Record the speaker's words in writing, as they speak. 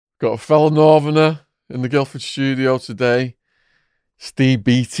Got a fellow Northerner in the Guildford studio today, Steve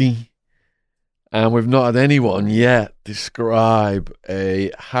Beattie, and we've not had anyone yet describe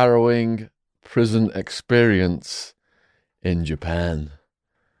a harrowing prison experience in Japan.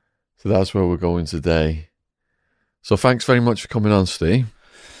 So that's where we're going today. So thanks very much for coming on, Steve.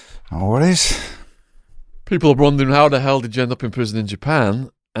 No worries. People are wondering, how the hell did you end up in prison in Japan?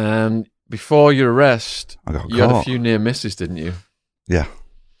 And before your arrest, you had a few near misses, didn't you? Yeah.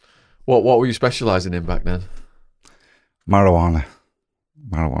 What were you specialising in back then? Marijuana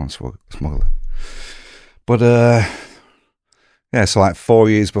smuggling. But, so like 4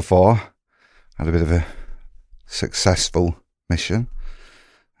 years before, I had a bit of a successful mission,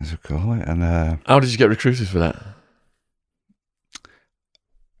 as we call it. And how did you get recruited for that?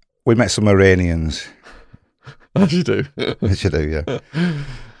 We met some Iranians. As you do. As you do, yeah.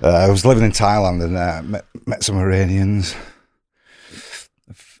 I was living in Thailand and met some Iranians.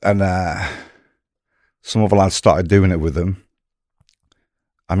 And some other lads started doing it with them.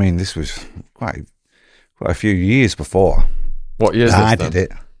 I mean, this was quite a few years before. What year I did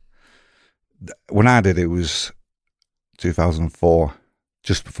it. When I did it was 2004,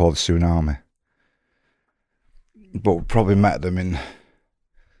 just before the tsunami. But we probably met them in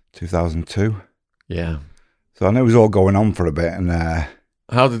 2002. Yeah. So I know it was all going on for a bit. And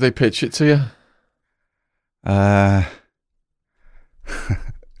how did they pitch it to you?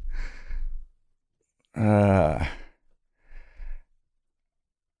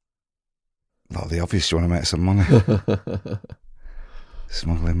 Well, the obvious, you want to make some money.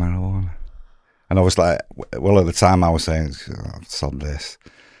 Smuggling marijuana. And I was like, well, at the time I was saying, sod this.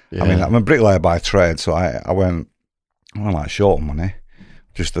 Yeah. I mean, I'm a bricklayer by trade, so I went like short of money.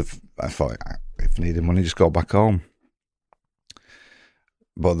 I thought, if I needed money, just go back home.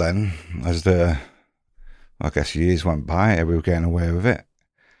 But then, as years went by, we were getting away with it.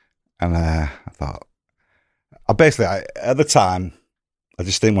 And I thought, at the time, I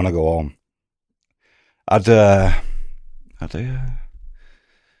just didn't want to go home.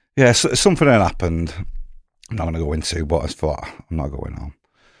 Something had happened. I'm not going to go into, but I thought, I'm not going home.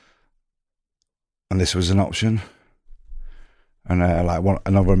 And this was an option. And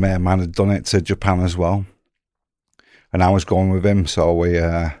another mate of mine had done it to Japan as well. And I was going with him, so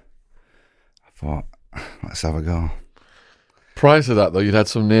I thought, let's have a go. Prior to that, though, you'd had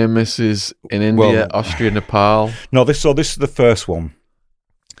some near misses in India, Austria, Nepal. No, this is the first one.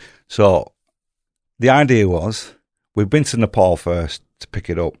 So the idea was, we'd been to Nepal first to pick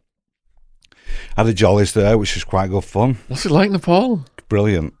it up. Had the jollies there, which was quite good fun. What's it like, Nepal?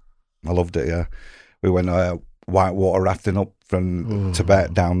 Brilliant. I loved it, yeah. We went whitewater rafting up from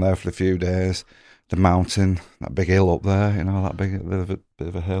Tibet down there for a few days. The mountain, that big hill up there, that big bit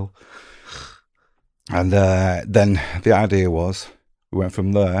of a hill. And then the idea was, we went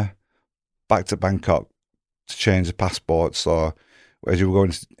from there back to Bangkok to change the passport. So as you were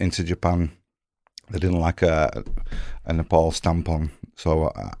going into Japan, they didn't like a Nepal stamp on.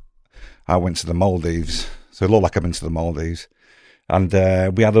 So I went to the Maldives. So it looked like I'd been to the Maldives. And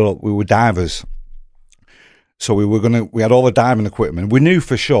we were divers. So we had all the diving equipment. We knew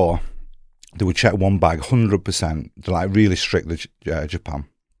for sure they would check one bag 100%. They're like really strict, Japan.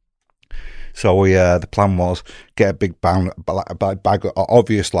 So the plan was get a big bag,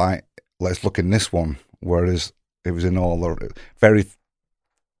 obvious, like, let's look in this one, whereas it was in all the very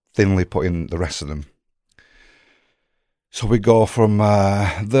thinly put in the rest of them. So we go from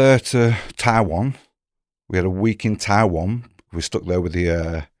there to Taiwan. We had a week in Taiwan. We were stuck there with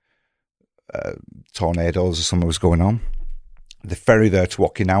the tornadoes or something was going on. The ferry there to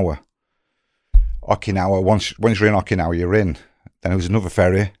Okinawa. Once you're in Okinawa, you're in. Then there was another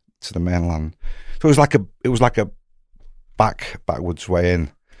ferry to the mainland. So it was like a backwards way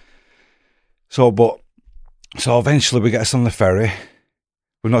in. So eventually we get us on the ferry.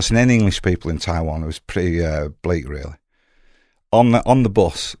 We've not seen any English people in Taiwan. It was pretty bleak, really. On the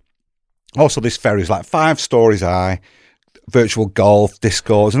bus. Also, this ferry is like 5 stories high, virtual golf,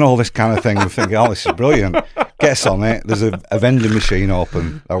 discos, and all this kind of thing. We're thinking, oh, this is brilliant. Get us on it. There's a vending machine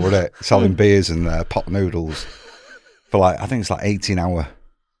open over it, selling beers and pot noodles for I think it's like 18 hour.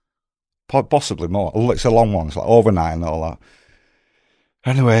 Possibly more. It's a long one. It's like overnight and all that.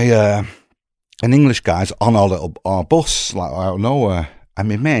 Anyway, an English guy's on our bus, like out of nowhere. And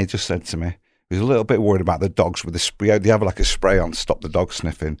my mate just said to me, he was a little bit worried about the dogs with the spray. They have like a spray on to stop the dog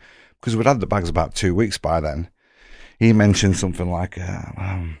sniffing. Because we'd had the bags about 2 weeks by then. He mentioned something like,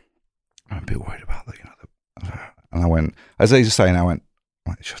 I'm a bit worried about that, And I went, as he was saying, I went,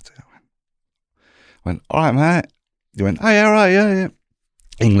 shut it. I went, all right, mate. He went, oh, yeah, all right, yeah.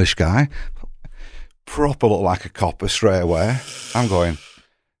 English guy, proper look like a copper straight away. I'm going,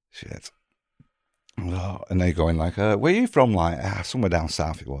 shit. And they're going like, where are you from? Like, somewhere down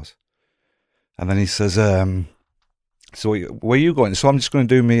south it was. And then he says, so where are you going? So I'm just going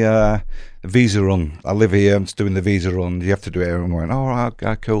to do me visa run. I live here. I'm just doing the visa run. You have to do it. And I'm going, all right,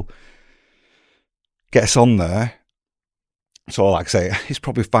 okay, cool. Gets on there. So like I say, it's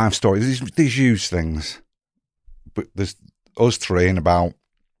probably 5 stories. These huge things. But there's us 3 and about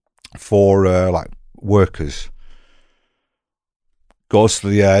 4 like workers. Goes to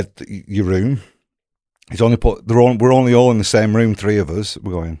your room. He's only we're only all in the same room, 3 of us.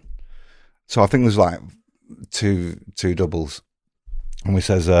 We're going. So I think there's like two doubles. And we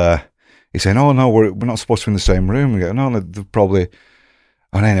says, he's saying, oh no, we're not supposed to be in the same room. We go, no, they're probably.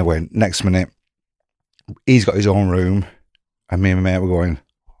 And anyway, next minute, he's got his own room. And me and my mate were going,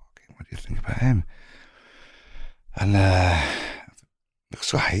 what do you think about him? And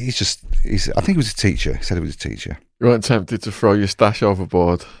so I think he was a teacher. He said he was a teacher. You weren't tempted to throw your stash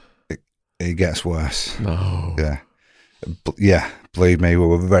overboard? It gets worse. No. Yeah, believe me, we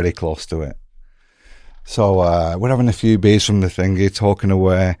were very close to it. So we're having a few beers from the thingy, talking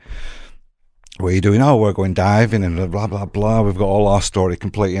away. What are you doing? Oh, we're going diving and blah, blah, blah. We've got all our story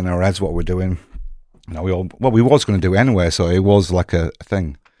complete in our heads, what we're doing. You know, we was going to do it anyway, so it was like a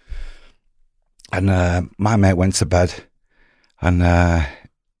thing. And my mate went to bed, and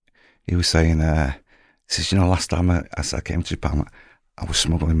he was saying, he says, you know, last time I came to Japan, I was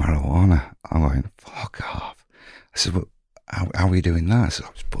smuggling marijuana. I'm going, fuck off. I said, well, how are you doing that? I said,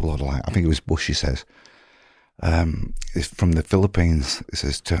 I just put a lot of I think it was Bush, he says. It's from the Philippines. He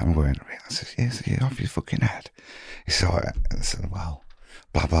says, I'm going, I said, yes, you're off your fucking head. He said, I said, well,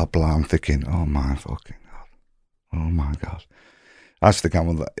 blah, blah, blah. I'm thinking, oh my fucking God. Oh my God. I just think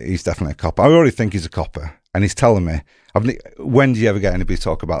he's definitely a copper. I already think he's a copper. And he's telling me, when do you ever get anybody to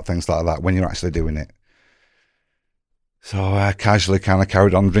talk about things like that when you're actually doing it? So I casually kind of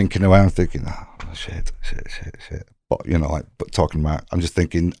carried on drinking away. I'm thinking, oh, shit. But, you know, but talking about, I'm just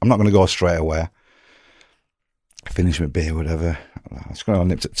thinking, I'm not going to go straight away. Finish my beer, whatever. I'm just going to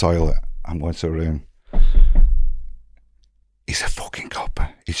nip to the toilet. I'm going to a room. He's a fucking copper.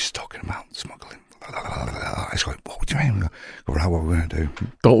 He's just talking about smuggling. He's going, what do you mean? Go, right, what are we going to do?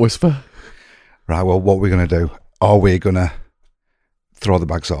 Don't whisper. Right, well, what are we going to do? Are we going to throw the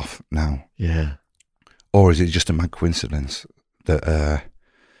bags off now? Yeah. Or is it just a mad coincidence that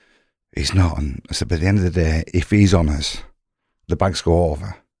he's not? And I said, but at the end of the day, if he's on us, the bags go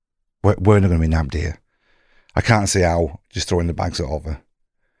over. We're not going to be nabbed here. I can't see how just throwing the bags over.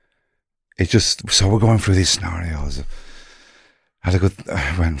 It's just, so we're going through these scenarios. I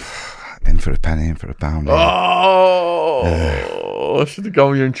went in for a penny, in for a pound. Oh, I should have gone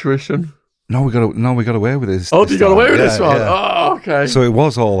with your intuition. No, we got away with this. Oh, you got away with this one? Yeah. Oh, okay. So it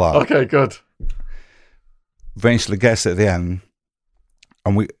was all that. Okay, good. Eventually gets at the end,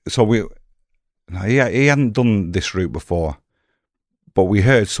 and he hadn't done this route before, but we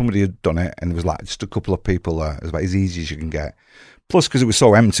heard somebody had done it, and there was like just a couple of people there. It was about as easy as you can get. Plus, because it was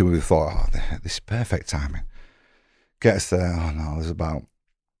so empty, we thought, oh, this is perfect timing. Gets there, oh no, there's about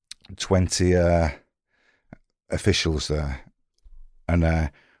 20 officials there,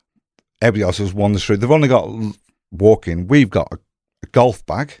 and everybody else has wandered through. They've only got walking. We've got a golf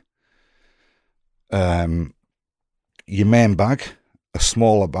bag, your main bag, a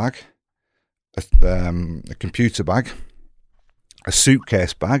smaller bag, a computer bag, a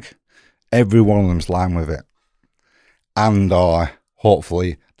suitcase bag. Every one of them's lined with it, and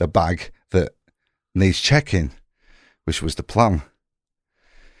hopefully the bag that needs checking, which was the plan.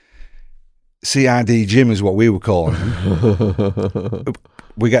 CID Jim is what we were calling him.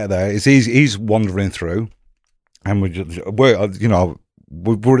 We get there. It's easy. He's wandering through, and we're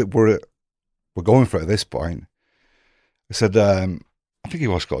going for it at this point. I said, I think he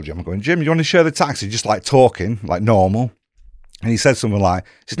was called Jim. I'm going, Jim, you want to share the taxi? Just like talking, like normal. And he said something like,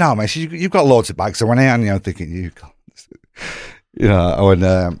 he said, no, mate, you've got loads of bags. So when I'm thinking,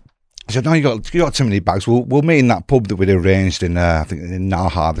 I said, no, you got too many bags. We'll meet in that pub that we'd arranged in, I think in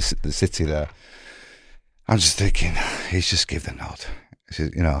Naha, the city there. I'm just thinking, he's just give the nod. He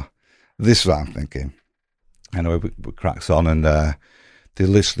said, this is what I'm thinking. Anyway, we cracks on, and they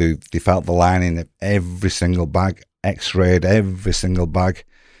felt the lining of every single bag, x-rayed every single bag.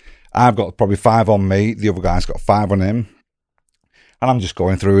 I've got probably 5 on me. The other guy's got 5 on him. And I'm just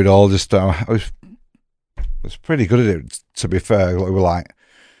going through it all. Just I was pretty good at it, to be fair. We were like,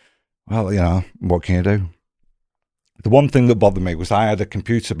 well, what can you do? The one thing that bothered me was I had a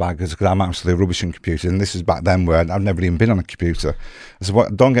computer bag because I'm actually rubbish in computers, and this is back then where I've never even been on a computer. I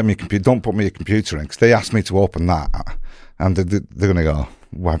said, don't get me a computer, don't put me a computer in, because they asked me to open that, and they're going to go,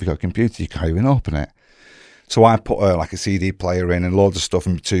 why have you got a computer? You can't even open it. So I put like a CD player in and loads of stuff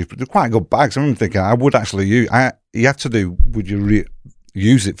in my tooth. But they're quite good bags. I'm thinking I would actually use. You have to do. Would you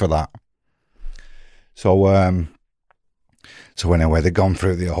use it for that? So anyway, they've gone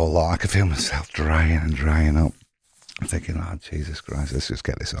through the whole lot. I could feel myself drying up. I'm thinking, oh Jesus Christ, let's just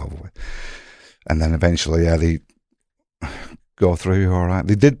get this over with. And then eventually, they go through all right.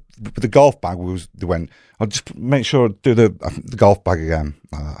 They did. With the golf bag, they went, I'll just make sure do the golf bag again.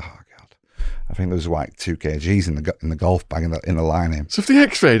 Oh God, I think there was like 2 kgs in the golf bag in the lining. So if they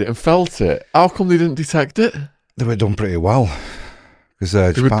x-rayed it and felt it, how come they didn't detect it? They were done pretty well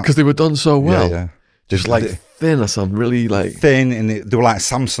because they were done so well. Yeah. Just like thin or something, really like thin, and they were like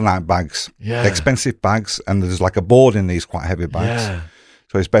Samsonite bags, expensive bags, and there's like a board in these quite heavy bags. Yeah.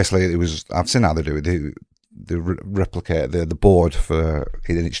 So it's basically I've seen how they do it. They replicate the board for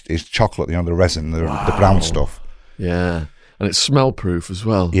it's chocolate, the resin, the brown stuff. Yeah, and it's smell proof as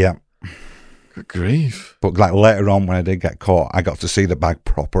well. Yeah. Good grief! But like later on, when I did get caught, I got to see the bag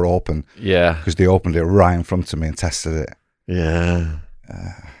proper open. Yeah, because they opened it right in front of me and tested it. Yeah.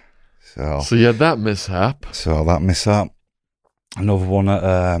 So you had that mishap. Another one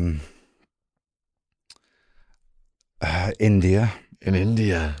at India. In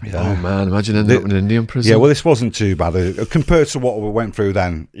India. Yeah. Oh man, imagine ending up in an Indian prison. Yeah, well, this wasn't too bad compared to what we went through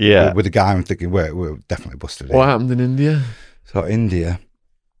then. Yeah, with the guy, I'm thinking we're definitely busted. What happened in India? So India,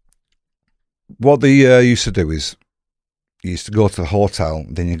 what they used to do is you used to go to the hotel,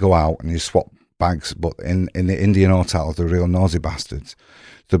 then you go out and you swap bags. But in the Indian hotels, they're real nosy bastards.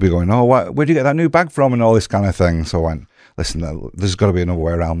 They'll be going, oh, where'd you get that new bag from, and all this kind of thing. So I went, listen, there's got to be another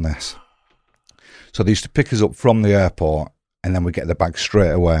way around this. So they used to pick us up from the airport, and then we get the bag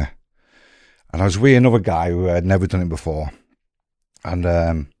straight away. And I was with another guy who had never done it before. And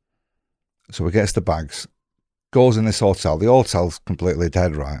so we gets the bags, goes in this hotel. The hotel's completely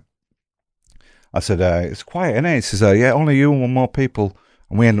dead, right? I said, it's quiet, innit? He says, yeah, only you and one more people.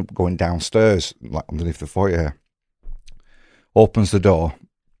 And we end up going downstairs, like underneath the foyer. Opens the door,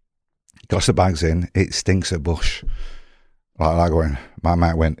 got the bags in, it stinks of bush. Like going, my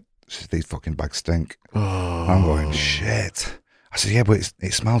mate went, these fucking bags stink. Oh. I'm going, shit. I said, yeah, but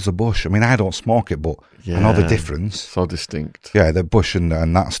it smells of bush. I mean, I don't smoke it, but I know the difference. So distinct. Yeah, the bush and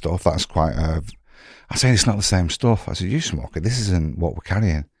that stuff, that's quite... I said, it's not the same stuff. I said, you smoke it. This isn't what we're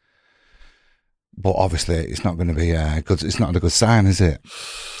carrying. But obviously, it's not going to be good. It's not a good sign, is it?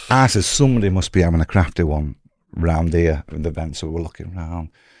 I said, somebody must be having a crafty one round here in the vent, so we're looking around.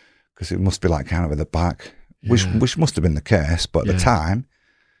 Because it must be like kind of at the back, which must have been the case. But at the time,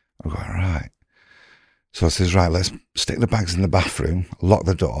 I'm going, right. So I says, right, let's stick the bags in the bathroom, lock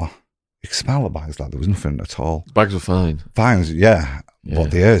the door. You can smell the bags like there was nothing at all. The bags were fine. Fine, yeah.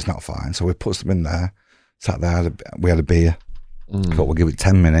 But the air's not fine. So we put them in there, sat there, we had a beer. Thought we'll give it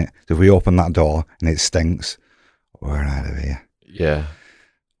 10 minutes. If we open that door and it stinks, we're out of here. Yeah.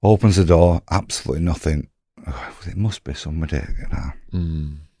 Opens the door, absolutely nothing. Oh, it must be somebody, you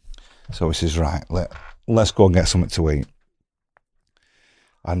know. So he says, right, let's go and get something to eat.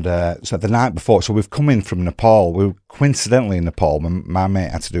 And so the night before, so we've come in from Nepal. We were coincidentally in Nepal. My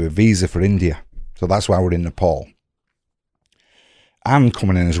mate had to do a visa for India. So that's why we're in Nepal. I'm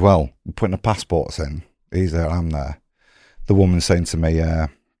coming in as well. We're putting the passports in. He's there, I'm there. The woman's saying to me,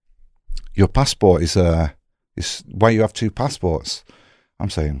 your passport is why you have 2 passports? I'm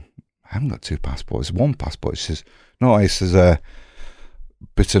saying, I haven't got 2 passports, it's 1 passport. She says, no, it says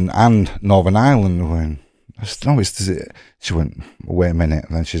Britain and Northern Ireland. I said, no, it's it. She went, well, wait a minute,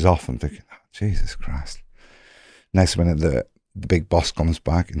 and then she's off. I'm thinking, oh, Jesus Christ. Next minute, the big boss comes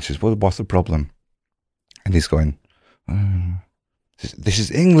back and she says, well, what's the problem? And he's going, this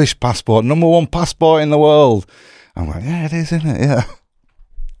is English passport, #1 passport in the world. I'm going, yeah, it is, isn't it? Yeah.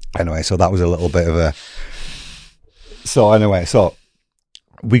 Anyway, so that was a little bit of a... So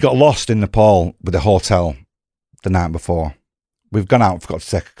we got lost in Nepal with the hotel the night before. We've gone out, forgot to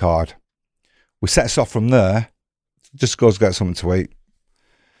take a card. We set us off from there, just goes to get something to eat.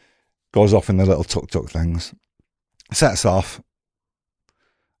 Goes off in the little tuk-tuk things. Set us off.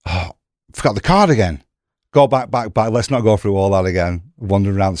 Oh, forgot the card again. Go back. Let's not go through all that again.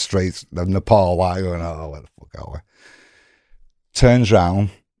 Wandering around the streets of Nepal, like going, oh, where the fuck are we? Turns round.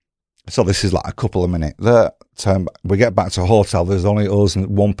 So this is like a couple of minutes. We get back to a hotel. There's only us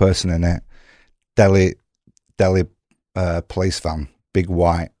and 1 person in it. Delhi police van, big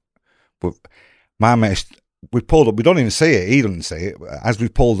white. But my mate, we pulled up. We don't even see it. He doesn't see it. As we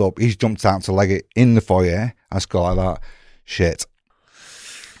pulled up, he's jumped out to leg it in the foyer. I just go like that. Shit.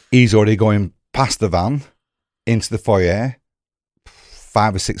 He's already going past the van into the foyer.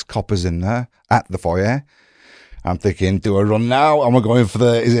 5 or 6 coppers in there at the foyer. I'm thinking, do I run now? Am I going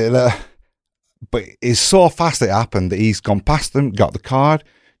for is it But it's so fast it happened that he's gone past them, got the card,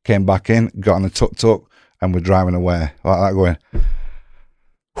 came back in, got on the tuk-tuk, and we're driving away. Like that going,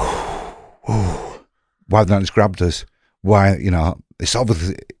 why have they not just grabbed us? Why, it's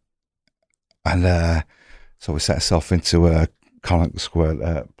obviously... And so we set ourselves into a Connaught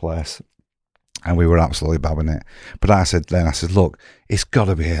Square place, and we were absolutely babbing it. But I said, look, it's got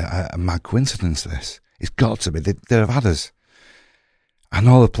to be a mad coincidence, this. It's got to be. They'd have had us. I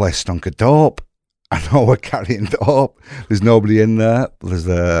know the place stunk of dope. I know we're carrying dope. There's nobody in there. There's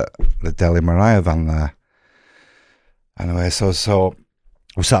the Deli Mariah van there. Anyway, so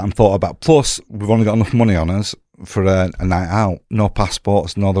we sat and thought about. Plus, we've only got enough money on us for a night out. No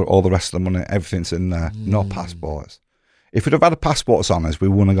passports. All the rest of the money. Everything's in there. No passports. If we'd have had a passports on us, we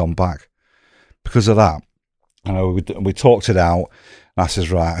wouldn't have gone back. Because of that, we talked it out. And I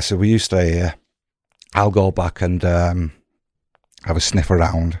says, right. I said, will you stay here? I'll go back and have a sniff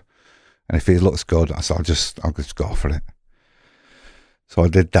around. And if it looks good, I said, I'll just go for it. So I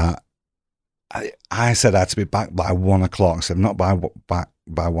did that. I said I had to be back by 1 o'clock. I said, not by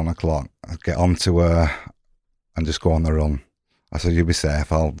 1 o'clock. I'd get on to her and just go on the run. I said, you'll be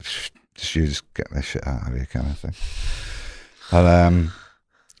safe. I'll just get this shit out of you, kind of thing. And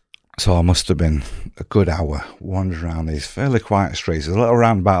so I must have been a good hour wandering around these fairly quiet streets. There's a little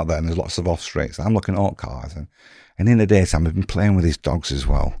roundabout there, and there's lots of off streets. I'm looking at cars, and in the daytime, I've been playing with these dogs as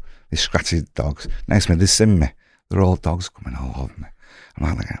well. These scratchy dogs. Next to me, they've seen me. They're all dogs coming all over me.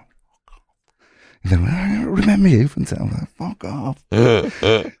 I'm like, I don't remember you from telling fuck off.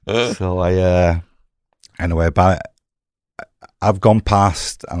 So anyway, but I've gone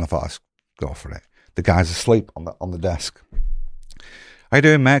past, and I thought, let's go for it. The guy's asleep on the desk. How you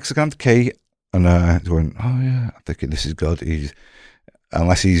doing, mate? 'Cause I got the key. And he's going, oh yeah, I'm thinking this is good.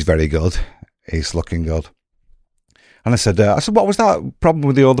 Unless he's very good, he's looking good. And I said, what was that problem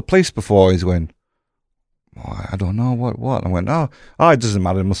with the other police before? He's going, oh, I don't know, what? And I went, oh, it doesn't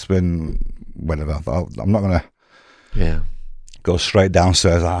matter. It must have been whatever. I thought, I'm not going to go straight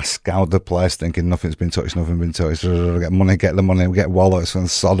downstairs. I scoured the place thinking nothing's been touched. Get money, get the money, get wallets and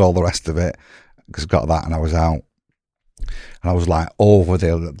sod all the rest of it. Because I got that and I was out. And I was like over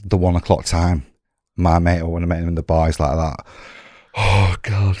the 1 o'clock time. My mate, when I met him in the bar, he's like that. Oh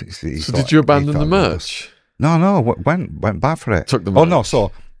God! So did you abandon the merch? No, went back for it. Took the merch. Oh no,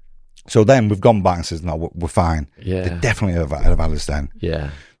 so then we've gone back and says no, we're fine. Yeah, they definitely have had us then. Yeah.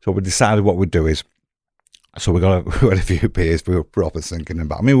 So we decided what we'd do is, we had a few beers. We were proper thinking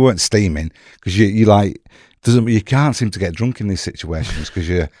about. I mean, we weren't steaming because you can't seem to get drunk in these situations because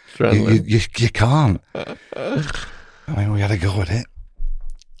you can't. I mean, we had to go with it.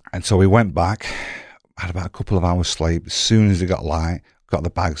 And so we went back, had about a couple of hours sleep. As soon as it got light, got the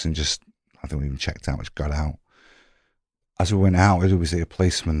bags and I think we even checked out, which got out. As we went out, we see a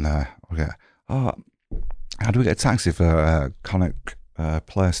policeman there. We go, oh, how do we get a taxi for Connaught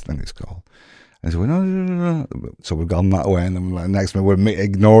Place, I think it's called. And so we no. So we've gone that way, and then next minute we're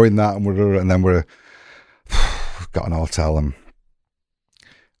ignoring that, and then we've got an hotel. And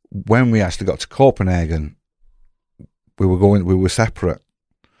when we actually got to Copenhagen, we were separate.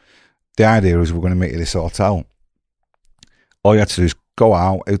 The idea was we're going to meet at this hotel. All you had to do is go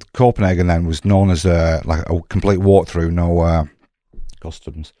out. Copenhagen then was known as like a complete walkthrough, no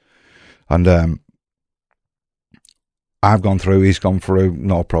customs. And I've gone through, he's gone through,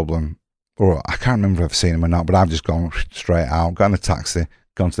 no problem. Or I can't remember if I've seen him or not, but I've just gone straight out, got in a taxi,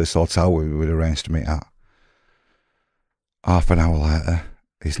 gone to this hotel we would arranged to meet at. Half an hour later,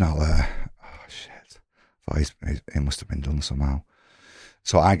 he's not there. Oh shit! Thought he must have been done somehow.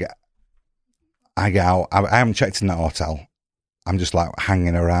 So I get out. I haven't checked in that hotel. I'm just like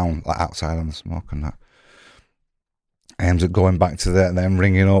hanging around, like outside on the smoke and that. I ended up going back to there and then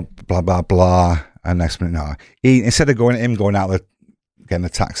ringing up, blah blah blah. And next minute, no. Instead of going out getting a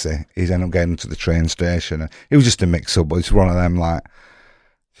taxi, he's ended up getting to the train station. It was just a mix-up, but it's one of them like,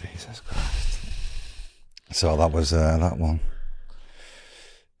 Jesus Christ. So that was that one.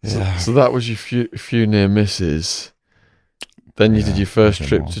 Yeah. So that was your few near misses. Then you did your first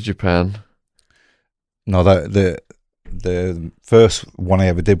trip to Japan. No, the first one I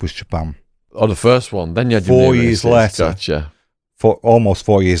ever did was Japan. Oh, the first one. Then you had 4 years later. Gotcha. Almost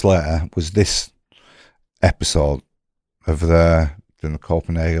 4 years later was this episode of the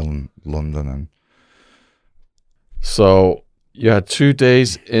Copenhagen, London, and so you had 2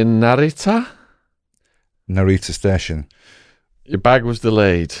 days in Narita Station. Your bag was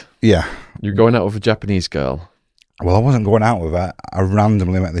delayed. Yeah, you're going out with a Japanese girl. Well, I wasn't going out with her. I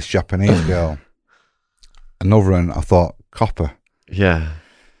randomly met this Japanese girl. Another one, I thought, copper. Yeah.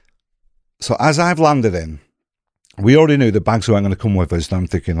 So as I've landed in, we already knew the bags weren't going to come with us, and I'm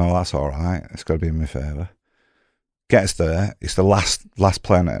thinking, oh, that's all right. It's got to be in my favour. Gets there. It's the last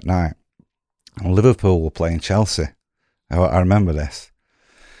plane at night. And Liverpool were playing Chelsea. I remember this.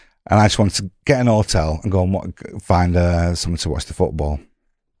 And I just wanted to get an hotel and go and find someone to watch the football.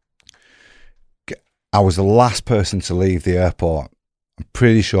 I was the last person to leave the airport. I'm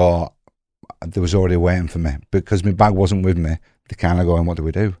pretty sure they was already waiting for me. Because my bag wasn't with me, they kind of going, what do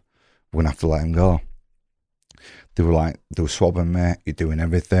we do? We're going to have to let him go. They were swabbing me, you're doing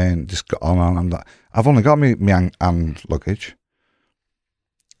everything, just got on. I'm like, I've only got my hand luggage.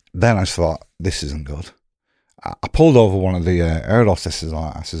 Then I just thought, this isn't good. I pulled over one of the air hostesses.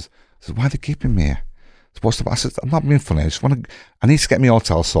 I said, why are they keeping me here? What's the? I said, I'm not being funny. I need to get my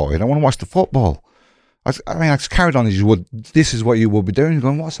hotel sorted. I want to watch the football. I just carried on as you would. This is what you will be doing. You're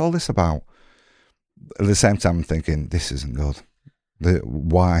going, what's all this about? At the same time, I'm thinking, this isn't good.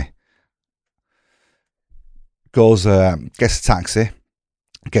 Why? Goes, gets a taxi,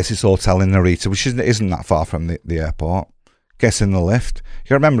 gets his hotel in Narita, which isn't that far from the airport. Gets in the lift.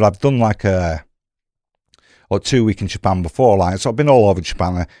 You remember, I've done like 2 weeks in Japan before, so I've been all over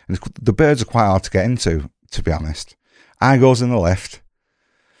Japan, and the birds are quite hard to get into, to be honest. I goes in the lift.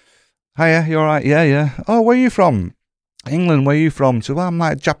 Hiya, you alright? Yeah. Oh, where are you from? England, where are you from? So, well, I'm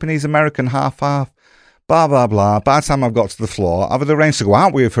like Japanese American, half. Blah, blah, blah. By the time I've got to the floor, I've arranged to go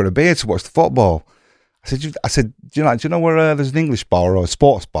out with you for a beer to watch the football. I said, do you know where there's an English bar or a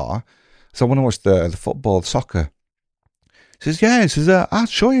sports bar? So I want to watch the football, the soccer. He says, yeah. He says, I'll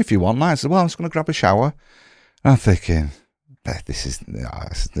show you if you want. I said, well, I'm just going to grab a shower. And I'm thinking,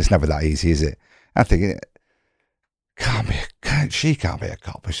 it's never that easy, is it? I'm thinking, she can't be a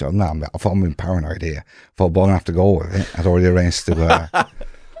cop. I said, no, I thought I'm being paranoid here. I thought, well, I'm going to have to go with it. I'd already arranged to.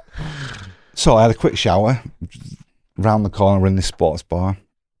 So I had a quick shower. Round the corner, we're in this sports bar.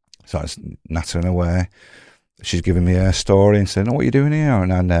 So I was nattering away. She's giving me her story and saying, oh, what are you doing here?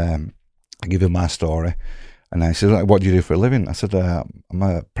 And then I give her my story. And then she says, what do you do for a living? I said, I'm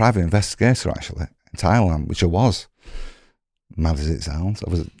a private investigator, actually, in Thailand, which I was. Mad as it sounds.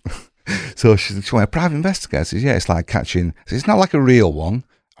 So she went, a private investigator? I said, yeah, it's like catching, it's not like a real one.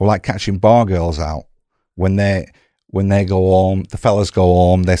 I like catching bar girls out. When they go home, the fellas go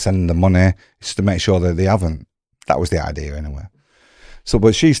home, they send them the money just to make sure that they haven't. That was the idea anyway. So,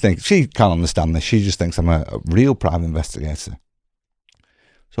 but she can't understand this. She just thinks I'm a real private investigator.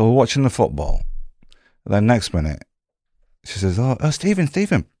 So we're watching the football. And then next minute, she says, oh Stephen,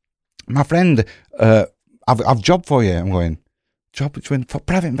 my friend, I've job for you. I'm going, job between for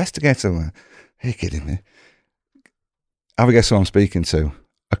private investigator? Are you kidding me? Have a guess who I'm speaking to?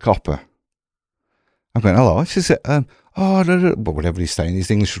 A copper. I'm going, hello. She said, no, but whatever he's saying, his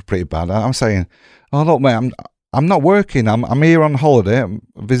English was pretty bad. I'm saying, oh look, mate, I'm not working. I'm here on holiday. I'm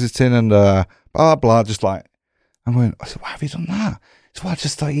visiting and blah blah. Just like I'm going. I said, why have you done that? So I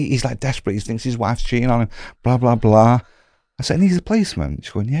just thought he's like desperate. He thinks his wife's cheating on him. Blah blah blah. I said, and he's a policeman.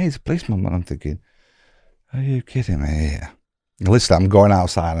 She's going, yeah, he's a policeman. And I'm thinking, are you kidding me? Listen, I'm going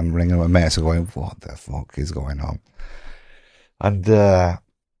outside. I'm ringing my mates. I'm going, what the fuck is going on? And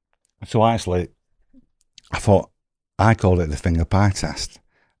so actually, I thought I called it the finger pie test.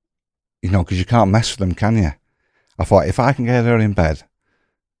 Because you can't mess with them, can you? I thought, if I can get her in bed,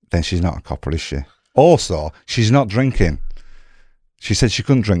 then she's not a copper, is she? Also, she's not drinking. She said she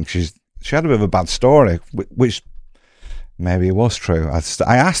couldn't drink. She had a bit of a bad story, which maybe it was true.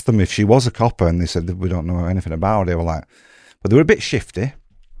 I asked them if she was a copper, and they said that we don't know anything about it. They were like, but they were a bit shifty.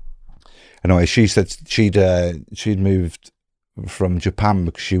 Anyway, she said she'd moved from Japan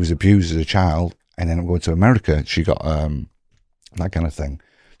because she was abused as a child, and then going to America. She got that kind of thing.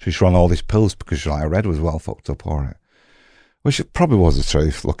 She's on all these pills because her head was well fucked up for it. Which it probably was the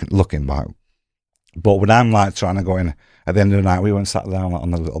truth, looking back. But when I'm trying to go in, at the end of the night, we went and sat down on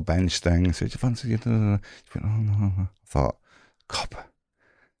the little bench thing. I said, do you fancy you? She went, oh, no. I thought, copper.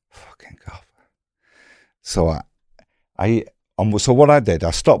 Fucking copper. So so what I did, I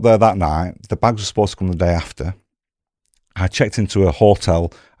stopped there that night. The bags were supposed to come the day after. I checked into a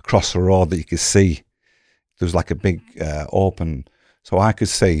hotel across the road that you could see. There was like a big open... So I could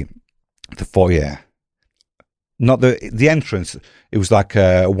see the foyer, not the entrance. It was like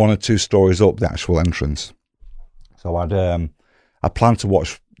 1 or 2 stories up, the actual entrance. So I planned to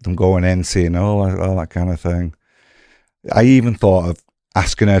watch them going in, seeing all that kind of thing. I even thought of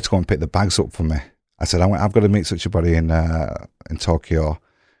asking her to go and pick the bags up for me. I said, I've got to meet such a buddy in Tokyo.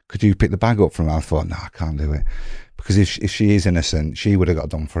 Could you pick the bag up for me? I thought, no, I can't do it. Because if she is innocent, she would have got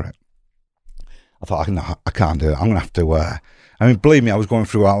done for it. I thought, no, I can't do it. I'm going to have to... believe me, I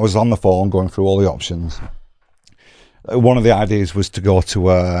was on the phone going through all the options. one of the ideas was to go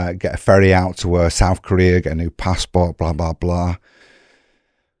to get a ferry out to South Korea, get a new passport, blah blah blah.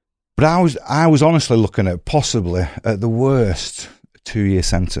 But I was honestly looking at possibly at the worst 2-year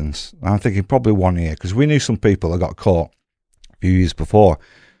sentence. I'm thinking probably 1 year, because we knew some people that got caught a few years before,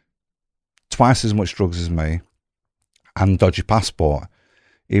 twice as much drugs as me, and dodgy passport.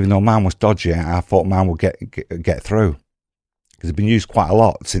 Even though mine was dodgy, I thought mine would get through, because it's been used quite a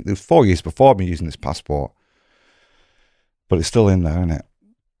lot. It was 4 years before I've been using this passport, but it's still in there, isn't it?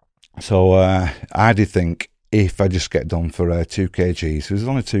 So I did think, if I just get done for 2 kgs, it was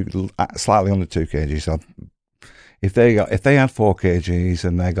only slightly under 2 kgs. So if they had 4 kgs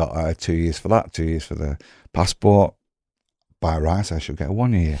and they got 2 years for that, 2 years for the passport, by rights I should get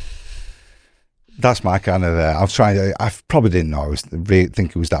 1 year. That's my kind of. I probably didn't know. Really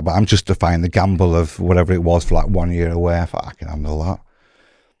think it was that, but I'm justifying the gamble of whatever it was for like 1 year away. I thought I can handle that.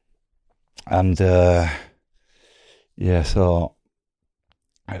 And yeah, so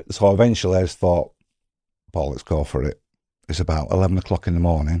eventually I just thought, Paul, let's go for it. It's about 11 o'clock in the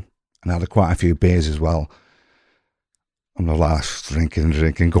morning, and I had quite a few beers as well. I'm the last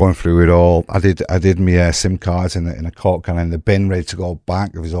drinking, going through it all. I did my SIM cards in a Coke can in the bin, ready to go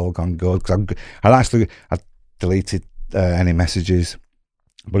back. It was all gone good, because I deleted any messages,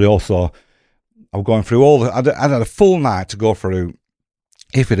 but also I was going through all. I had a full night to go through.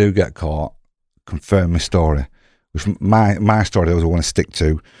 If I do get caught, confirm my story, which my story I want to stick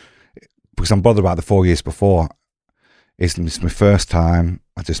to, because I'm bothered about the 4 years before. It's my first time.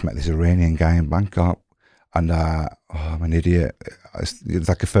 I just met this Iranian guy in Bangkok. And I'm an idiot. It's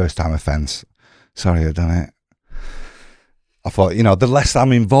like a first-time offence. Sorry, I've done it. I thought, the less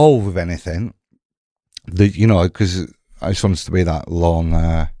I'm involved with anything, because I just wanted to be that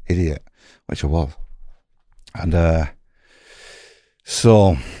lone idiot, which I was. And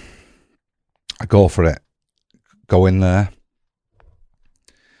so I go for it. Go in there.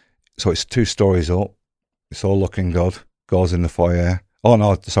 So it's 2 stories up. It's all looking good. Goes in the foyer. Oh,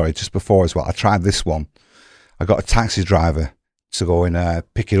 no, sorry, just before as well. I tried this one. I got a taxi driver to go and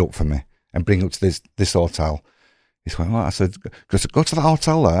pick it up for me and bring it up to this hotel. He's going, well, I said, go to the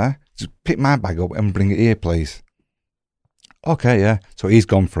hotel there, just pick my bag up and bring it here, please. Okay, yeah. So he's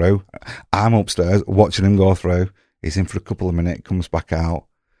gone through. I'm upstairs watching him go through. He's in for a couple of minutes, comes back out.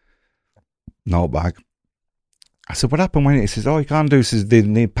 No bag. I said, what happened when he says, you can't do this, they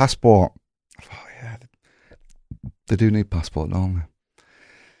need passport. I thought, yeah, they do need passport, don't they?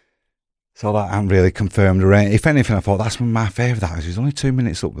 So that hadn't really confirmed. If anything, I thought that's my favourite. That he's only 2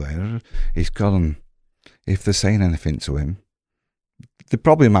 minutes up there. He's got him. If they're saying anything to him, they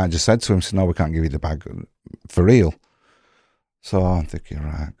probably might have just said to him, "So no, we can't give you the bag for real." So I'm thinking,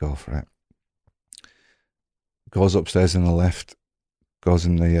 right, go for it. Goes upstairs in the lift. Goes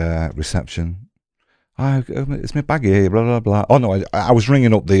in the reception. It's my bag here. Blah blah blah. Oh no, I was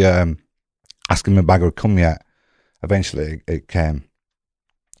ringing up the asking my bag had come yet. Eventually, it came.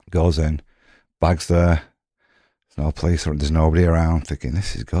 Goes in, bag's there. There's no police, or there's nobody around. Thinking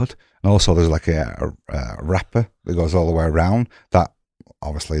this is good. And also, there's like a wrapper that goes all the way around. That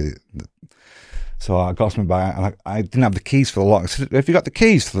obviously. So I got my bag, and I didn't have the keys for the lock. I said, "Have you got the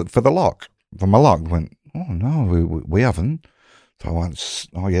keys for the lock for my lock?" I went, "Oh no, we haven't." So I went,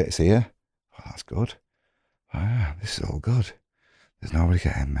 "Oh yeah, it's here. Oh, that's good. Ah, this is all good. There's nobody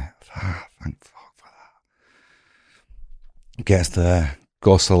getting me. Thank fuck for that." Gets there.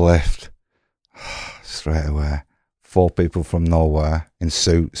 Goes to the lift, straight away. 4 people from nowhere in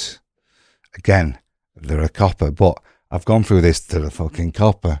suits. Again, they're a copper, but I've gone through this to the fucking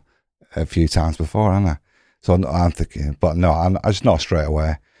copper a few times before, haven't I? So I'm thinking, but no, I just know straight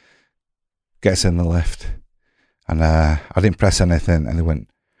away. Gets in the lift, and I didn't press anything, and I went,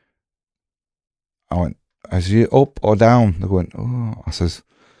 is you up or down? They went, oh, I says,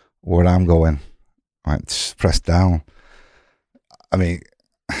 where I'm going. I went, just press down. I mean,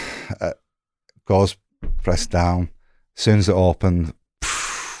 goes, press down. As soon as it opened,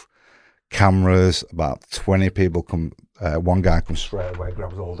 cameras, about 20 people come. One guy comes straight away,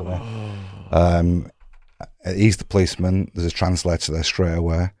 grabs hold of me. He's the policeman. There's a translator there straight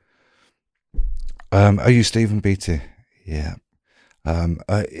away. Are you Stephen Beattie? Yeah.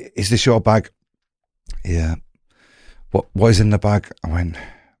 Is this your bag? Yeah. What is in the bag? I went,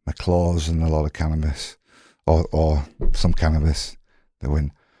 my clothes and a lot of cannabis, or some cannabis. They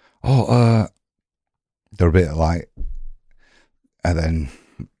went, they're a bit light. And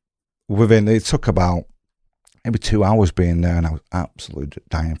then it took about maybe 2 hours being there, and I was absolutely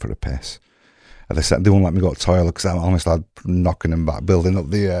dying for a piss. And they said they wouldn't let me go to the toilet, because I'm honestly, I'd knocking them back, building up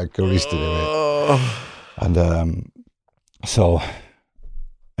the courage to do it. And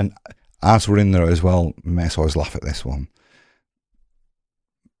as we're in there as well, mates always laugh at this one.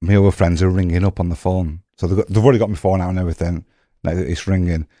 My other friends are ringing up on the phone. So they've already got my phone out and everything. Now it's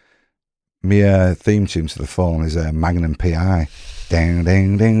ringing. My theme tune to the phone is Magnum PI. Ding,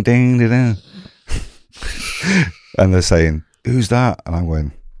 ding, ding, ding, ding, ding. And they're saying, who's that? And I'm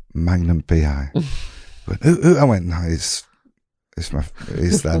going, Magnum PI. Who? I went, no, it's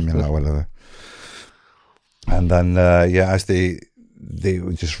them, whatever. And then, as they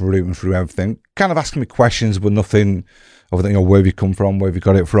were just rooting through everything, kind of asking me questions, but nothing other than, where have you come from, where have you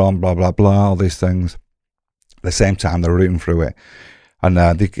got it from, blah, blah, blah, all these things. At the same time, they're rooting through it. And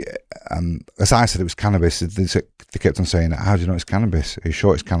as I said, it was cannabis. They kept on saying, how do you know it's cannabis? Are you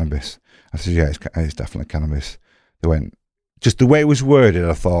sure it's cannabis? I said, yeah, it's definitely cannabis. They went, just the way it was worded,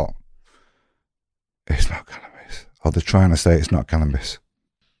 I thought, it's not cannabis. Or they're trying to say it's not cannabis.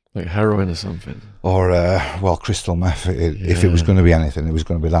 Like heroin or something. Or, crystal meth. If it was going to be anything, it was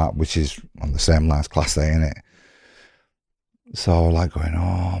going to be that, which is on the same line as Class A, innit? So, like, going,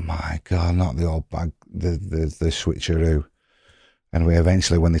 oh my God, not the old bag, the switcheroo. Anyway,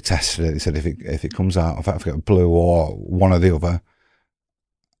 eventually, when they tested it, they said if it comes out, if I forget blue or one or the other,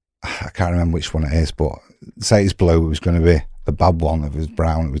 I can't remember which one it is, but say it's blue, it was going to be the bad one. If it was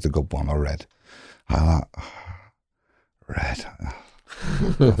brown, it was the good one, or red. I like, red.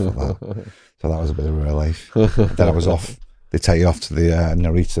 So that was a bit of a relief. Then I was off. They take you off to the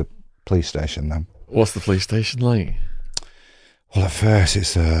Narita police station then. What's the police station like? Well, at first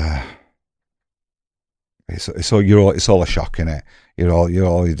it's all a shock, innit? All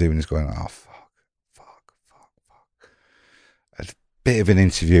you're doing is going, oh fuck. A bit of an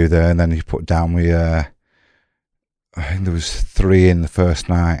interview there, and then you put down I think there was 3 in the first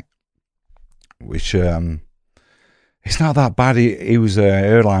night, which it's not that bad. He was an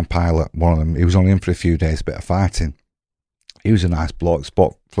airline pilot, one of them. He was only in for a few days, bit of fighting. He was a nice bloke,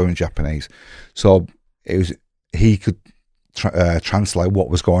 spoke fluent Japanese, so he could translate what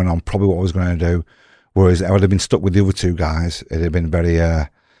was going on, probably what I was going to do. Whereas I would have been stuck with the other 2 guys. It'd have been very...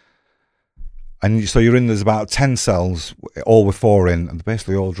 and so there's about 10 cells, all with 4 in, and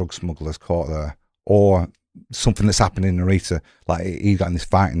basically all drug smugglers caught there. Or something that's happened in Narita, like he got in this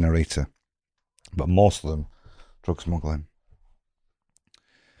fight in Narita. But most of them, drug smuggling.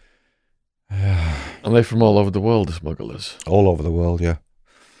 And they're from all over the world, the smugglers? All over the world, yeah.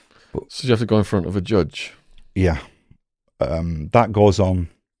 So you have to go in front of a judge? Yeah. That goes on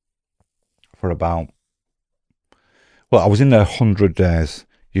for about... Well, I was in there 100 days.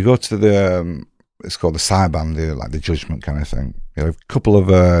 You go to the, it's called the Saiban, like the judgment kind of thing. A couple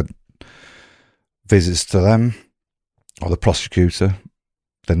of visits to them, or the prosecutor.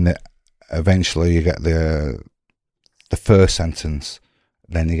 Then eventually you get the first sentence.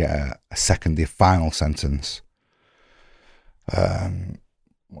 Then you get a second, the final sentence,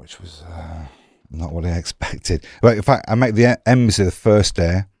 which was not what I expected. But in fact, I met the embassy the first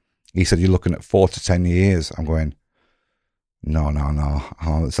day. He said, you're looking at 4 to 10 years. I'm going, no.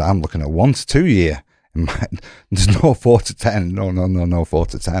 So I'm looking at 1 to 2 year. There's no 4 to 10. No 4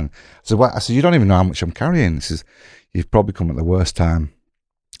 to 10. So I said, you don't even know how much I'm carrying. He says, you've probably come at the worst time.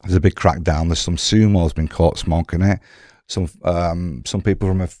 There's a big crackdown. There's some sumos been caught smoking it. Some people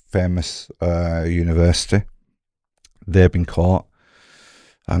from a famous university, they've been caught.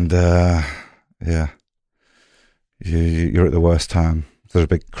 And yeah, you're at the worst time. There's a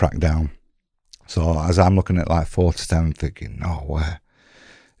big crackdown. So as I'm looking at like 4 to 10, I'm thinking, no way.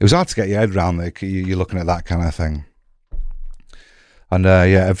 It was hard to get your head around there. You're looking at that kind of thing. And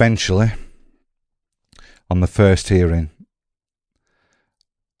eventually, on the first hearing,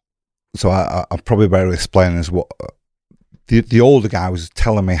 so I probably better explain as what the older guy was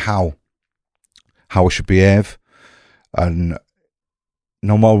telling me how I should behave, and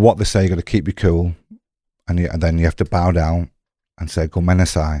no matter what they say, you got to keep you cool, and then you have to bow down and say "Gomen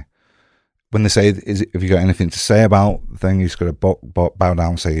nasai." When they say, "Have you got anything to say about the thing?" You just got to bow down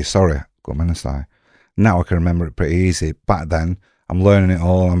and say, "You're sorry, Gomen nasai." Now I can remember it pretty easy. Back then, I'm learning it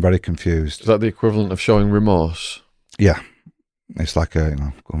all. I'm very confused. Is that the equivalent of showing remorse? Yeah, it's like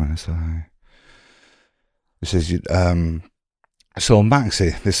Gomen nasai. This is so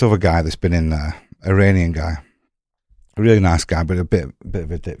Maxi, this other guy that's been in there, Iranian guy, a really nice guy, but a bit of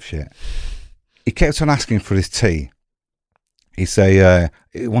a dipshit. He kept on asking for his tea. He say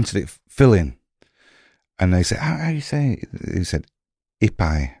he wanted it filling, and they said, "How you say it?" He said,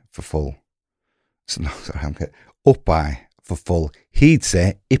 "Ipai" for full. So no, sorry, I'm getting "Upai" for full. He'd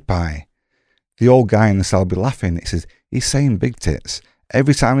say "Ipai." The old guy in the cell would be laughing. He says, "He's saying big tits."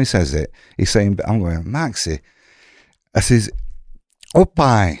 Every time he says it, he's saying, I'm going, Maxi. I says,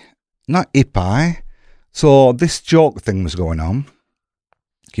 Upai, not Ipai. So this joke thing was going on.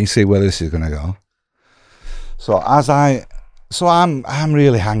 Can you see where this is going to go? So I'm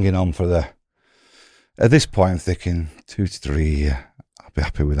really hanging on for at this point I'm thinking 2 to 3 year. I'll be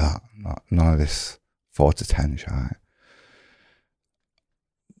happy with that. None of this 4 to 10 shite.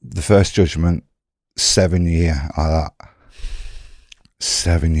 The First Judgment, 7 year like that.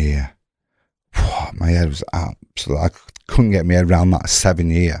 7 year. My head was absolutely, I couldn't get my head around that 7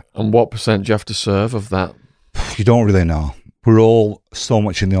 year. And what percent do you have to serve of that? You don't really know. We're all so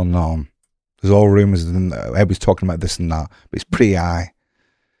much in the unknown. There's all rumours and everybody's talking about this and that, but it's pretty high.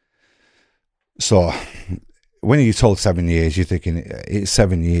 So when you're told 7 years, you're thinking it's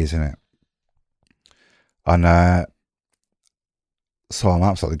 7 years, isn't it? And so I'm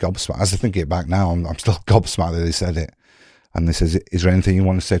absolutely gobsmacked. As I think it back now, I'm still gobsmacked that they said it. And they says, is there anything you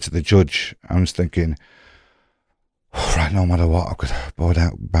want to say to the judge? I'm just thinking, right, no matter what, I've got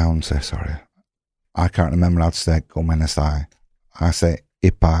to bound say sorry. I can't remember how to say "come in I say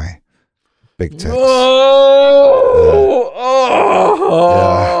 "ipai," big text. Yeah.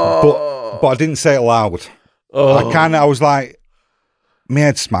 But I didn't say it loud. I was like, my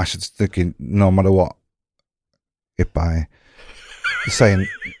head smashed. It's thinking, no matter what, "ipai," saying,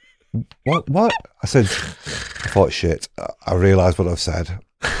 what? I said, I thought, shit. I realised what I've said,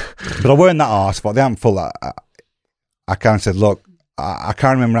 but I weren't that arse. But they haven't full. I kind of said, look. I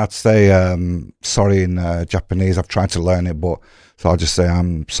can't remember how to say sorry in Japanese. I've tried to learn it, but so I'll just say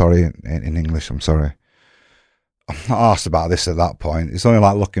I'm sorry in English. I'm sorry. I'm not asked about this at that point. It's only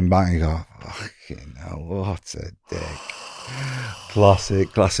like looking back and you go, fucking hell, what a dick.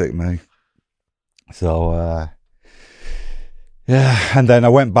 Classic me. So, yeah. And then I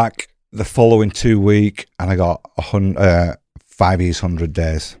went back the following 2 weeks and I got 5 years, 100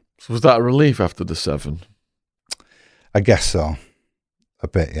 days. So was that a relief after the 7? I guess so. A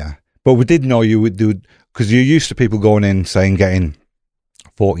bit, yeah. But we did know you would do, because you're used to people going in saying getting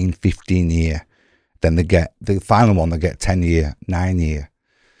 14, 15 year. Then they get, the final one, they get 10 year, 9 year.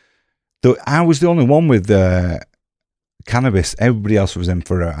 I was the only one with cannabis. Everybody else was in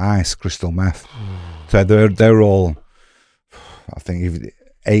for ice, crystal meth. So they're all, I think,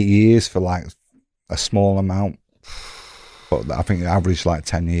 8 years for like a small amount. But I think the average like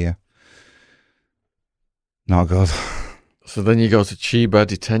 10 year. Not good. So then you go to Chiba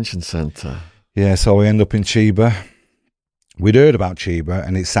Detention Centre. Yeah, so we end up in Chiba. We'd heard about Chiba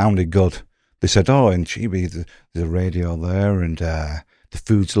and it sounded good. They said, oh, in Chiba there's a radio there and the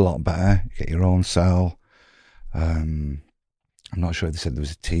food's a lot better. You get your own cell. I'm not sure. They said there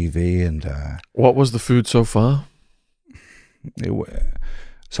was a TV and... what was the food so far?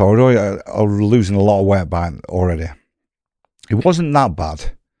 So I was losing a lot of weight by already. It wasn't that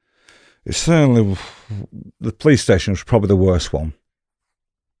bad. It's certainly, the police station was probably the worst one.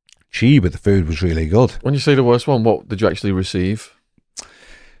 Chiba, the food was really good. When you say the worst one, what did you actually receive?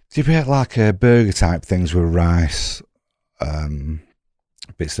 You get like burger type things with rice,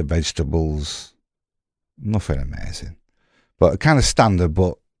 bits of vegetables, nothing amazing. But kind of standard,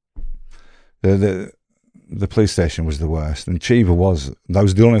 but the police station was the worst. And Chiba that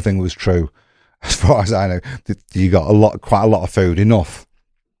was the only thing that was true, as far as I know. You got quite a lot of food, enough.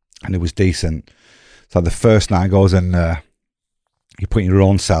 And it was decent. So the first night goes in, you put in your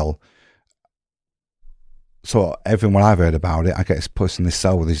own cell. So everyone I've heard about it, I get put in this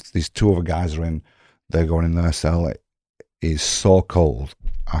cell with these 2 other guys are in. They're going in their cell. It is so cold.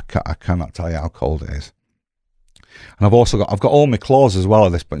 I cannot tell you how cold it is. And I've got all my clothes as well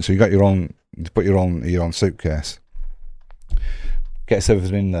at this point. So you got you put your own suitcase. Gets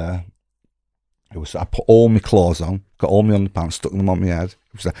everything in there. I put all my clothes on, got all my underpants, stuck them on my head.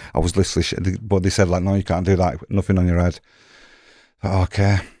 I was literally, but they said like, no, you can't do that. Nothing on your head.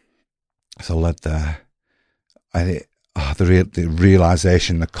 Okay. So I led there. The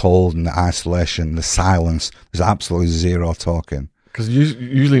realisation, the cold and the isolation, the silence. There's absolutely zero talking. Because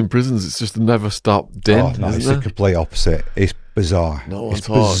usually in prisons, it's just a never stop din. Oh, no, it's the complete opposite. It's bizarre. No one it's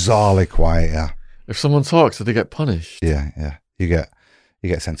talks. Bizarrely quiet. Yeah. If someone talks, do they get punished? Yeah. You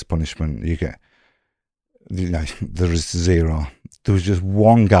get sent to punishment. There is zero. There was just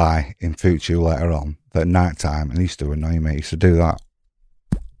one guy in Fuchu later on that at night time, and he used to annoy me. He used to do that.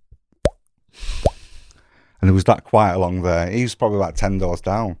 And it was that quiet along there. He was probably about 10 doors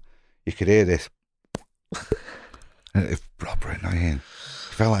down. You could hear this. And it was proper annoying.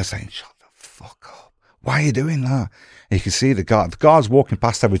 He felt like saying, shut the fuck up. Why are you doing that? And you could see the guard. The guard's walking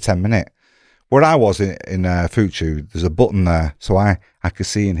past every 10 minutes. Where I was in Fuchu, there's a button there. So I could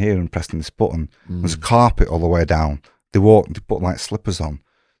see and hear him pressing this button. There's a carpet all the way down. They put like slippers on.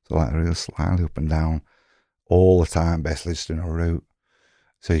 So like real slightly up and down all the time, basically just in a route.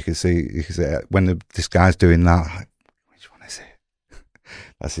 So you can see when this guy's doing that, like, which one is it?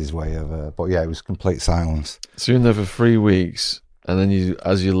 That's his way of. But yeah, it was complete silence. So you're in there for 3 weeks, and then you,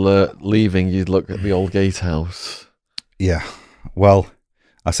 as you're leaving, you'd look at the old gatehouse. Yeah. Well,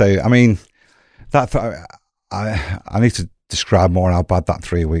 I mean, that I need to describe more how bad that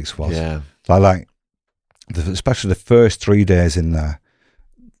 3 weeks was. Yeah. Especially the first 3 days in there.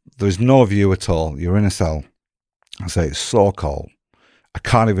 There's no view at all. You're in a cell. I say it's so cold. I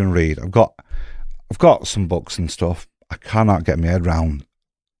can't even read. I've got some books and stuff. I cannot get my head around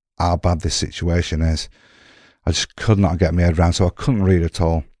how bad this situation is. I just could not get my head around, so I couldn't read at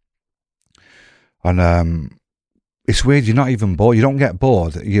all. And it's weird. You're not even bored. You don't get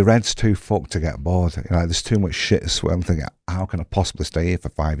bored. Your head's too fucked to get bored. There's too much shit. So I'm thinking, how can I possibly stay here for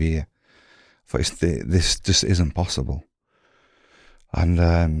 5 years? But this just isn't possible.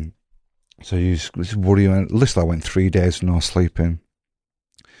 And so you just worry. Literally, I went 3 days with no sleeping.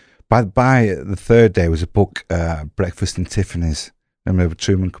 By the third day was a book, Breakfast in Tiffany's. Remember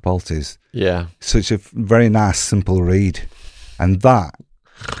Truman Capaldi's? Yeah. Such a very nice, simple read. And that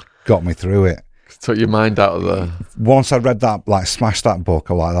got me through it. Took your mind out of the... Once I read that, smashed that book,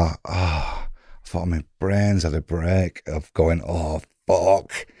 I was like that. I thought my brains had a break of going, oh,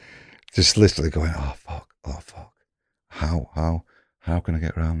 fuck. Just literally going, oh, fuck. How can I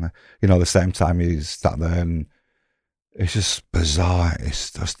get around there? The same time you sat there and it's just bizarre.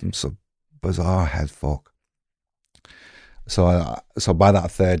 It's just some bizarre head fuck. So by that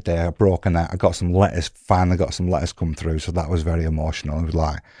third day, I broke a net. I got some letters. Finally, got some letters come through. So that was very emotional. It was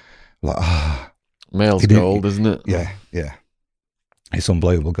like, mail's gold, isn't it? Yeah. It's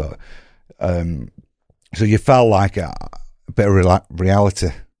unbelievable. So you felt like a bit of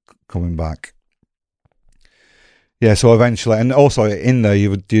reality coming back. Yeah. So eventually, and also in there,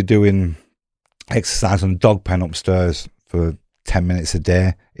 you're doing exercise on the dog pen upstairs for 10 minutes a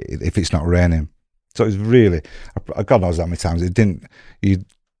day if it's not raining. So it's really, God knows how many times it didn't. You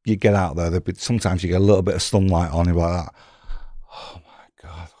get out there, but sometimes you get a little bit of sunlight on you like that. Oh my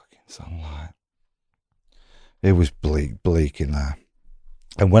God, fucking sunlight! It was bleak in there.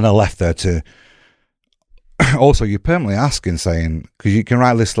 And when I left there also you're permanently asking, saying, because you can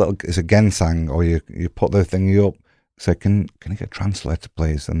write this little, it's a Gensang, or you put the thing up, say, can you get a translator,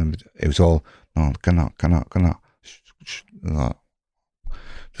 please? And then it was all, no, cannot.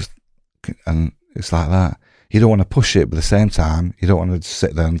 And it's like that. You don't want to push it, but at the same time, you don't want to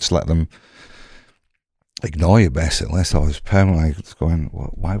sit there and just let them ignore you, basically. So I was permanently just going,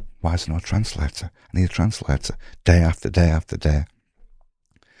 well, why is there no translator? I need a translator day after day after day.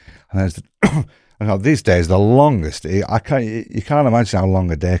 And these days, the longest, you can't imagine how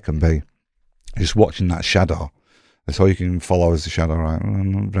long a day can be. Just watching that shadow. That's all you can follow as the shadow, right?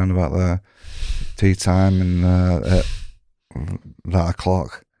 Round about there. Tea time and at that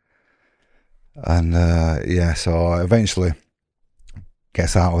o'clock. And so eventually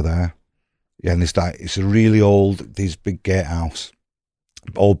gets out of there. Yeah, and it's a really old, these big gatehouse,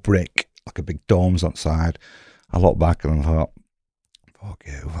 old brick, like a big domes outside. I looked back and I thought, fuck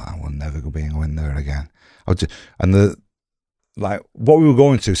you, I will never be going there again. What we were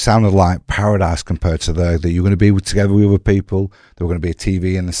going to sounded like paradise compared to that you were going to be together with other people. There were going to be a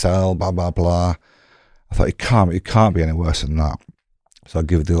TV in the cell, blah blah blah. I thought it can't be any worse than that. So I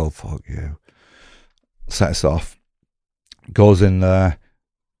give it the old fuck you. Sets off, goes in there.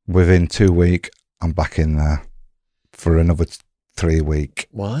 Within 2 weeks, I'm back in there for another 3 weeks.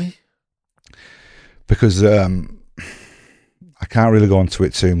 Why? Because I can't really go into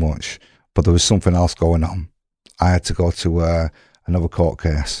it too much, but there was something else going on. I had to go to another court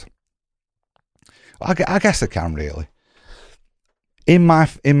case. I guess I can really. In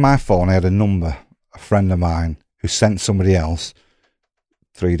my phone, I had a number, a friend of mine who sent somebody else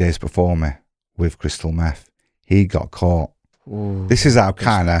 3 days before me with crystal meth. He got caught. Ooh, this is how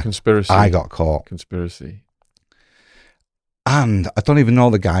kind of I got caught. Conspiracy. And I don't even know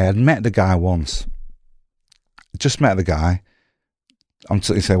the guy. I'd met the guy once. Just met the guy. I'm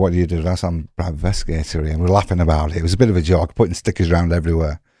saying, what do you do? I'm private investigator here. And we're laughing about it. It was a bit of a joke, putting stickers around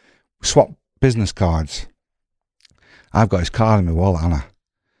everywhere. We swapped business cards. I've got his card in my wallet, Anna.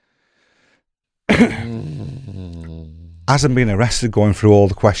 Hasn't been arrested, going through all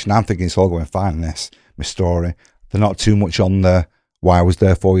the questions. I'm thinking it's all going fine in this, my story. They're not too much on the why I was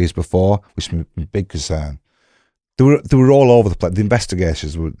there 4 years before, which is my big concern. They were all over the place. The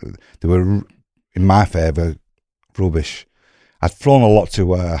investigations were in my favour, rubbish. I'd flown a lot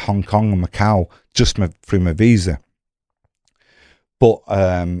to Hong Kong and Macau just through my visa, but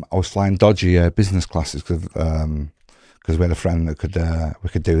I was flying dodgy business classes because we had a friend that we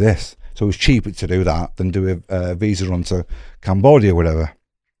could do this. So it was cheaper to do that than do a visa run to Cambodia or whatever.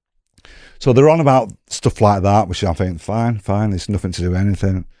 So they're on about stuff like that, which I think, fine, it's nothing to do with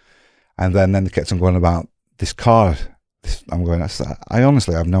anything. And then they kept on going about this card. I'm going, I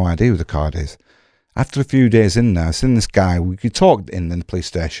honestly have no idea who the card is. After a few days in there, I've seen this guy, we could talk in the police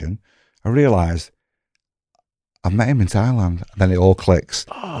station. I realised I've met him in Thailand. And then it all clicks.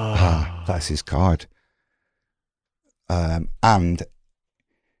 That's his card. And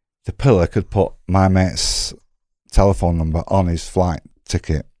the pillar could put my mate's telephone number on his flight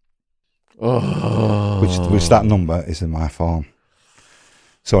ticket. Which that number is in my phone.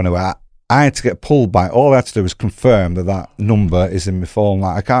 So anyway, I had to get pulled by, all I had to do was confirm that number is in my phone.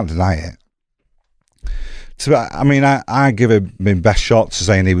 Like, I can't deny it. So, I mean, I give him my best shot to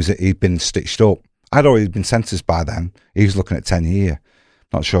saying he'd been stitched up. I'd already been sentenced by then. He was looking at 10 years.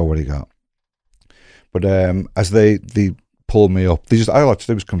 Not sure what he got. But as they pulled me up, all I had to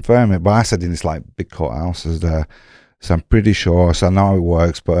do was confirm it. But I said in this like big courthouse, so I'm pretty sure. So I know how it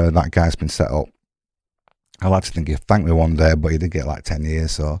works, but that guy's been set up. I like to think he'd thank me one day, but he did get like 10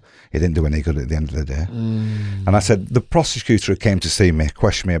 years, so he didn't do any good at the end of the day. And I said, the prosecutor who came to see me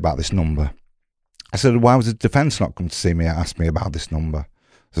questioned me about this number. I said, why was the defence not come to see me and ask me about this number?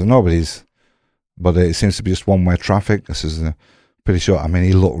 I said, nobody's, but it seems to be just one-way traffic. I said, pretty sure. I mean,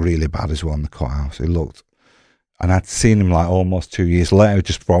 he looked really bad as well in the courthouse. He looked, and I'd seen him like almost 2 years later,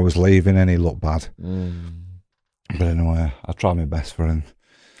 just before I was leaving, and he looked bad. But anyway, I tried my best for him.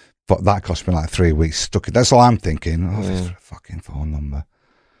 But that cost me like 3 weeks stuck in. That's all I'm thinking. This fucking phone number.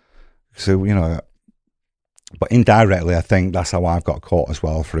 So, you know, but indirectly, I think that's how I've got caught as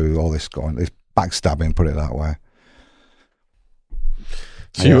well through all this backstabbing, put it that way.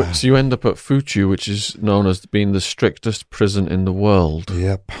 So you end up at Fuchu, which is known as being the strictest prison in the world.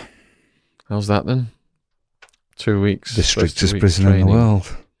 Yep. How's that then? 2 weeks. The strictest prison in the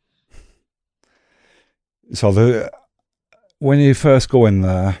world. So when you first go in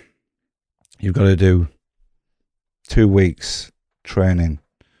there, you've got to do 2 weeks training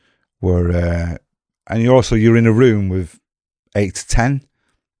where, and you're in a room with 8 to 10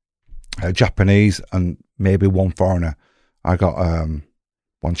 Japanese and maybe one foreigner. I got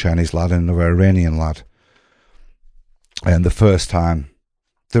one Chinese lad and another Iranian lad. And the first time,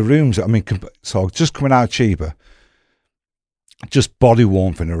 the rooms, I mean, so just coming out of Chiba, just body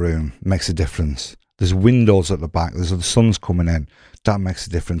warmth in a room makes a difference. There's windows at the back. There's the sun's coming in. That makes a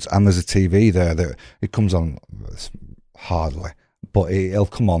difference. And there's a TV there that it comes on hardly, but it'll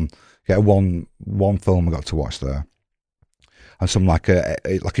come on. Get one film I got to watch there, and some like a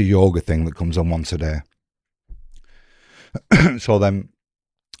yoga thing that comes on once a day. So then,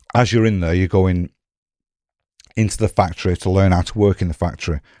 as you're in there, you're going into the factory to learn how to work in the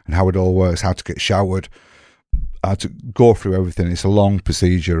factory and how it all works, how to get showered, how to go through everything. It's a long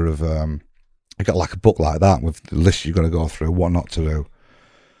procedure of. You got like a book like that with the list you've got to go through, what not to do.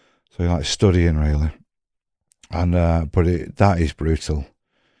 So you're like studying really, and but that is brutal.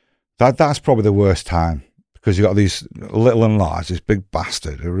 That's probably the worst time because you got these little and large, this big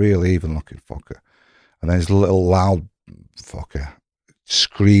bastard, a real evil looking fucker, and then this little loud fucker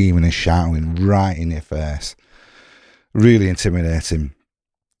screaming and shouting right in your face, really intimidating.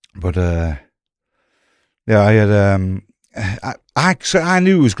 But yeah, I had I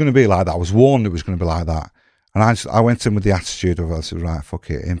knew it was going to be like that. I was warned it was going to be like that, and I went in with the attitude of I said, right, fuck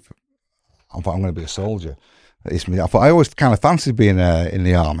it, I thought I'm going to be a soldier. It's me. I thought I always kind of fancied being in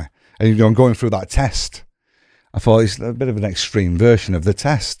the army, and you know, going through that test. I thought it's a bit of an extreme version of the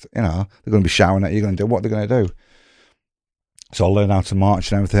test. You know, they're going to be shouting at you, going to do what they're going to do. So I learned how to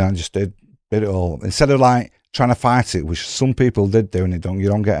march and everything. I just did it all instead of like trying to fight it, which some people did do, and you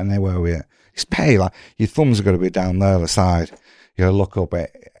don't get anywhere with it. It's pay, like your thumbs are going to be down there the side. You got to look up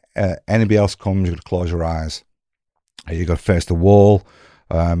at anybody else comes. You got to close your eyes. You got to face the wall.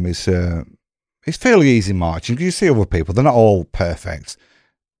 It's fairly easy marching. You see other people; they're not all perfect.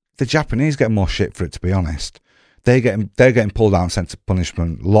 The Japanese get more shit for it, to be honest. They're getting pulled out and sent to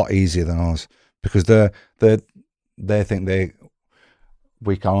punishment a lot easier than us because they think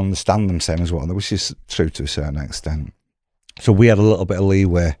we can't understand them same as well, which is true to a certain extent. So we had a little bit of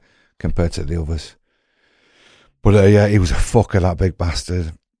leeway compared to the others. But yeah, he was a fucker, that big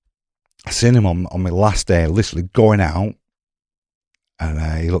bastard. I seen him on my last day, literally going out,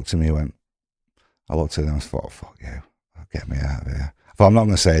 and he looked at me and went, I looked at him and I thought, fuck you, get me out of here. I thought, I'm not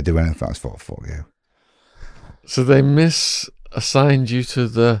going to say do anything, I thought, fuck you. So they misassigned you to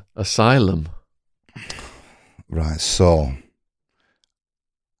the asylum? Right, so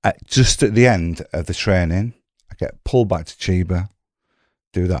just at the end of the training, I get pulled back to Chiba,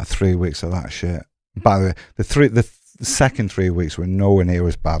 do that 3 weeks of that shit. By the way, the second 3 weeks were nowhere near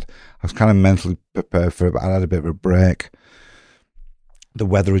as bad. I was kind of mentally prepared for it, but I had a bit of a break. the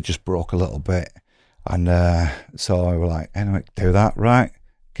weather had just broke a little bit. And so I was like, anyway, do that, right?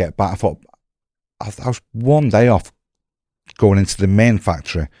 Get back. I thought, I was one day off going into the main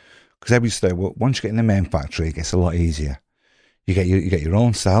factory. Because every day, well, once you get in the main factory, it gets a lot easier. You get your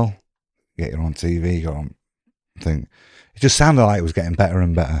own cell, you get your own TV, your own thing. It just sounded like it was getting better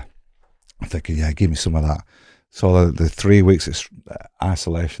and better. I'm thinking, yeah, give me some of that. So the 3 weeks of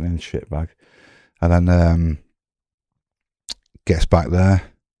isolation in shitbag. And then gets back there.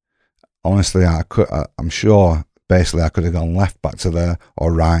 Honestly, I'm sure basically I could have gone left back to there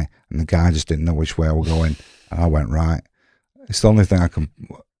or right, and the guy just didn't know which way I was going, and I went right. It's the only thing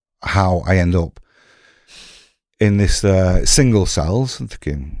how I end up in this single cells. I'm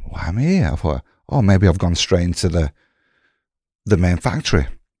thinking, why am I here? I thought, oh, maybe I've gone straight into the main factory.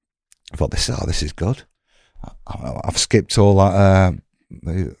 I thought, this is good. I've skipped all that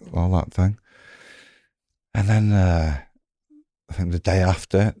thing. And then I think the day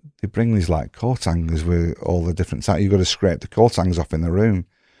after, they bring these like coat hangers with all the different types. You've got to scrape the coat hangers off in the room.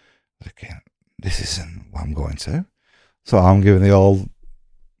 Thinking, this isn't what I'm going to. So I'm giving the old,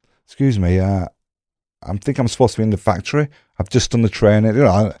 excuse me, I think I'm supposed to be in the factory. I've just done the training.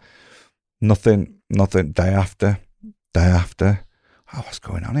 Nothing, day after. Oh, what's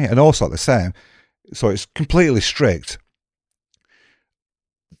going on here? And also the same. So it's completely strict.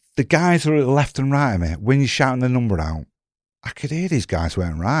 The guys who are left and right of me, when you're shouting the number out, I could hear these guys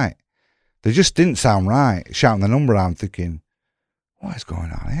weren't right. They just didn't sound right. Shouting the number out, I'm thinking, what is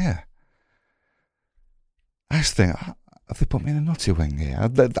going on here? I just think, have they put me in a nutty wing here?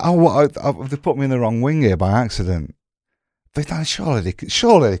 Have they put me in the wrong wing here by accident? But surely they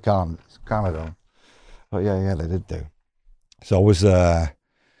can't. Kind of don't. But yeah, they did do. So I was,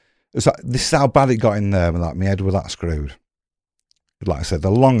 this is how bad it got in there. Like my head was that screwed. Like I said, the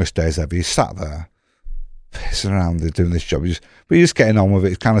longest days ever. You sat there, pissing around, doing this job. But you're just getting on with it.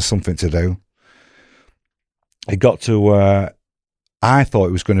 It's kind of something to do. It got to, I thought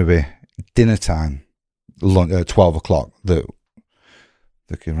it was going to be dinner time, 12 o'clock.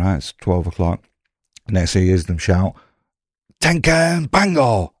 Thinking, right, it's 12 o'clock. Next thing you hear them shout, Tenkan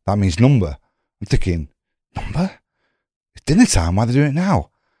Bango. That means number. I'm thinking, number? It's dinner time. Why are they doing it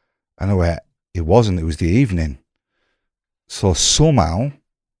now? And I went, it wasn't. It was the evening. So somehow,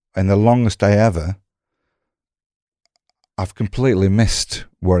 in the longest day ever, I've completely missed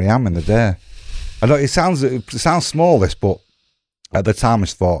where I am in the day. I know it sounds small, this, but at the time I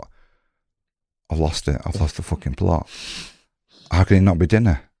just thought, I've lost it. I've lost the fucking plot. How can it not be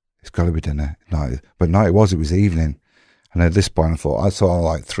dinner? It's got to be dinner. No, but no, it was evening. And at this point, I saw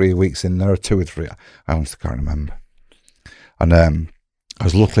like 3 weeks in there, or 2 or 3. I honestly can't remember. And I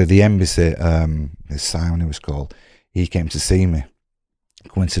was luckily the embassy, Simon, he was called. He came to see me,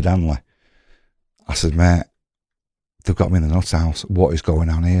 coincidentally. I said, mate, they've got me in the nut house. What is going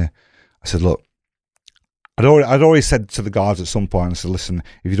on here? I said, look, I'd already said to the guards at some point, I said, listen,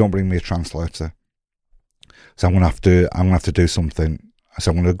 if you don't bring me a translator, so I'm gonna have to do something. I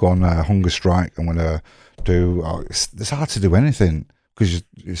said, I'm gonna go on a hunger strike. I'm gonna do. It's hard to do anything because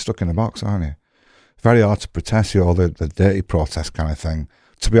you're stuck in a box, aren't you? Very hard to protest you, or the dirty protest kind of thing.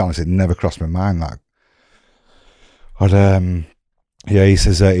 To be honest, it never crossed my mind that. But yeah, he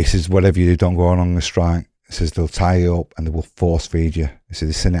says whatever you do, don't go on hunger strike. He says they'll tie you up and they will force feed you. He said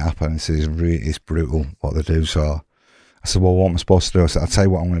they've seen it happen. He says it's brutal what they do. So I said, well, what am I supposed to do? I said, I'll tell you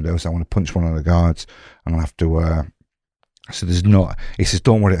what I'm going to do. I said, I'm going to punch one of the guards. I'm going to have to. I said, there's not. He says,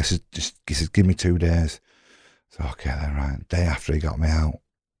 don't worry. I said, he says, give me 2 days. So okay, then right. Day after he got me out.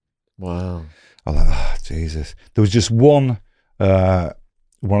 Wow. I was like, oh, Jesus. There was just one of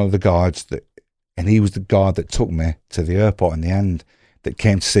the guards and he was the guard that took me to the airport in the end, that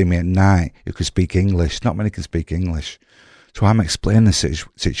came to see me at night, who could speak English. Not many can speak English. So I'm explaining the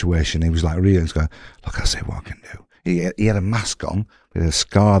situation. He was like, really, he's going, look, I'll see what I can do. He had a mask on, but he had a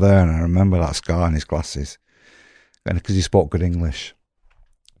scar there, and I remember that scar in his glasses. And because he spoke good English.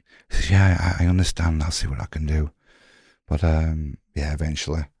 He says, yeah, I understand. I'll see what I can do. But yeah,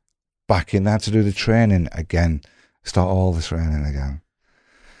 eventually. Back in there to do the training again. Start all the training again.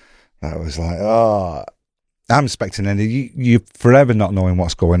 That was like, oh, I'm expecting you're forever not knowing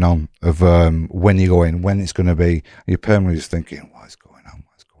what's going on, of when you go in, when it's going to be. You're permanently just thinking, what's going on?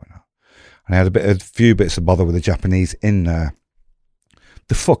 And I had a few bits of bother with the Japanese in there.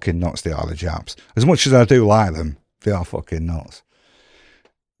 The fucking nuts they are, the Japs. As much as I do like them, they are fucking nuts.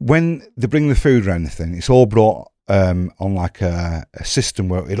 When they bring the food or anything, it's all brought on like a system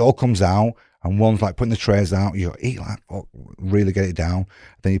where it all comes out, and one's like putting the trays out, you eat like fuck, really get it down,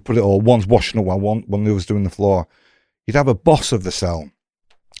 then you put it all, one's washing up while one the other's doing the floor. You'd have a boss of the cell.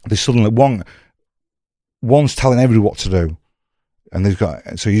 They suddenly, one's telling everybody what to do. And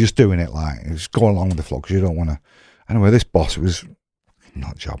so you're just doing it like, just going along with the flow because you don't want to. Anyway, this boss was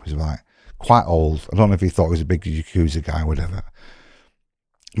not job, he was like quite old. I don't know if he thought he was a big Yakuza guy or whatever,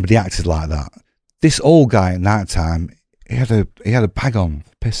 but he acted like that. This old guy at night time, he had a bag on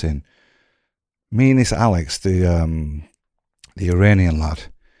for pissing. Me and this Alex, the Iranian lad,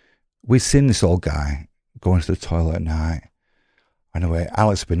 we'd seen this old guy going to the toilet at night. Anyway,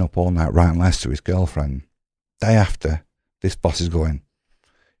 Alex had been up all night writing letters to his girlfriend. Day after, this boss is going,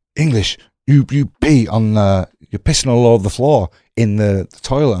 English, you pee on you're pissing all over the floor in the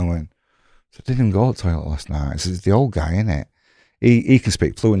toilet. I went, so I didn't go to the toilet last night. So it's the old guy, innit? He can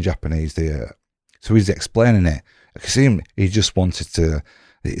speak fluent Japanese, so he's explaining it. I can see him, he just wanted to,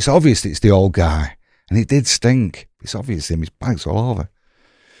 it's obvious it's the old guy. And he did stink. It's obvious him, his bag's all over.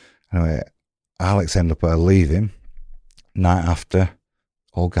 Anyway, Alex ended up leaving. Night after,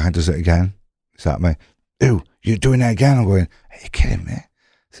 old guy does it again. He's at me, ew, you're doing it again? I'm going, are you kidding me?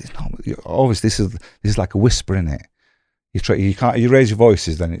 It's not, obviously this is like a whisper, in it. You raise your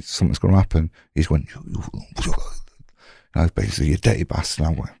voices, then something's going to happen. He's going, basically, you dirty bastard. And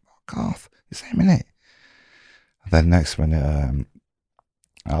I'm going, fuck off. It's him, innit? And then next minute,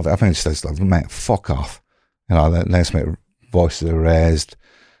 I think he says, mate, fuck off. The next minute, voices are raised,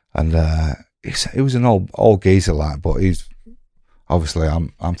 and he was an old geezer, like, but he's obviously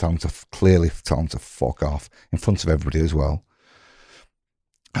I'm telling him clearly telling him to fuck off in front of everybody as well.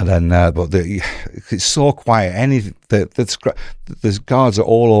 And then, it's so quiet. There's guards are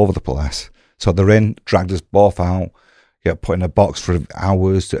all over the place. So they're in, dragged us both out, get put in a box for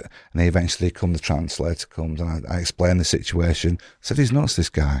hours, and then eventually the translator comes, and I explain the situation. I said, he's nuts, this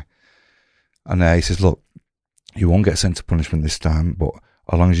guy. And he says, look, you won't get sent to punishment this time, but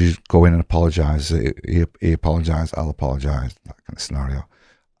as long as you go in and apologise, he apologised, I'll apologise, that kind of scenario.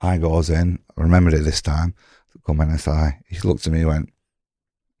 I goes in, I remembered it this time, come in and say, he looked at me and went,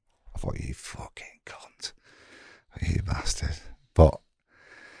 I thought, you fucking cunt, you bastard. But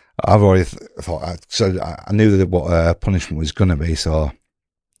I've already thought, so I knew that what punishment was going to be, so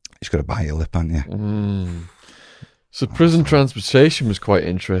you've got to bite your lip, haven't you? So prison transportation was quite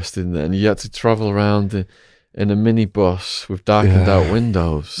interesting then. You had to travel around in a minibus with darkened out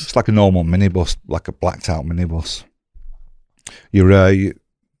windows. It's like a normal minibus, like a blacked out minibus. You're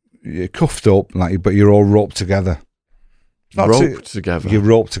cuffed up, but you're all roped together. Together. You're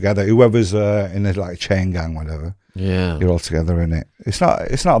roped together. Whoever's in a chain gang, whatever. Yeah, you're all together in it. It's not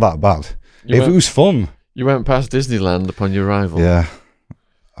that bad. It was fun. You went past Disneyland upon your arrival. Yeah,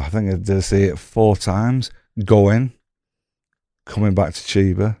 I think I did see it 4 times. Going, coming back to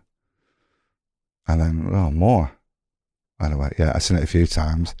Chiba, and then more. Anyway, yeah, I've seen it a few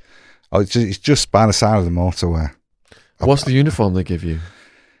times. It's just by the side of the motorway. What's the uniform they give you?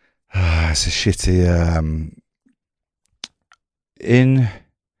 It's a shitty.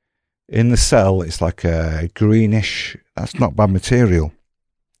 In the cell, it's like a greenish. That's not bad material.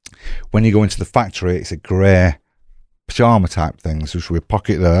 When you go into the factory, it's a grey pyjama type thing. So with a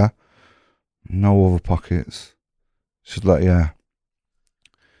pocket there, no other pockets. Just like, yeah.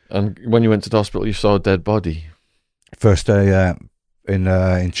 And when you went to the hospital, you saw a dead body. First day, in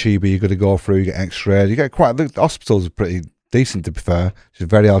Chiba, you got to go through. You get X-rayed. You get the hospitals are pretty decent, to be fair. It's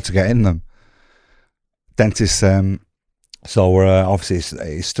very hard to get in them. Dentists. So we're obviously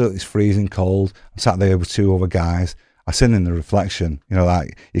it's freezing cold. I'm sat there with 2 other guys. I seen in the reflection,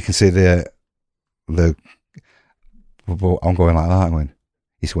 like you can see the. I'm going like that. I'm going.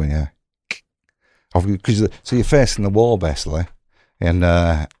 He's going, yeah. So you're facing the wall basically, and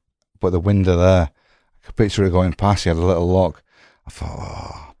but the window there, I could picture it going past. You had a little lock. I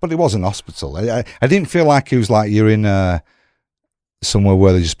thought, but it was an hospital. I didn't feel like it was like you're in somewhere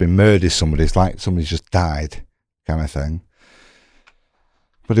where they've just been murdered. It's like somebody's just died, kind of thing.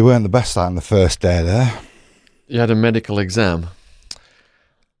 But they weren't the best on the first day there. You had a medical exam.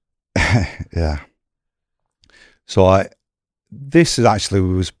 Yeah. So this is actually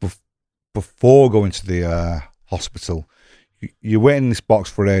was before going to the hospital. You're waiting in this box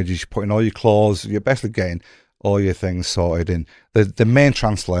for ages. You're putting all your clothes. You're basically getting all your things sorted in. The main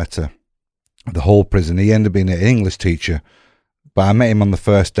translator of the whole prison, he ended up being an English teacher, but I met him on the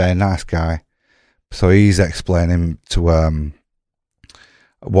first day. Nice guy. So he's explaining to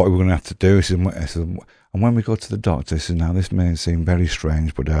what we're going to have to do. He said, and when we go to the doctor, he said, now this may seem very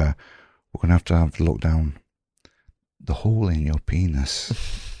strange, but we're going to have to look down the hole in your penis.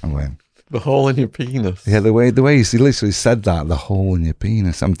 I went, the hole in your penis? Yeah, the way he literally said that, the hole in your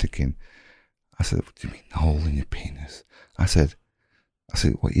penis. I'm thinking, I said, what do you mean, the hole in your penis? I said,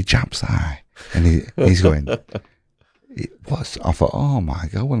 what, your Jap's eye? And he's going, it was. I thought, oh my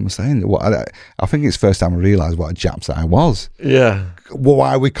God, what am I saying? I think it's the first time I realised what a Japs I was. Yeah. Well,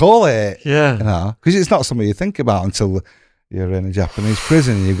 why we call it? Yeah. You know, because it's not something you think about until you're in a Japanese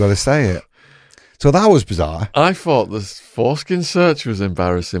prison and you've got to say it. So that was bizarre. I thought the foreskin search was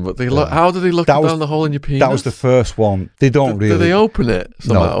embarrassing, but how did they look down the hole in your penis? That was the first one. They don't really. Did they open it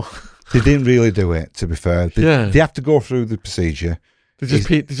somehow? No, they didn't really do it, to be fair. They have to go through the procedure. They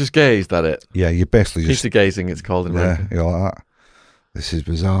just gazed at it. Yeah, you basically just... Peter gazing, it's called in America. Yeah, you're like that. This is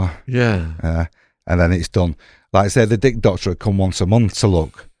bizarre. Yeah. And then it's done. Like I said, the dick doctor would come once a month to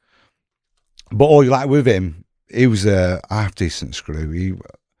look. But like with him, he was a half-decent screw.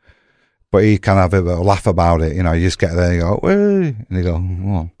 But he kind of have a laugh about it. You know, you just get there and you go, hey, and you go,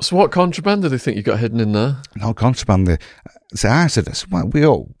 what? So what contraband do they think you got hidden in there? No contraband. So I said,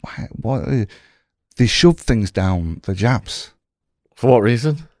 what? They shove things down the Japs. For what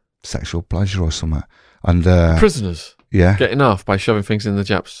reason? Sexual pleasure or something. And prisoners? Yeah. Getting off by shoving things in the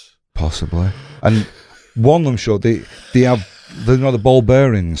Japs? Possibly. And one of them showed they have, the ball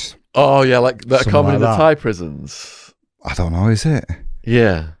bearings. Oh, yeah, like that are common in the that. Thai prisons. I don't know, is it?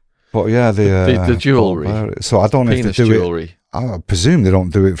 Yeah. But yeah, the jewellery. So I don't know if they do jewellery. it. I presume they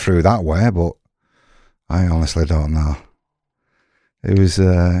don't do it through that way, but I honestly don't know. It was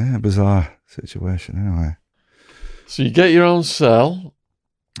a bizarre situation anyway. So you get your own cell.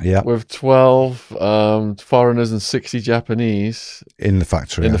 Yeah. With 12 foreigners and 60 Japanese. In the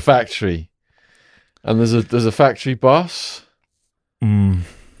factory. In the factory. And there's a factory boss.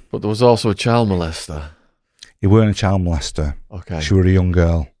 But there was also a child molester. He weren't a child molester. Okay. She was a young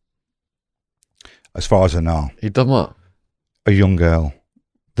girl. As far as I know. He'd done what? A young girl.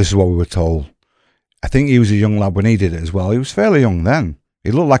 This is what we were told. I think he was a young lad when he did it as well. He was fairly young then.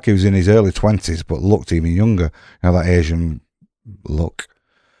 He looked like he was in his early 20s, but looked even younger. You know, that Asian look.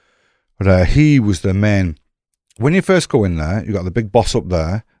 But he was the main... When you first go in there, you got the big boss up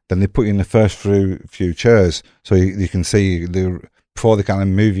there, then they put you in the first few chairs, so you can see before they kind of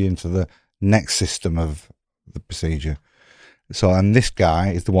move you into the next system of the procedure. So, and this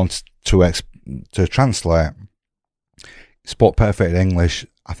guy is the one to translate. He spoke perfect English.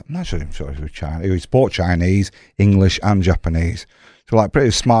 I'm not sure he was Chinese. He spoke Chinese, English, and Japanese. So, like,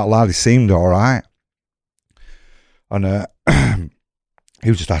 pretty smart lad. He seemed all right. And he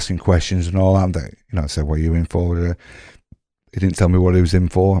was just asking questions and all that. You know, I said, what are you in for? He didn't tell me what he was in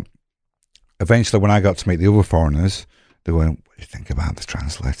for. Eventually, when I got to meet the other foreigners, they went, what do you think about the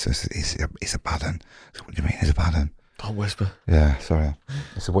translator? I said, he's a bad un. I said, what do you mean he's a bad un? Don't whisper. Yeah, sorry.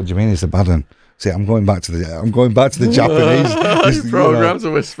 I said, what do you mean he's a bad un? See, I'm going back to the Japanese. Programs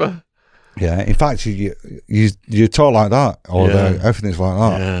to whisper. Yeah, in fact, you talk like that, or everything's like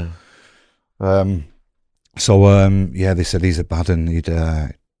that. Yeah. Yeah, they said he's a bad un. He'd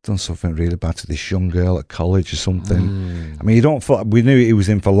done something really bad to this young girl at college or something. I mean, we knew he was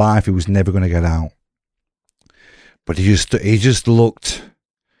in for life. He was never going to get out. But he just looked.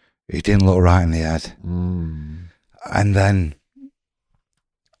 He didn't look right in the head. And then,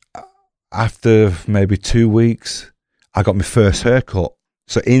 after maybe 2 weeks, I got my first haircut.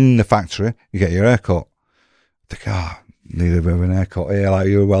 So in the factory, you get your haircut. I think, need a bit of an haircut. Yeah, like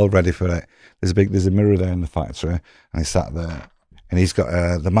you're well ready for it. There's a mirror there in the factory, and he sat there, and he's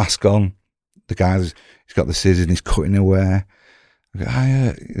got the mask on. The guy's he's got the scissors, and he's cutting away.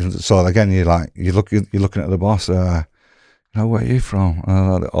 I go, so again, you're looking at the boss. Where are you from?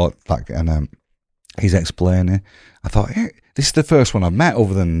 And he's explaining. I thought, hey, this is the first one I've met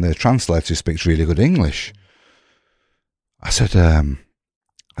other than the translator who speaks really good English. I said,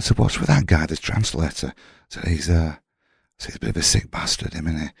 what's with that guy, the translator? I said, he's a bit of a sick bastard,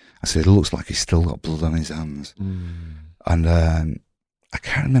 isn't he? I said, it looks like he's still got blood on his hands. And I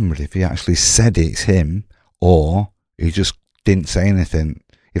can't remember if he actually said it's him or he just didn't say anything.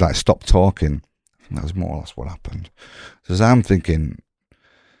 He stopped talking. That was more or less what happened. So as I'm thinking,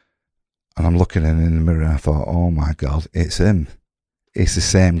 and I'm looking in the mirror, and I thought, oh my God, it's him. It's the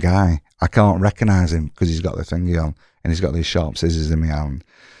same guy. I can't recognise him because he's got the thingy on and he's got these sharp scissors in my hand.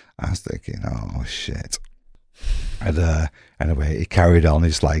 I was thinking, oh shit. And anyway, he carried on. He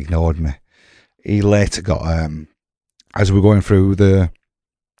just ignored me. He later got, as we were going through the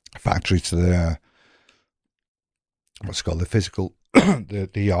factory to the, what's it called, the physical, the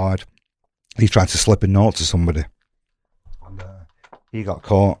yard, he tried to slip a note to somebody. And he got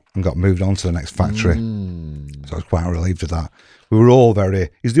caught and got moved on to the next factory. So I was quite relieved of that. We were all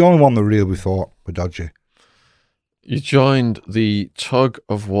he's the only one that really we thought were dodgy. You joined the tug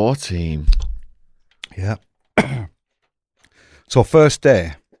of war team. Yeah. So first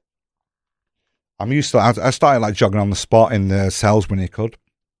day, I'm used to, I started jogging on the spot in the cells when he could.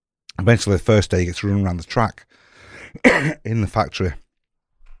 Eventually the first day he gets run around the track. in the factory.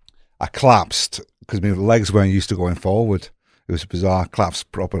 I collapsed because my legs weren't used to going forward. It was bizarre. I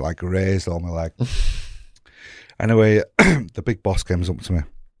collapsed proper, like raised all my leg. Anyway, the big boss comes up to me.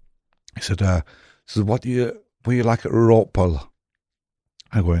 He said, what do you like at rope pull?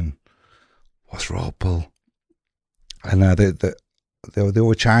 I'm going, what's rope pull? And the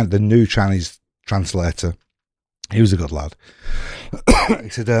new Chinese translator, he was a good lad. He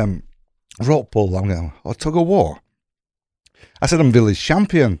said, rope pull. I'm going, tug of war. I said, I'm village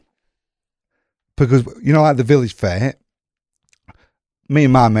champion. Because, like the village fair, me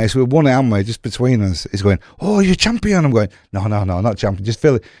and my mates, we were one hand way just between us. He's going, you're champion. I'm going, no, not champion. Just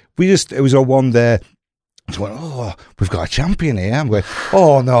village. It was a one day. I was going, we've got a champion here. I'm going,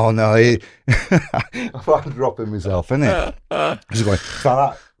 no. I thought I'm dropping myself, innit? He's going, like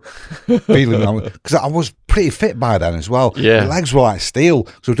that. Feeling, because I was pretty fit by then as well. Yeah. My legs were like steel.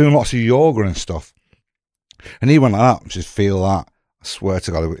 So I was doing lots of yoga and stuff. And he went like that, just feel that. I swear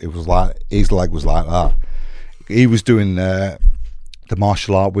to God, it was like, his leg was like that. He was doing the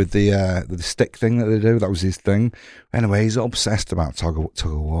martial art with the stick thing that they do. That was his thing. Anyway, he's obsessed about tug of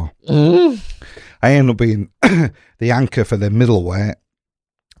war. I ended up being the anchor for the middleweight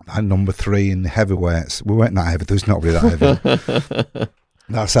and number 3 in the heavyweights. We weren't that heavy. There was not really that heavy.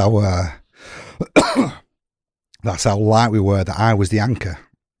 That's how light we were, that I was the anchor.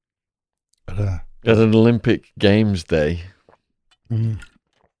 At an Olympic Games day.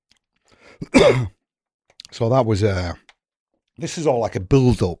 So that was this is all like a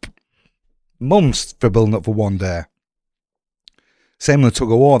build-up. Months for building up for one day. Same with the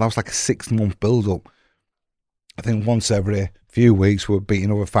tug of war. That was like a 6-month build-up. I think once every few weeks we were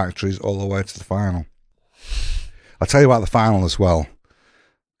beating other factories all the way to the final. I'll tell you about the final as well,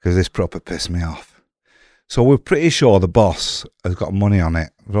 because this proper pissed me off. So we're pretty sure the boss has got money on it.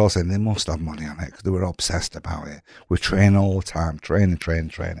 We're all saying they must have money on it because they were obsessed about it. We're training all the time, training.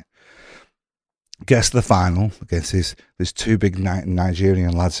 Gets to the final against there's 2 big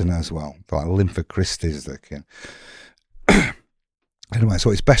Nigerian lads in it as well. They're like Linford Christies, they can. Anyway,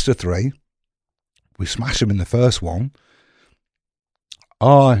 so it's best of 3. We smash them in the first one.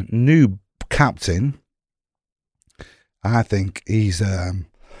 Our new captain, I think he's sorry.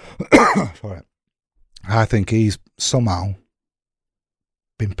 I think he's somehow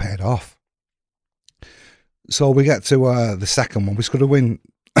been paid off. So we get to the second one. We're just going to win.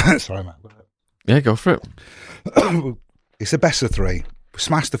 Sorry, mate. Yeah, go for it. It's a best of 3. We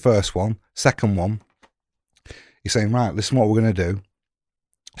smashed the first one. Second one, he's saying, right, this is what we're going to do.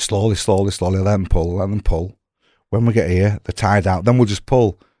 Slowly, let them pull. When we get here, they're tied out. Then we'll just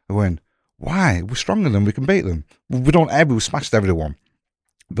pull. I went, why? We're stronger than them. We can beat them. We smashed everyone.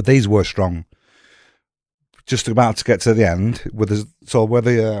 But these were strong. Just about to get to the end, where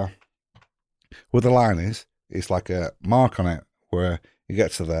the line is, it's like a mark on it where you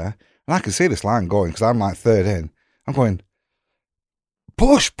get to there. And I can see this line going because I'm like 3rd in. I'm going,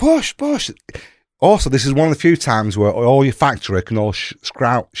 push. Also, this is one of the few times where all your factory can all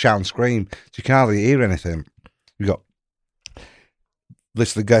shout and scream, so you can hardly hear anything. You got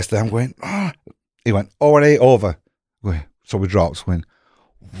literally guys there. I'm going, He went, already over. So we dropped. Went,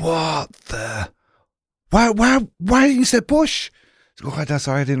 what the? Why didn't you say push? Oh, that's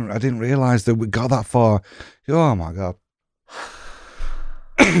sorry, I didn't realise that we got that far. Oh my God.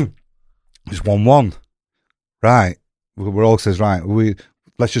 It's 1-1. Right. We're all says, right,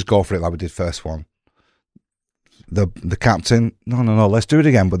 let's just go for it like we did first one. The captain, no, let's do it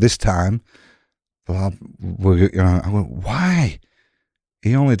again, but this time, I went, why?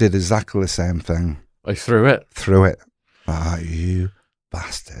 He only did exactly the same thing. I threw it. You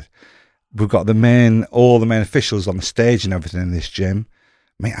bastard. We've got all the main officials on the stage and everything in this gym.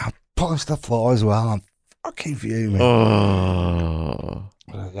 Mate, I punched the floor as well. I'm fucking fuming. Oh.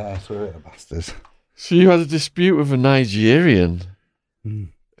 Yeah, I threw it, bastards. So you had a dispute with a Nigerian who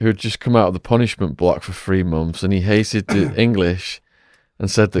had just come out of the punishment block for 3 months, and he hated the English and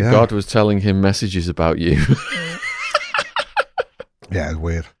said that God was telling him messages about you. Yeah, it's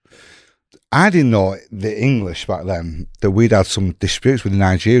weird. I didn't know the English back then, that we'd had some disputes with the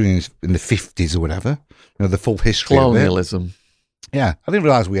Nigerians in the 50s or whatever. The full history Colonialism. of it. Yeah, I didn't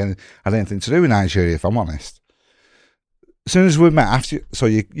realise we had anything to do with Nigeria, if I'm honest. As soon as we met, so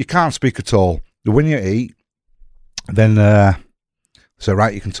you can't speak at all. When you eat, then so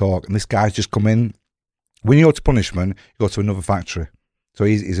right, you can talk. And this guy's just come in. When you go to punishment, you go to another factory. So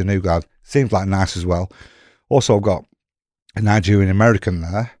he's a new guy. Seems like nice as well. Also, I've got a Nigerian American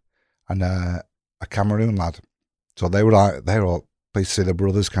there and a Cameroon lad. So they were all pleased to see their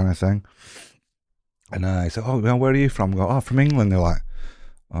brothers kind of thing. And he said, where are you from? I go, from England. They're like,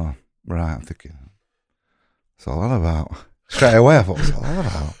 oh, right. I'm thinking, What's all that about? Straight away, I thought, what's all that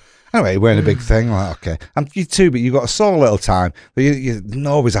about? Anyway, we're in a big thing. Like, okay. And you too, but you've got a small little time. But you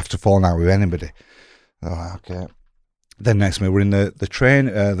always have to fall out with anybody. Oh, okay. Then next minute, we're in the train,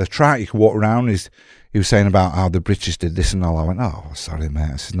 the track. You can walk around. He was saying about how the British did this and all. I went, oh, sorry,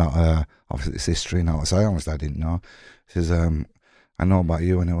 mate. This is not, obviously, it's history. No, I honestly, I didn't know. He says, I know about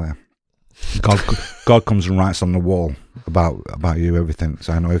you anyway. God comes and writes on the wall about you, everything.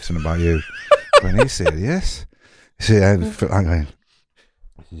 So I know everything about you. When he's serious, he said, I'm going,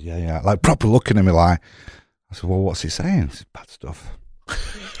 yeah, like proper looking at me like. I said, well, what's he saying? He said, bad stuff.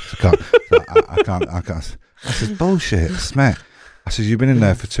 I can't. I said, bullshit, mate. I said, you've been in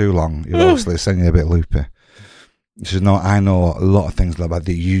there for too long. You're obviously sending you a bit loopy. He said, no, I know a lot of things about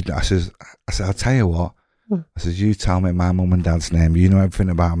that. I said, I'll tell you what. I said, you tell me my mum and dad's name. You know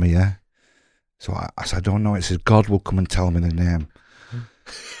everything about me, yeah? So I said, I don't know. It says, God will come and tell me the name.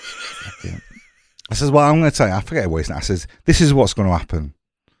 I says, well, I'm going to tell you. I forget what it's. I says, this is what's going to happen.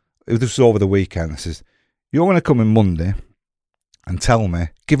 This was over the weekend. I says, you're going to come in Monday and tell me,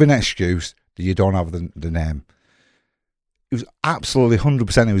 give an excuse that you don't have the name. He was absolutely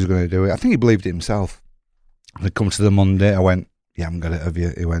 100% he was going to do it. I think he believed it himself. And I come to the Monday, I went, yeah, I'm going to have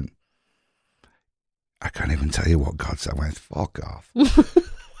you. He went, I can't even tell you what God said. I went, fuck off.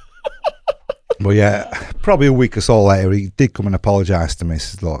 But yeah, probably a week or so later, he did come and apologise to me. He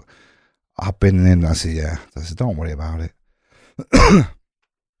said, look, I've been in. I said, yeah. I said, don't worry about it.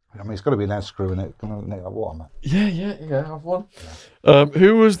 I mean, it's got to be an screw in it. Come on, Nick, have water, man. Yeah, have one. Yeah.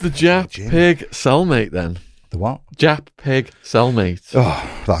 Who was the Jap Pig cellmate then? The what? Jap Pig cellmate.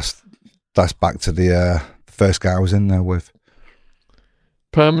 Oh, that's back to the first guy I was in there with.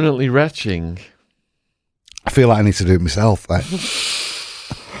 Permanently retching. I feel like I need to do it myself. Like.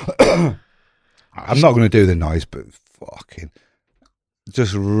 I'm not going to do the noise, but fucking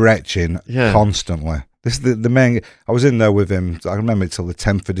just retching constantly. This is the main. I was in there with him. I remember it till the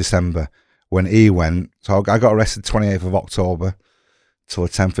 10th of December when he went. So I got arrested 28th of October till the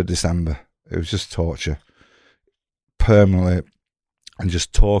 10th of December. It was just torture, permanently, and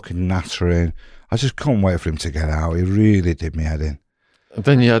just talking, nattering. I just couldn't wait for him to get out. He really did me head in. And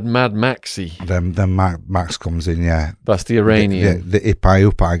then you had Mad Maxi. Then Max comes in. Yeah, that's the Iranian, the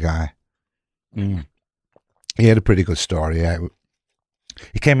Ipai guy. Mm. He had a pretty good story. Yeah.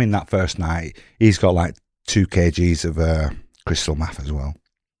 He came in that first night. He's got like 2 kgs of crystal meth as well.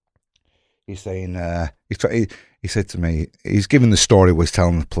 He's saying, he said to me, he's giving the story, was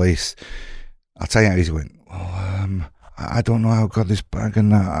telling the police. I'll tell you how he went, I don't know how I got this bag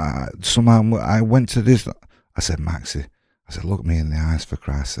and somehow I went to this. I said, Maxie, I said, look me in the eyes for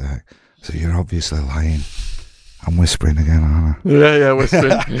Christ's sake. I said, you're obviously lying. I'm whispering again, aren't I? Yeah,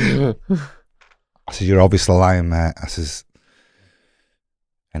 whispering. I said, you're obviously lying, mate. I says,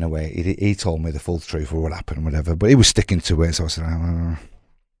 anyway, he told me the full truth of what happened and whatever, but he was sticking to it, so I said,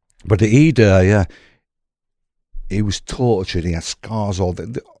 but he was tortured. He had scars. All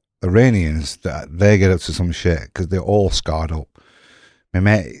the Iranians, they get up to some shit because they're all scarred up. My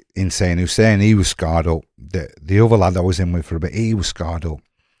mate Insane, who was saying he was scarred up. The other lad I was in with for a bit, he was scarred up.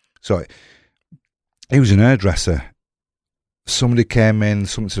 So he was an hairdresser. Somebody came in,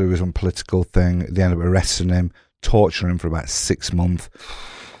 something to do with some political thing. They ended up arresting him, torturing him for about 6 months.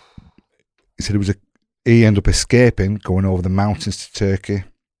 He said he ended up escaping, going over the mountains to Turkey,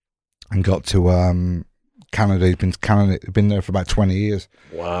 and got to Canada. He'd been to Canada. He'd been there for about 20 years.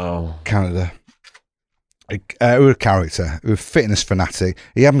 Wow. Canada. He was a character. He was a fitness fanatic.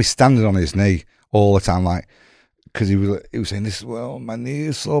 He had me standing on his knee all the time, like, because he was saying, "This, well, my knee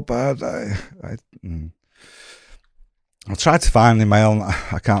is so bad." I tried to find him,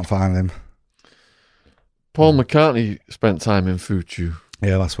 I can't find him. Paul McCartney spent time in Fuchu.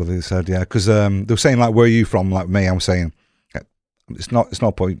 Yeah, that's what they said. Yeah, because they were saying like, "Where are you from?" Like me, I'm saying it's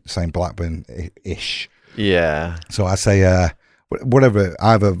no point saying Blackburn-ish. Yeah. So I say whatever,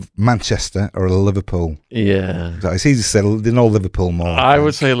 either Manchester or Liverpool. Yeah. So it's easy to say they know Liverpool more. I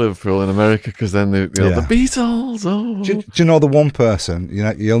would say Liverpool in America because then the Beatles. Oh. Do you know the one person? You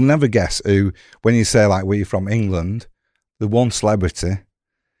know, you'll never guess who. When you say like, "Where you from?" England, the one celebrity,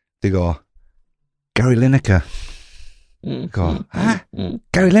 they go, Gary Lineker. Go,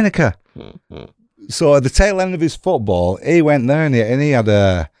 Gary Lineker. So at the tail end of his football, he went there and he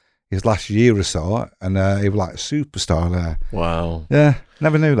had his last year or so, and he was like a superstar there. Wow. Yeah,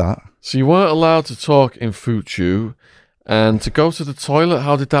 never knew that. So you weren't allowed to talk in Fuchu, and to go to the toilet,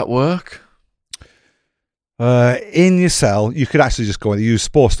 how did that work? In your cell, you could actually just go in. You were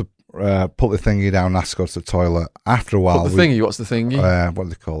supposed to put the thingy down and ask to go to the toilet. After a while... Put the thingy? What's the thingy? What do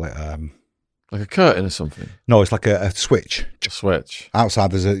they call it? Like a curtain or something? No, it's like a switch. A switch.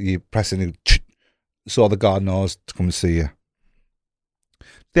 Outside, you press it, so the guard knows to come and see you.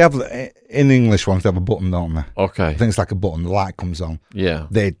 They have, in English ones, they have a button, don't they? Okay. I think it's like a button, the light comes on. Yeah.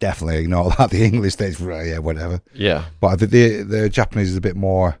 They definitely ignore that. The English, yeah, whatever. Yeah. But the Japanese is a bit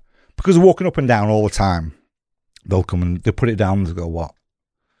more, because they're walking up and down all the time, they'll come and they put it down and go, what?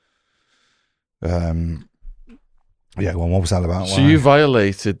 Yeah, well, what was that about? So you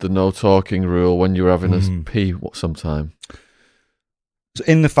violated the no talking rule when you were having a pee sometime? So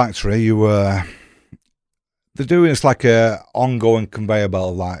in the factory, they're doing it's like a ongoing conveyor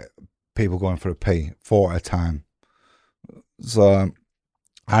belt of like people going for a pee, 4 at a time. So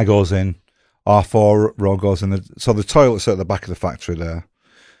I goes in, R4 row goes in. So the toilet's at the back of the factory there.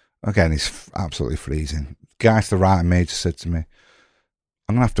 Again, it's absolutely freezing. The guy to the right of me just said to me,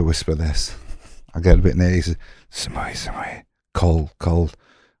 I'm going to have to whisper this. I get a bit near. He said, Samui, cold.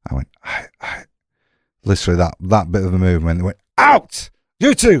 I went, I. Literally that bit of a movement. They went, out!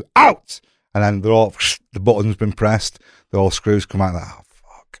 You two, out! And then they're all, the button's been pressed. The all screws come out. Like, oh,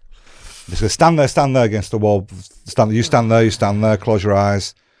 fuck. They said, stand there against the wall. You stand there, close your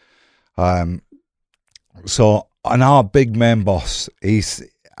eyes. So, and our big main boss,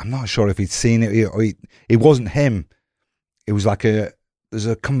 I'm not sure if he'd seen it. It wasn't him. It was like there's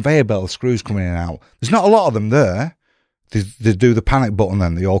a conveyor belt of screws coming in and out. There's not a lot of them there. They do the panic button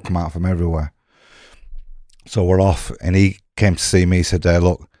then. They all come out from everywhere. So we're off, and he came to see me. He said,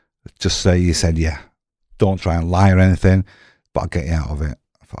 look, just say you said yeah. Don't try and lie or anything, but I'll get you out of it.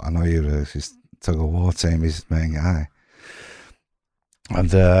 I thought, I know you're just tug of war team. He's the main guy.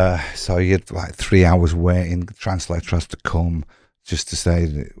 And so he had like 3 hours waiting. The translator has to come just to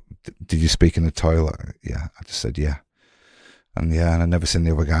say, did you speak in the toilet? Yeah. I just said yeah. And I'd never seen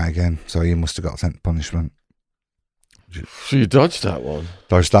the other guy again. So he must have got sent punishment. So you dodged that one?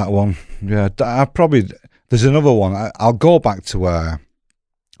 Dodged that one. Yeah. There's another one. I'll go back to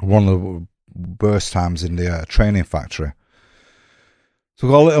one of the worst times in the training factory. So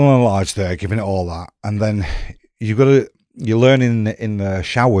we've got a little and a large there, giving it all that. And then you're learning in the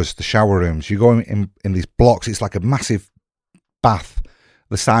showers, the shower rooms. You go in these blocks. It's like a massive bath.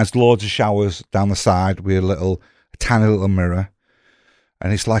 The sides, loads of showers down the side with a tiny little mirror.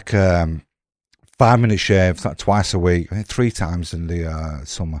 And it's like 5-minute shaves, like twice a week, I think 3 times in the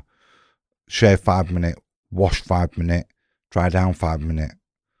summer. Shave 5 minute, wash 5 minute, dry down 5 minute.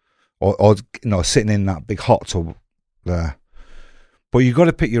 Or sitting in that big hot tub there. But you've got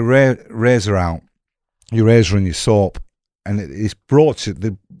to pick your razor out, your razor and your soap. And it's brought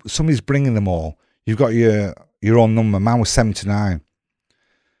to, somebody's bringing them all. You've got your own number. Mine was 79.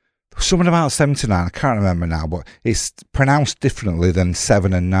 Something about 79, I can't remember now, but it's pronounced differently than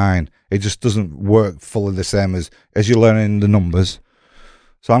 7 and 9. It just doesn't work fully the same as you're learning the numbers.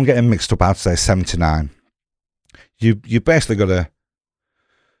 So I'm getting mixed up. I'd say 79. You basically got to.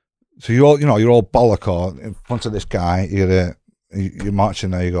 So you're all bollock in front of this guy. You're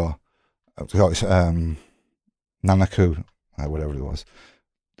marching there. You go. It's Nanaku, whatever it was.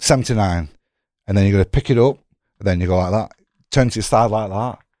 79, and then you got to pick it up. And then you go like that. Turn to your side like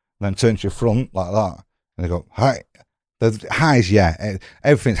that. And then turn to your front like that. And they go, hi. The highs, yeah.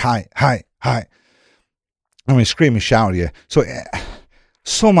 Everything's high. I mean, screaming, shouting you. So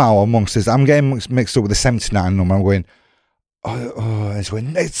somehow amongst this, I'm getting mixed up with the 79 number. I'm going, oh, it's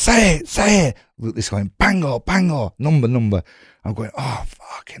going, say it. It's going, bango, number. I'm going, oh,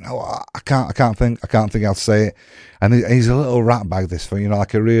 fucking hell, I can't think how to say it. And he's a little rat bag, this thing,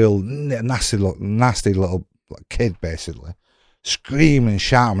 like a real nasty little kid, basically. Screaming,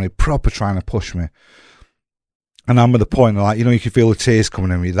 shouting, proper trying to push me. And I'm at the point, like, you can feel the tears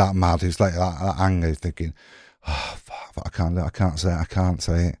coming in me, that mad. It's like that anger, thinking, oh, fuck, I can't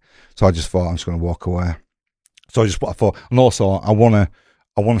say it. So I just thought, I'm just going to walk away. So I thought, and also, I want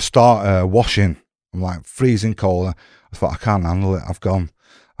to start washing. I'm like freezing cold. I thought, I can't handle it. I've gone.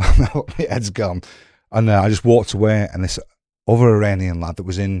 My head's gone. And I just walked away, and this other Iranian lad that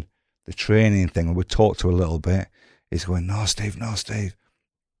was in the training thing, and we talked to a little bit, he's going, no, Steve.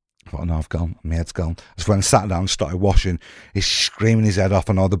 I thought, no, I've gone. My head's gone. I just went and sat down and started washing. He's screaming his head off.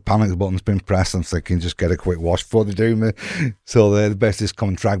 I know the panic button's been pressed. I'm thinking, just get a quick wash before they do me. So the best is come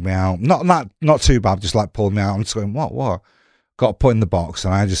and drag me out. Not too bad, just like pulled me out. I'm just going, what? Got put in the box,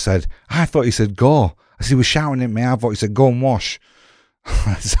 and I just said, I thought he said, go. As he was shouting at me, I thought he said, go and wash.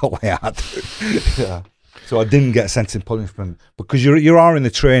 That's the way I do. Yeah. So I didn't get sent in punishment because you are in the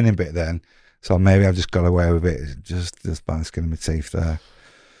training bit then. So maybe I've just got away with it, just by the skin of my teeth there.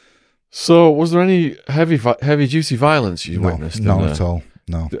 So was there any heavy duty violence you witnessed? No, at all.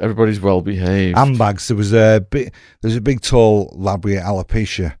 No. Everybody's well behaved. Handbags. There was a big tall lad with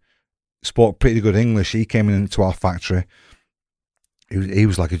alopecia. Spoke pretty good English. He came into our factory. he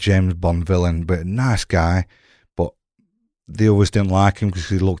was like a James Bond villain, but a nice guy. But the others didn't like him because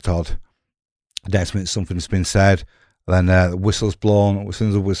he looked odd. Next minute, something's been said. Then the whistle's blown. As soon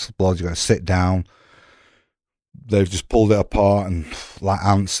as the whistle blows, you got to sit down. They've just pulled it apart, and like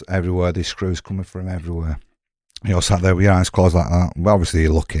ants everywhere. These screws coming from everywhere. You're sat there with your eyes closed like that. Well, obviously,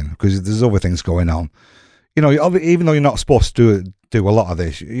 you're looking because there's other things going on. You know, even though you're not supposed to do a lot of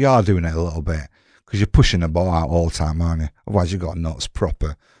this, you are doing it a little bit because you're pushing the ball out all the time, aren't you? Otherwise, you've got nuts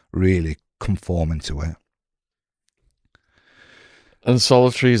proper, really conforming to it. And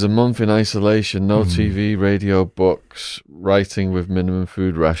solitary is a month in isolation, no TV, radio, books, writing with minimum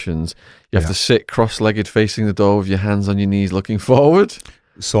food rations. You have to sit cross-legged facing the door with your hands on your knees looking forward.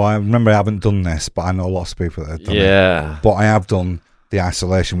 So I remember I haven't done this, but I know lots of people that have done it. But I have done the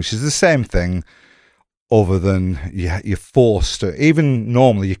isolation, which is the same thing, other than you're forced to. Even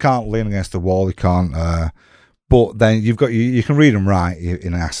normally, you can't lean against the wall, you can't... but then you can read and write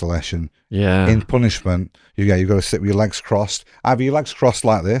in isolation. Yeah. In punishment, you've got to sit with your legs crossed. Either your legs crossed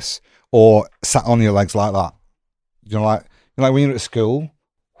like this, or sat on your legs like that. You know, like when you're at school,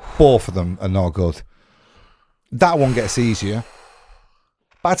 both of them are no good. That one gets easier.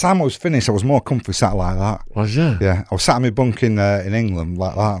 By the time I was finished, I was more comfy sat like that. Was you? Yeah. I was sat in my bunk in England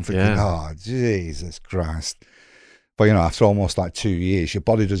like that. I'm thinking, oh, Jesus Christ. But, you know, after almost like 2 years, your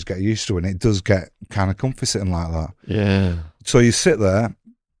body does get used to it, and it does get kind of comfy sitting like that. Yeah. So you sit there,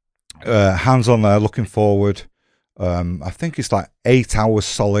 hands on there, looking forward. I think it's like 8 hours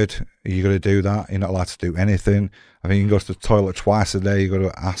solid. You got to do that. You're not allowed to do anything. I think you can go to the toilet twice a day. You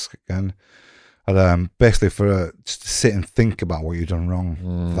got to ask again. And basically just to sit and think about what you've done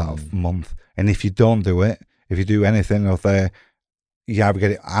wrong that month. And if you don't do it, if you do anything of there, you either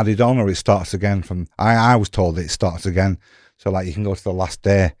get it added on or it starts again from. I was told it starts again. So like you can go to the last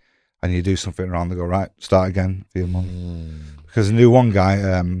day and you do something wrong. They go, right, start again for your month. Because I knew one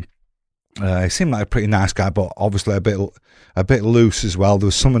guy. He seemed like a pretty nice guy, but obviously a bit loose as well. There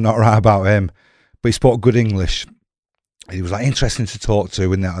was something not right about him, but he spoke good English. He was like interesting to talk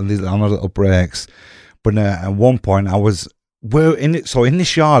to on our little breaks. But at one point, in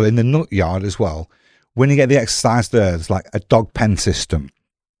this yard, in the nut yard as well. When you get the exercise there's like a dog pen system.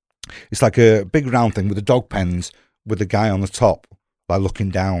 It's like a big round thing with the dog pens with the guy on the top, like looking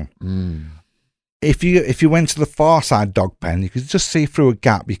down. If you went to the far side dog pen, you could just see through a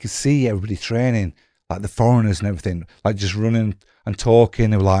gap. You could see everybody training, like the foreigners and everything, like just running and talking.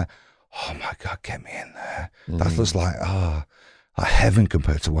 They were like, "Oh my God, get me in there." That looks like like heaven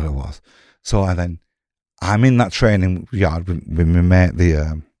compared to what it was. So I'm in that training yard with my mate.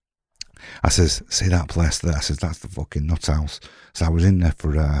 I says, "See that place there?" I says, "That's the fucking nut house." So I was in there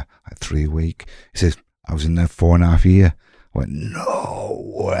for like 3 weeks. He says, "I was in there 4.5 years." I went, "No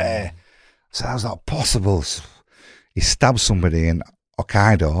way." So how's that possible? So he stabbed somebody in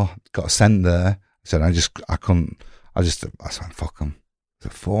Hokkaido, got sent there. He said, I said, fuck him. So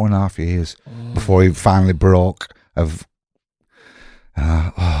 4.5 years before he finally broke. I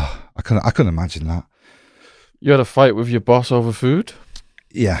couldn't imagine that. You had a fight with your boss over food?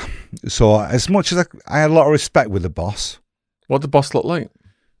 Yeah. So as much as I had a lot of respect with the boss. What did the boss look like?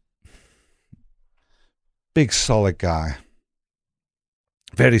 Big solid guy.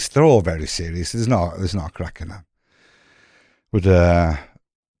 They're all very serious. There's not a crack in them. But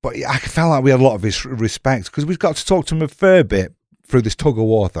I felt like we had a lot of his respect because we got to talk to him a fair bit through this tug of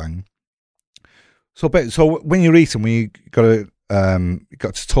war thing. So when you're eating, when you got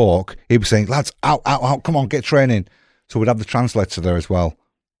to talk, he'd be saying, "Lads, out, come on, get training." So we'd have the translator there as well.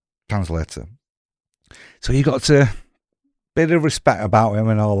 So you got to bit of respect about him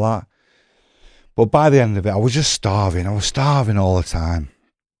and all that. But by the end of it, I was just starving. I was starving all the time.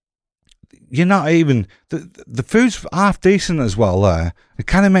 You're not even... The food's half decent as well there. It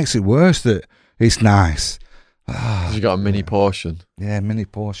kind of makes it worse that it's nice. You got a mini portion. Yeah, mini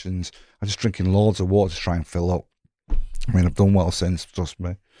portions. I'm just drinking loads of water to try and fill up. I mean, I've done well since, trust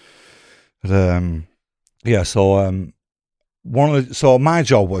me. But, yeah, so so my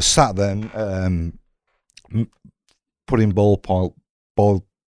job was sat there putting ball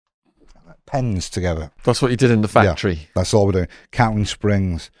pens together. That's what you did in the factory. Yeah, that's all we're doing. Counting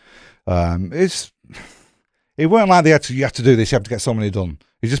springs. It weren't like you have to do this, you have to get so many done.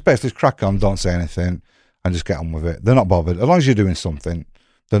 You just basically crack on, don't say anything, and just get on with it. They're not bothered. As long as you're doing something,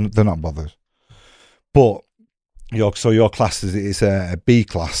 they're not bothered. But your class is a B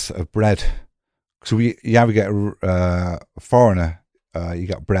class of bread. So you either get a foreigner, you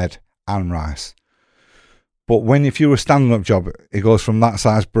got bread and rice. But if you're a standing up job, it goes from that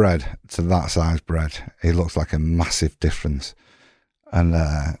size bread to that size bread. It looks like a massive difference. And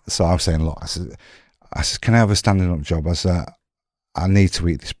so I was saying, look, I said, can I have a standing up job? I said, I need to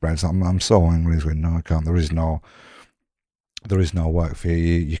eat this bread. I'm so angry. He's going, no, I can't. There is no work for you.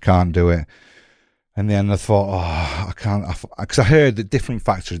 You can't do it. And then I thought, oh, I can't, because I heard that different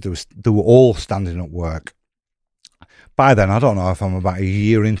factories, they were all standing up work. By then, I don't know if I'm about a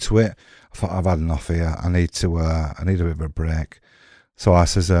year into it. I thought, I've had enough here. I need a bit of a break. So I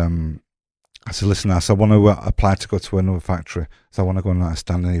says, listen, I want to apply to go to another factory. So I want to go and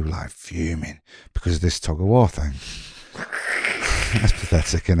stand. And he was like fuming because of this tug of war thing. That's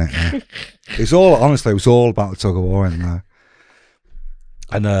pathetic, isn't it? Yeah. It was all about the tug of war in there.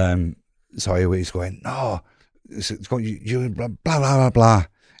 And so he's going, no, you blah, blah, blah, blah.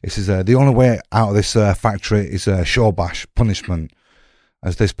 He says, the only way out of this factory is showbash, punishment.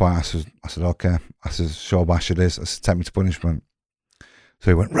 At this point, I said, okay. I said, showbash it is. I said, take me to punishment. So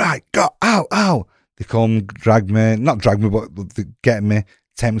he went, right, go, ow. They come, not drag me, but they get me,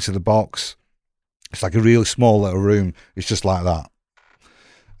 take me to the box. It's like a really small little room. It's just like that.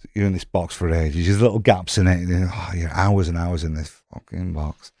 You're in this box for ages. There's little gaps in it. You're hours and hours in this fucking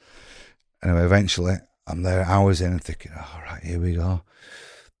box. Anyway, eventually, I'm there hours in and thinking, all right, here we go.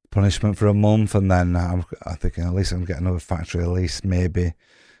 Punishment for a month. And then I'm thinking, at least I'm getting another factory, at least, maybe,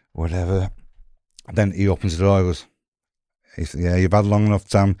 whatever. Then he opens the door and goes, he said, yeah, you've had long enough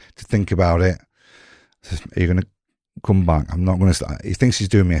time to think about it. He says, are you going to come back? I'm not going to. He thinks he's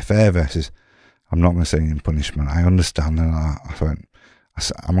doing me a favour. He says, I'm not going to say any punishment. I understand. And I went,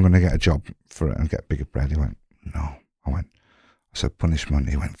 I'm going to get a job for it and get bigger bread. He went, no. I said, punishment.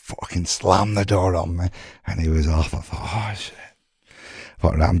 He went, fucking slam the door on me. And he was off. I thought, oh, shit. I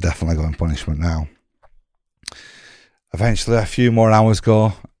thought, I'm definitely going punishment now. Eventually, a few more hours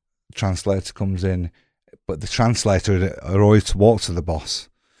go. The translator comes in. But the translator had always to walk to the boss.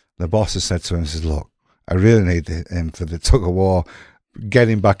 The boss has said to him, says, look, I really need him for the tug of war. Get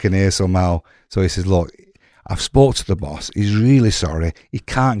him back in here somehow. So he says, look, I've spoke to the boss. He's really sorry. He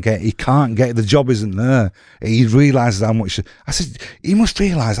can't get, the job isn't there. He realises how much, I said, he must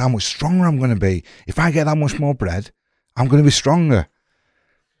realise how much stronger I'm going to be. If I get that much more bread, I'm going to be stronger.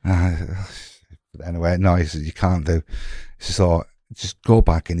 Anyway, no, he said, you can't do. He says, so just go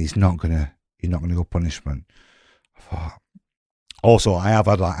back and you're not going to go punishment. I thought, also, I have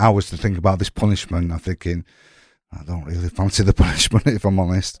had like hours to think about this punishment. I'm thinking, I don't really fancy the punishment, if I'm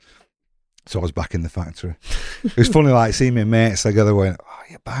honest. So I was back in the factory. It was funny, like, seeing my mates together going, oh,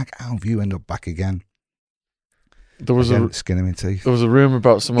 you're back? How have you end up back again? There was skin in my teeth. There was a rumour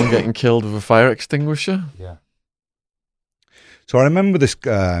about someone getting killed with a fire extinguisher. Yeah. So I remember this,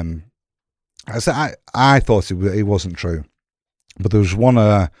 I thought it wasn't true. But there was one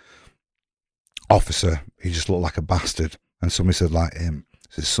officer, he just looked like a bastard. And somebody said, like him,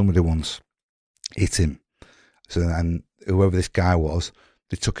 says somebody once hit him. So, and whoever this guy was,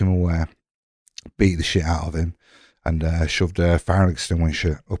 they took him away, beat the shit out of him, and shoved a fire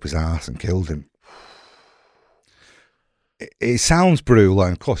extinguisher up his arse and killed him. It sounds brutal,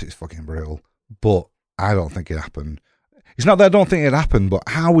 and of course it's fucking brutal, but I don't think it happened. It's not that I don't think it happened, but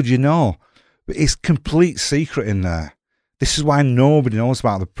how would you know? But it's complete secret in there. This is why nobody knows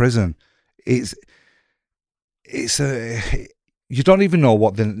about the prison. You don't even know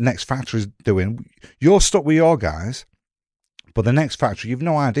what the next factory is doing. You're stuck with your guys, but the next factory, you've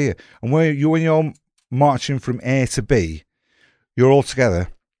no idea. And when you're marching from A to B, you're all together.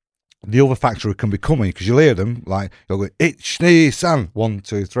 The other factory can be coming because you'll hear them like you'll go, Ich-ni-san, 1,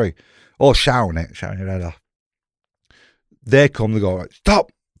 2, 3, or shouting your head off. They come, they go,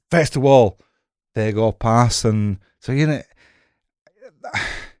 stop, face the wall. They go past, and so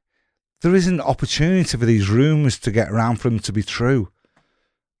there isn't opportunity for these rumours to get around for them to be true.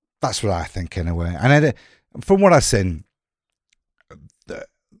 That's what I think, anyway. And from what I've seen,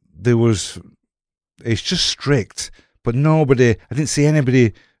 it's just strict, but I didn't see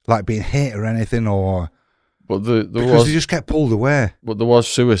anybody like being hit or anything, but because they just get pulled away. But there was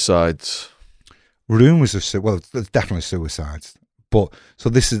suicides. Rumours of there's definitely suicides. But so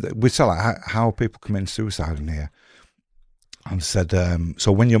we're like how people commit suicide in here. And said,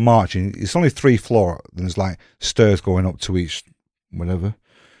 so when you're marching, it's only 3 floors. There's like stairs going up to each, whatever.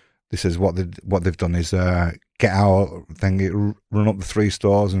 This is what they've done is get out, then run up the 3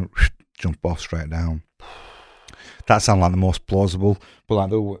 stairs and jump off straight down. That sounds like the most plausible. But like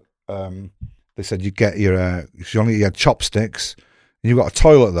they said, you get you had chopsticks, and you've got a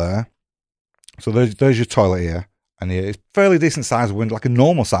toilet there. So there's your toilet here, and it's fairly decent size window, like a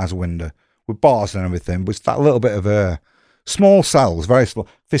normal size window with bars and everything. But it's that little bit of air. Small cells, very small,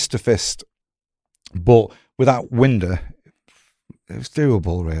 fist to fist. But with that window, it was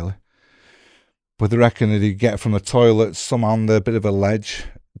doable, really. But they reckon that you get from the toilet, some on the bit of a ledge,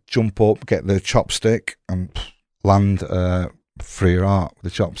 jump up, get the chopstick, and land for your art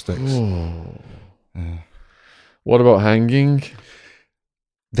with the chopsticks. Yeah. What about hanging?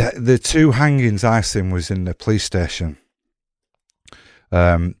 The two hangings I seen was in the police station.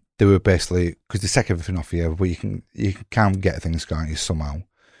 They were basically, because they take everything off you, but you can get things, can't you, somehow.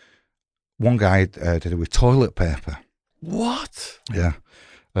 One guy did it with toilet paper. What? Yeah.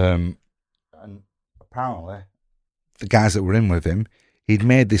 And apparently, the guys that were in with him, he'd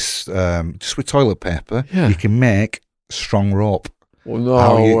made this, just with toilet paper, you can make strong rope. Well,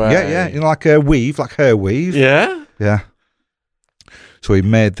 no way. Yeah, you know, like a weave, like hair weave. Yeah? Yeah. So he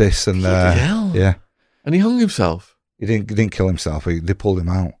made this and, Bloody hell. yeah. And he hung himself? He didn't kill himself. They pulled him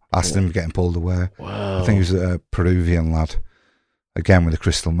out. Asked him to get him pulled away. Wow. I think he was a Peruvian lad. Again, with the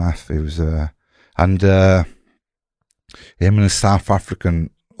crystal meth. He was, and him and a South African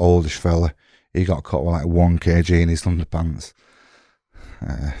oldish fella, he got caught with like 1 kg in his underpants.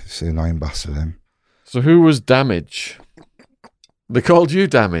 It's an annoying bastard, him. So who was Damage? They called you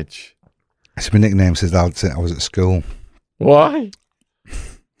Damage? It's my nickname since I was at school. Why?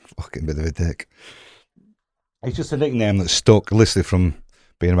 Fucking bit of a dick. It's just a nickname that stuck, literally from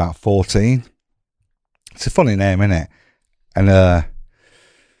being about 14. It's a funny name, isn't it? And, yeah.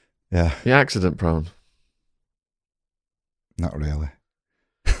 The accident prone? Not really.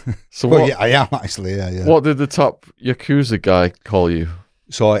 So Well, what, yeah, I am actually, yeah. what did the top Yakuza guy call you?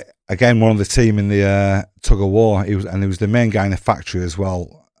 So, again, one of the team in the tug of war, he was the main guy in the factory as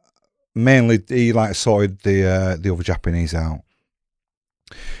well. Mainly, he like sorted the other Japanese out.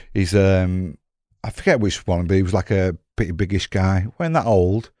 He's, I forget which one, but he was like a pretty biggish guy. Wasn't that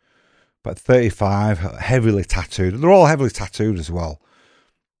old, but 35, heavily tattooed. They're all heavily tattooed as well.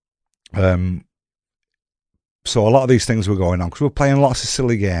 So a lot of these things were going on because we were playing lots of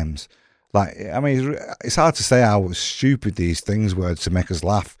silly games. Like, I mean, it's hard to say how stupid these things were to make us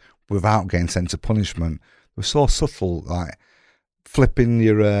laugh without getting sent to punishment. They were so subtle, like flipping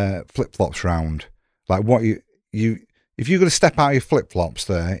your flip-flops round. Like what you if you're going to step out of your flip-flops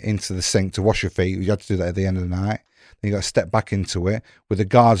there into the sink to wash your feet, you had to do that at the end of the night. Then you got to step back into it with the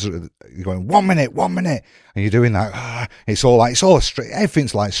guards you're going 1 minute, and you're doing that.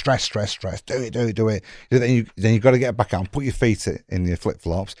 Everything's like stress. Do it. Then you got to get back out and put your feet in your flip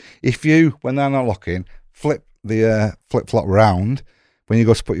flops. If you, when they're not locking, flip the flip flop round, when you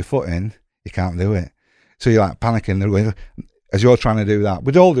go to put your foot in, you can't do it. So you're like panicking. They're going, as you're trying to do that,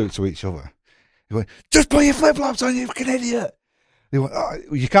 we'd all do it to each other. You're going, just put your flip flops on, you fucking idiot.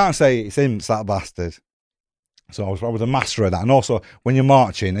 You can't say it's him, it's that bastard. So I was a master of that. And also, when you're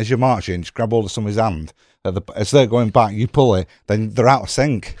marching, just grab hold of somebody's hand. As they're going back, you pull it, then they're out of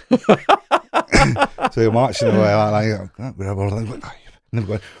sync. So you're marching away like grab hold of them. And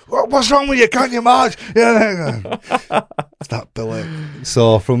they're going, what's wrong with you? Can't you march? Yeah, it's that Billy.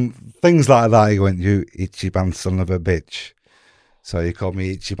 So from things like that, he went, you Ichiban son of a bitch. So he called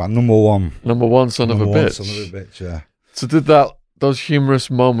me Ichiban, number one. Number one son of a bitch. Son of a bitch, yeah. So did those humorous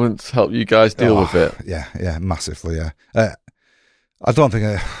moments help you guys deal with it? Yeah, massively, yeah. I don't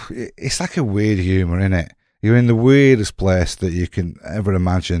think... it's like a weird humour, isn't it? You're in the weirdest place that you can ever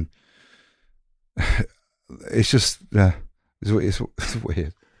imagine. It's just... Yeah, it's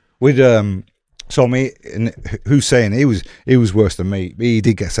weird. So me, Hussein, he was worse than me. He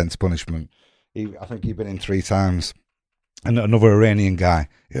did get sent to punishment. I think he'd been in 3 times. And another Iranian guy.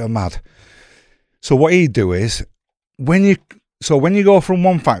 You're mad. So what he'd do is... When you go from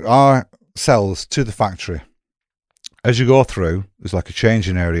our cells to the factory, as you go through, there's like a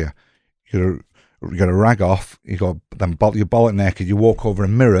changing area. You got to rag off. You got then your bollock naked. You walk over a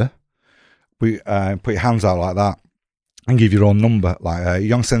mirror. Put your hands out like that, and give your own number, like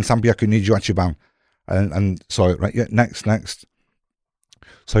Yongsen Sambyaku Niju Achiban, and so right, yeah, next.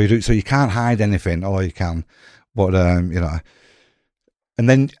 So you do. So you can't hide anything, although you can, but you know. And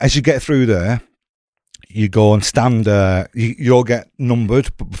then as you get through there, you go and stand, you'll get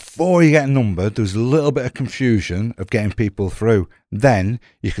numbered, but before you get numbered, there's a little bit of confusion of getting people through. Then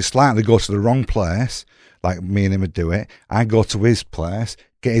you can slightly go to the wrong place, like me and him would do it. I go to his place,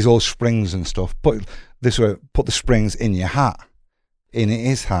 get his old springs and stuff, put the springs in your hat, in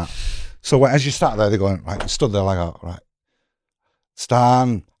his hat. So as you sat there, they're going, right, stood there like, oh, right,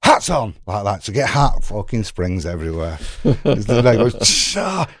 stand, hats on, like that. So get hat fucking springs everywhere. The guy goes,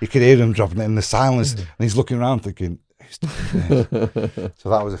 Shah! You could hear him dropping it in the silence, and he's looking around thinking, who's doing this? So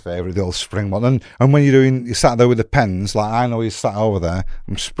that was a favourite, the old spring one. And when you sat there with the pens, like I know he's sat over there,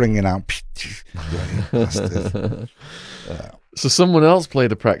 I'm springing out. So someone else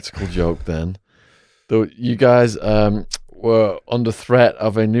played a practical joke then. Though you guys were under threat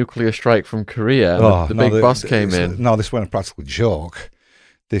of a nuclear strike from Korea. And the big boss came in. No, this wasn't a practical joke.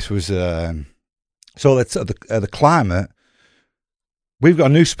 This was so the climate we've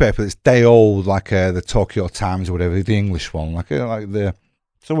got a newspaper that's day old, like the Tokyo Times or whatever, the English one,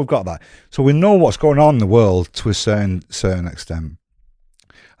 so we've got that. So we know what's going on in the world to a certain extent.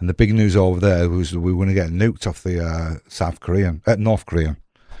 And the big news over there was we were going to get nuked off the North Korean.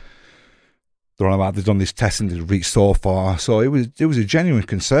 They're on about they've done this testing, they've reached so far. So it was a genuine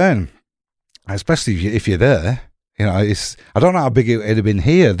concern, especially if you're there. You know, I don't know how big it'd have been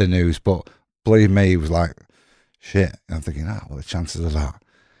here, the news, but believe me, it was like, shit. And I'm thinking, what are the chances of that?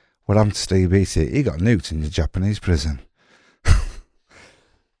 What happened to Steve Beattie? He got nuked in the Japanese prison.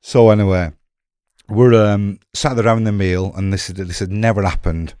 So anyway, we're sat there having the meal, and this had never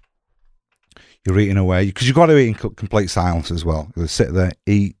happened. You're eating away, because you've got to eat in complete silence as well. You'll sit there,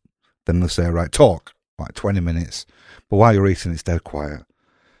 eat, then they'll say, right, talk, like 20 minutes. But while you're eating, it's dead quiet.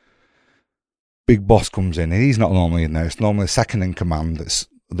 Big boss comes in. He's not normally in there. It's normally a second in command that's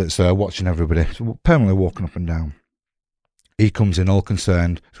watching everybody. So permanently walking up and down. He comes in all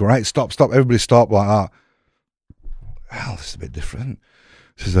concerned. So, right, stop, everybody stop, like that. Hell, this is a bit different.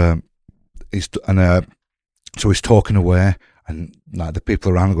 So he's talking away, and like the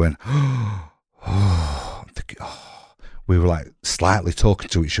people around are going, we were like slightly talking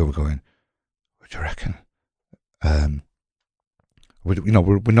to each other, going, what do you reckon? We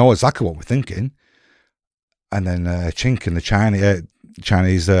know exactly what we're thinking. And then Chinkin, the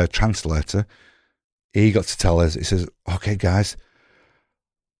Chinese translator, he got to tell us, he says, okay, guys,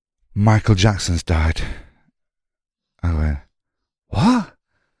 Michael Jackson's died. I went, what?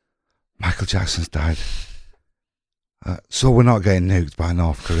 Michael Jackson's died. So we're not getting nuked by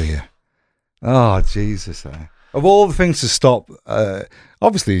North Korea. Oh, Jesus. Of all the things to stop,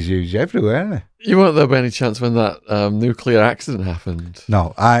 obviously it's used everywhere, isn't it? You weren't there by any chance when that nuclear accident happened?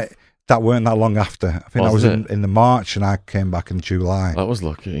 No, that weren't that long after. I think that was in the March, and I came back in July. That was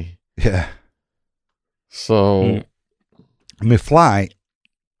lucky. Yeah. So... My flight,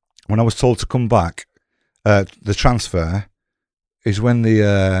 when I was told to come back, the transfer, is when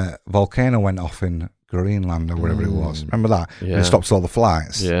the volcano went off in Greenland or wherever it was. Remember that? Yeah. It stops all the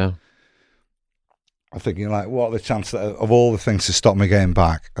flights. Yeah. I'm thinking, like, what are the chances of all the things to stop me getting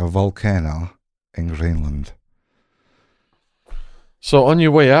back? A volcano in Greenland. So on your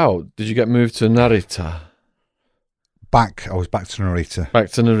way out, did you get moved to Narita? I was back to Narita.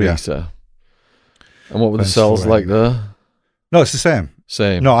 Back to Narita. Yeah. And what were the cells like there? No, it's the same.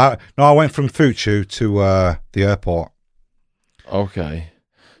 Same. No, I went from Fuchu to the airport. Okay.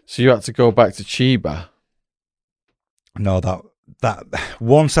 So you had to go back to Chiba? No, that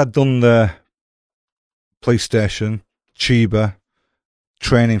once I'd done the police station, Chiba,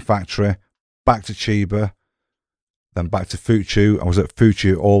 training factory, back to Chiba, then back to Fuchu. I was at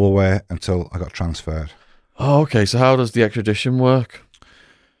Fuchu all the way until I got transferred. Oh, okay. So how does the extradition work?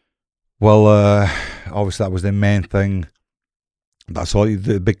 Well, obviously that was the main thing. That's all.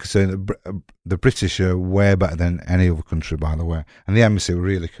 The big concern. The British are way better than any other country, by the way, and the embassy were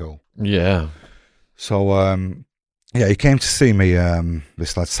really cool. Yeah. So, he came to see me.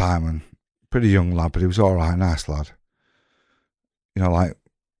 This lad Simon, pretty young lad, but he was all right, nice lad. You know, like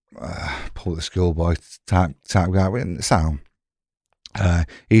public schoolboy type guy. Sound.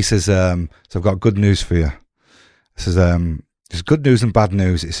 He says, "So I've got good news for you." He says, "There's good news and bad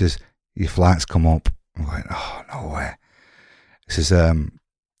news." It says, "Your flight's come up." I'm going, "Oh, no way." He says, I'm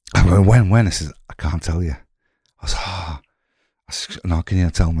going, when? He says, "I can't tell you." I was, I said, "No, can you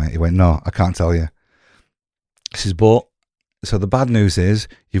tell me?" He went, "No, I can't tell you." He says, "But, so the bad news is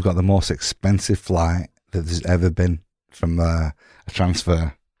you've got the most expensive flight that there's ever been from a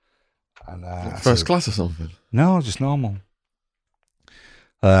transfer." And, First class or something? No, just normal.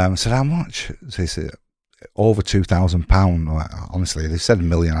 I said, "How much?" So he said, "Over £2,000. Honestly, they said $1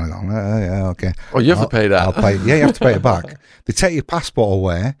 million. I go, yeah, okay. Oh, you have to pay that. I'll pay. Yeah, you have to pay it back. They take your passport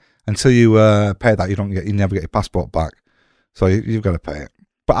away until you pay that. You never get your passport back. So you've got to pay it.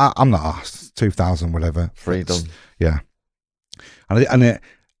 But I'm not asked. 2,000, whatever. Freedom. Yeah. And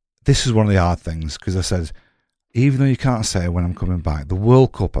this is one of the hard things, because I said, even though you can't say when I'm coming back, the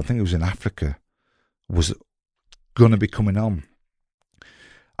World Cup, I think it was in Africa, was going to be coming on.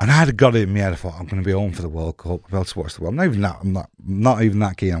 And I had got it in my head. I thought, I'm going to be home for the World Cup. I'll be able to watch the World Cup. I'm not even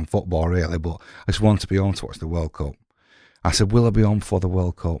that keen on football, really, but I just wanted to be home to watch the World Cup. I said, "Will I be home for the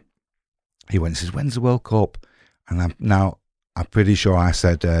World Cup?" He went and says, "When's the World Cup?" And I'm pretty sure I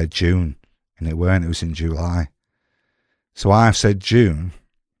said June, and it weren't. It was in July. So I've said June.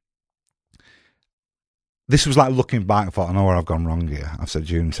 This was like looking back. I thought, I know where I've gone wrong here. I've said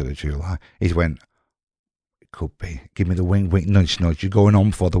June instead of July. He went, "It could be. Give me the wink, nudge. You're going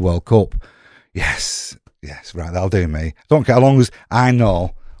on for the World Cup." Yes, right. That'll do me. Don't care, as long as I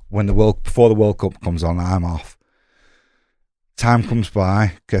know before the World Cup comes on, I'm off. Time comes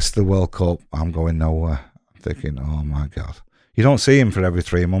by, gets to the World Cup. I'm going nowhere. I'm thinking, oh my God. You don't see him for every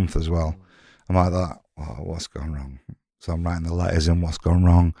 3 months as well. I'm like that. Oh, what's gone wrong? So I'm writing the letters in. What's gone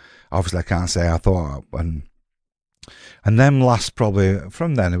wrong? Obviously, I can't say I thought. And then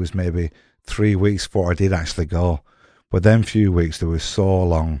from then, it was maybe 3 weeks before I did actually go. But then few weeks, there was so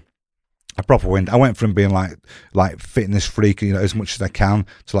long. I proper went. I went from being like fitness freak, as much as I can,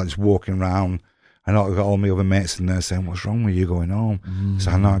 to like just walking around. I know I got all my other mates in there saying, "What's wrong with you going home?" So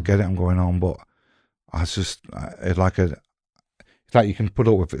I know I get it. I'm going home, but I was just it's like you can put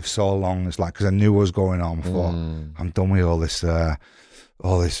up with it for so long. It's like because I knew what was going on. I thought I'm done with all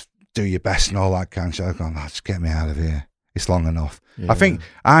this. Do your best and all that kind of shit. I'm going, just get me out of here. It's long enough. Yeah. I think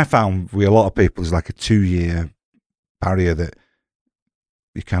I found with a lot of people it's like a 2-year barrier that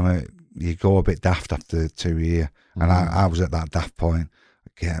you go a bit daft after 2 years, and I was at that daft point.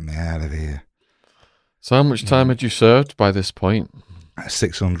 Get me out of here. So how much time had you served by this point?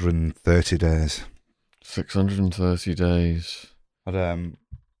 630 days. 630 days. But,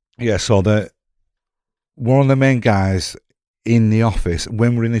 so one of the main guys in the office,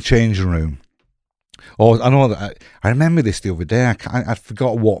 when we're in the changing room, I know that I remember this the other day. I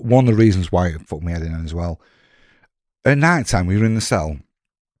forgot one of the reasons why it fucked me head in as well. At night time, we were in the cell.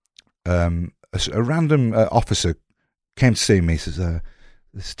 A random officer came to see me. He says,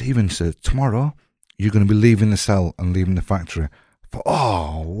 Stephen, tomorrow you're going to be leaving the cell and leaving the factory. I thought,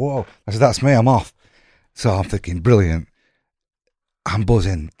 oh, whoa. I said, that's me, I'm off. So I'm thinking, brilliant. I'm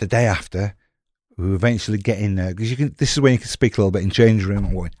buzzing. The day after, we eventually get in there. Because this is when you can speak a little bit in change room.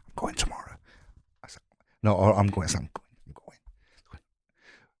 I'm going tomorrow. I said, no, I'm going. I'm going.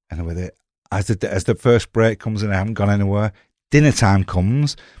 And with it, as the first break comes in, I haven't gone anywhere. Dinner time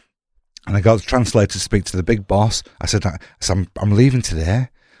comes, and I got the translator to speak to the big boss. I said, I'm leaving today.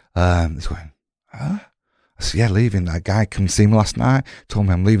 He's going, huh? I said, yeah, leaving. That guy came to see me last night, told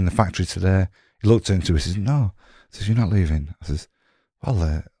me I'm leaving the factory today. He looked into it, he says, no. He says, you're not leaving. I says,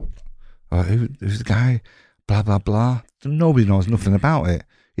 well, who's the guy? Blah, blah, blah. Nobody knows nothing about it.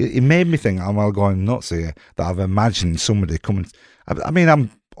 It made me think, I'm all going nuts here, that I've imagined somebody coming. I mean,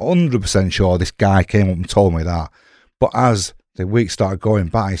 I'm 100% sure this guy came up and told me that. But as the weeks started going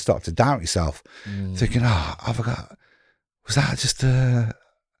by, you start to doubt yourself, thinking, I forgot. Was that just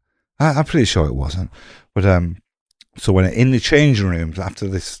I'm pretty sure it wasn't. But so when in the changing rooms after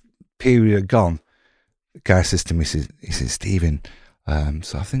this period had gone, the guy says to me, he says, Stephen,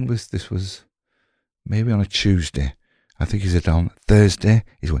 so I think this was maybe on a Tuesday. I think he said on Thursday.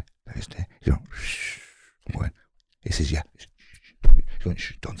 He's going, Thursday? He's going, shh. I'm going, he says, yeah. He's going,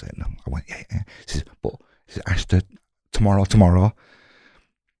 shh, don't say it, no. I went, yeah. He says, but he says, Ashton, tomorrow,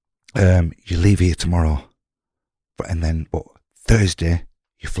 you leave here tomorrow. But Thursday,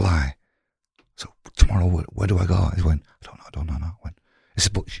 you fly. So tomorrow, where do I go? He went, I don't know. I went, he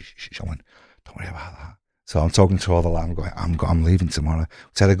said, but I went, don't worry about that. So I'm talking to all the land, going, I'm leaving tomorrow.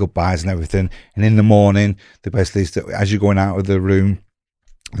 We said the goodbyes and everything. And in the morning, they basically, as you're going out of the room,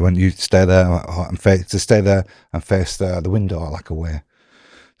 when you stay there and face the window like away.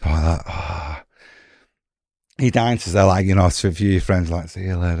 So I thought, he died to say, like, to a few of your friends, like, see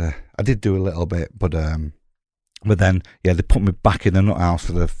you later. I did do a little bit, but then, they put me back in the nut house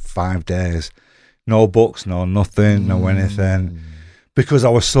for the 5 days. No books, no nothing, no anything. Because I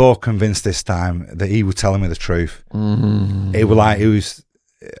was so convinced this time that he was telling me the truth. There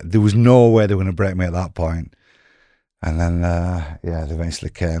was no way they were going to break me at that point. And then, they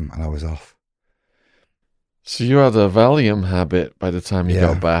eventually came and I was off. So you had a Valium habit by the time you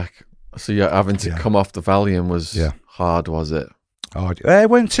got back. So you're having to come off the Valium was hard, was it? Oh, it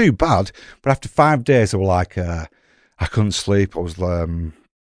wasn't too bad, but after 5 days, I was like, I couldn't sleep. I was,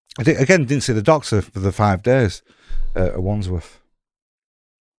 didn't see the doctor for the 5 days at Wandsworth.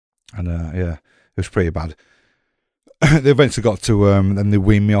 And, it was pretty bad. They eventually got to, then they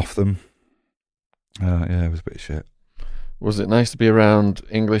weaned me off them. It was a bit shit. Was it nice to be around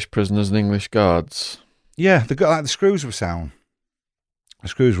English prisoners and English guards? Yeah, the screws were sound. The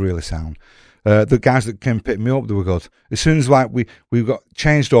screws were really sound. The guys that came pick me up, they were good. As soon as we got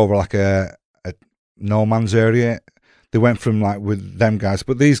changed over like a no man's area, they went from like with them guys,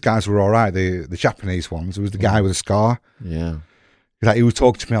 but these guys were all right. The Japanese ones. It was the guy with a scar. Yeah. Like he would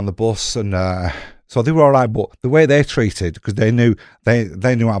talk to me on the bus, and so they were all right. But the way they treated, because they knew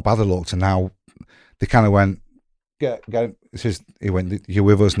how bad I looked, and now they kind of went, get. He went, you're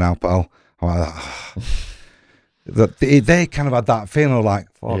with us now, pal. I'm like, they kind of had that feeling of like,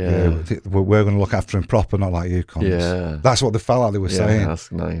 fuck we're going to look after him proper, not like you cunts. Yeah, that's what they felt like they were saying.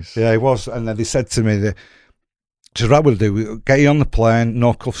 That's nice. Yeah, it was. And then they said to me, "Just what we'll do, we'll get you on the plane,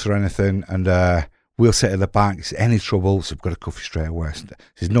 no cuffs or anything, and We'll sit at the back. Any trouble? So we've got a coffee straight away.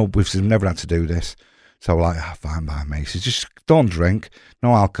 We've never had to do this. So we're like, fine by me. She says, just don't drink,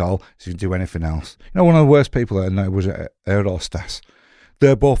 no alcohol, so you can do anything else. You know, one of the worst people I know was a air hostess.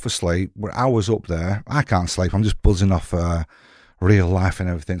 They're both asleep. We're hours up there. I can't sleep. I'm just buzzing off real life and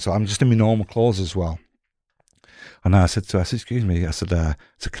everything. So I'm just in my normal clothes as well. And I said to her, excuse me. I said, can I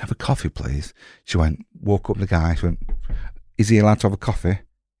have a coffee, please? She woke up the guy. She went, is he allowed to have a coffee?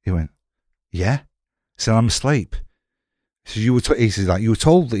 He went, yeah. I said, I'm asleep. He said, you were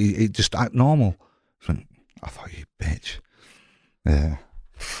told that he just act normal. I thought, you bitch. Yeah.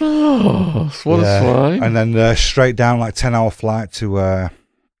 What a swine. And then straight down, like 10-hour flight to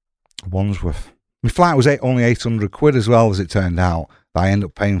Wandsworth. My flight was only 800 quid as well, as it turned out, that I ended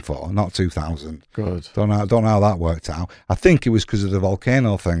up paying for, not 2,000. Good. Don't know how that worked out. I think it was because of the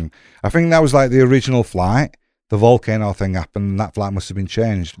volcano thing. I think that was like the original flight. The volcano thing happened, and that flight must have been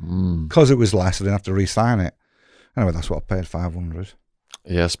changed. Because it was less, I didn't have to re-sign it. Anyway, that's what I paid, 500.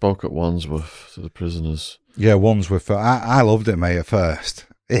 Yeah, I spoke at Wandsworth to the prisoners. Yeah, Wandsworth. I loved it, mate, at first.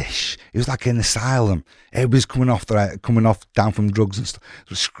 It was like an asylum. Everybody's coming off down from drugs and stuff,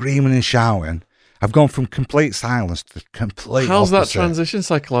 screaming and shouting. I've gone from complete silence to complete How's opposite. that transition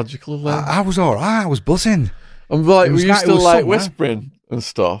psychologically? I was all right. I was buzzing. I'm like, were you still like somewhere. whispering and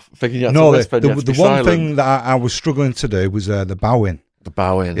stuff? Thinking you had to No, whisper, the one thing that I was struggling to do was the bowing. The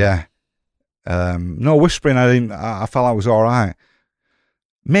bowing. Yeah. No, whispering, I felt I was all right.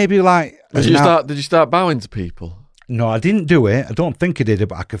 Maybe like... Did you start bowing to people? No, I didn't do it. I don't think I did it,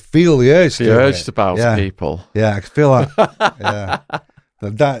 but I could feel the urge to do it. The urge to bow to people. Yeah, I could feel that.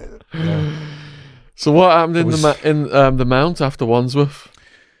 Yeah. So what happened in the Mount after Wandsworth?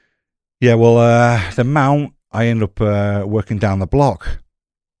 Yeah, well, the Mount, I ended up working down the block,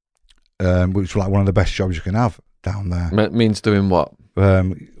 which was like one of the best jobs you can have down there. Means doing what?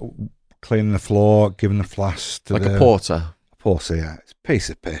 Cleaning the floor, giving the flask to a porter. Porter, yeah. It's a piece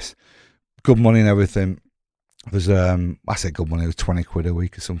of piss. Good money and everything. There's I say good money, it was 20 quid a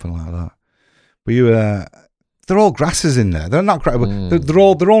week or something like that. But they're all grasses in there. They're not credible.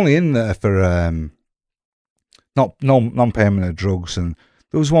 They're only in there for non-payment of drugs. And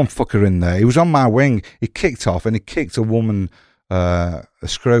there was one fucker in there. He was on my wing. He kicked off and he kicked a woman a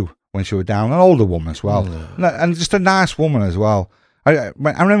screw when she was down, an older woman as well, and just a nice woman as well. I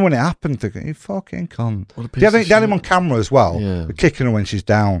remember when it happened. Thinking, you fucking cunt. They had him on camera as well, kicking her when she's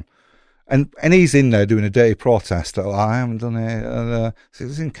down. And he's in there doing a dirty protest. I haven't done it. So it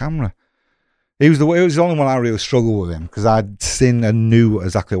was in camera. It was the only one I really struggled with him because I'd seen and knew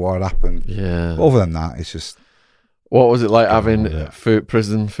exactly what had happened. Yeah. But other than that, it's just. What was it like having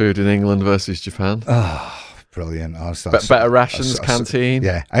prison food in England versus Japan? Oh, brilliant! Better rations, canteen.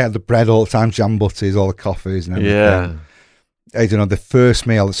 Yeah, I had the bread all the time, jam butties, all the coffees and everything. Yeah. I don't know, the first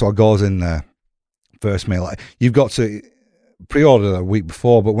meal that sort of goes in there. First meal, you've got to pre-order a week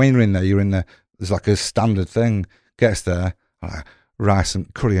before, but when you're in there, there's like a standard thing. Gets there, like rice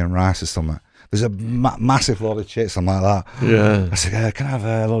and curry and rice or something. There's a massive load of chips, something like that. Yeah. I said, can I have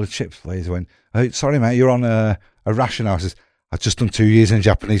a load of chips, please? He went, sorry, mate, you're on a ration now. I said, I've just done 2 years in a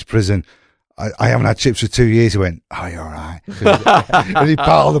Japanese prison. I haven't had chips for 2 years. He went, oh, you're all right. And he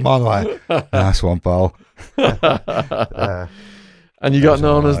piled them on like, nice one, pal. And you got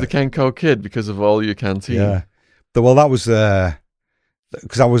known as the Kenko Kid because of all your canteen. Yeah. Well, that was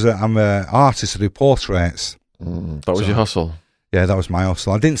because I'm an artist. I do portraits. That was your hustle. Yeah, that was my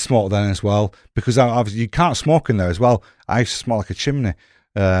hustle. I didn't smoke then as well because you can't smoke in there as well. I used to smell like a chimney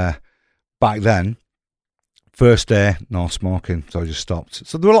back then. First day, no smoking, so I just stopped.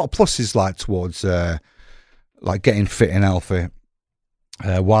 So there were a lot of pluses like towards like getting fit and healthy.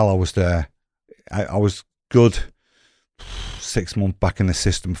 While I was there, I was good 6 months back in the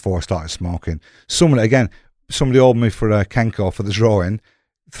system before I started smoking. Somebody ordered me for a Kenko for the drawing,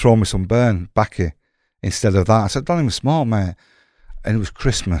 throw me some burn backy instead of that. I said, don't even smoke, mate. And it was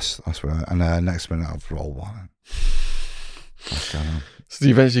Christmas. That's where. And next minute I've rolled one. So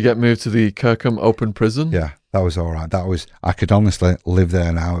you eventually get moved to the Kirkham Open Prison? Yeah, that was all right. I could honestly live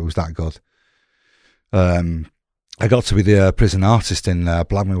there now. It was that good. I got to be the prison artist in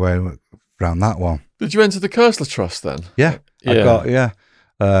blagged my way around that one. Did you enter the Kersler Trust then? Yeah.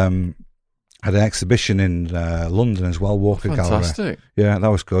 Had an exhibition in London as well, Walker Gallery. Fantastic. Yeah, that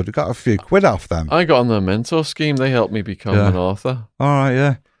was good. I got a few quid off them. I got on their mentor scheme. They helped me become an author. All right,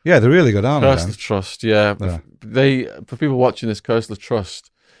 yeah. Yeah, they're really good, aren't they? Kersler Trust, yeah. They, for people watching this, Kersler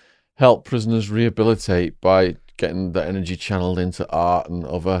Trust help prisoners rehabilitate by getting the energy channeled into art and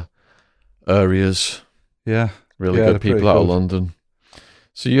other areas. Yeah. Really good people out of London.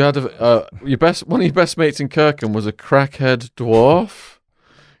 So you had one of your best mates in Kirkham was a crackhead dwarf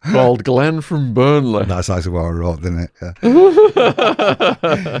called Glenn from Burnley. That's actually what I wrote, didn't it?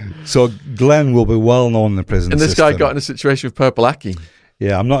 Yeah. So Glenn will be well known in the prison And this system. guy got in a situation with Purple Aki.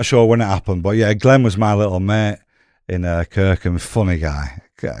 Yeah, I'm not sure when it happened, but yeah, Glenn was my little mate in Kirkham. Funny guy,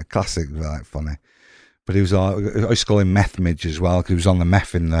 classic, like funny. But he was, I used to call him Meth Midge as well, because he was on the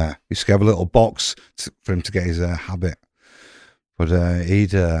meth in there. He used to have a little box for him to get his habit. But he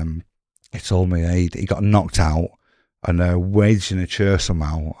told me he got knocked out and wedged in a chair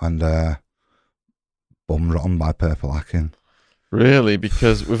somehow and bum rotten by Purple Aki. Really?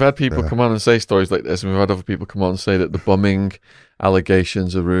 Because we've had people come on and say stories like this, and we've had other people come on and say that the bumming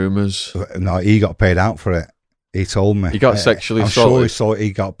allegations are rumours. No, he got paid out for it. He told me. He got sexually I'm assaulted. sure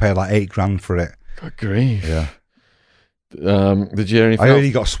he got paid like $8,000 for it. God grief. Yeah. Did you hear anything I heard else?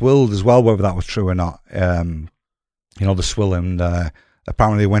 he got swilled as well, whether that was true or not. The swilling.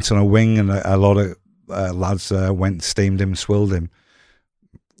 Apparently he went on a wing and a lot of lads steamed him, swilled him.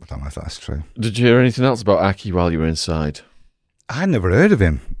 I don't know if that's true. Did you hear anything else about Aki while you were inside? I never heard of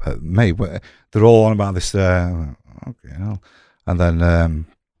him. Mate, they're all on about this. Okay, hell. And then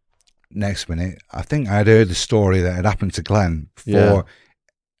next minute, I think I'd heard the story that had happened to Glenn before. Yeah.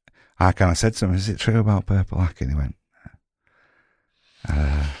 I kind of said to him, "Is it true about Purple Aki?" And he went,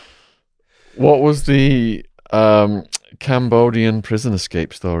 What was the Cambodian prison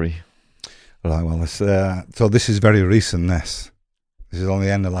escape story? Right, well, so this is very recent. This is only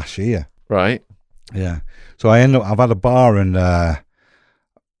the end of last year. Right. Yeah. So I've had a bar and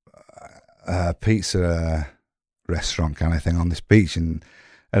pizza restaurant kind of thing on this beach, and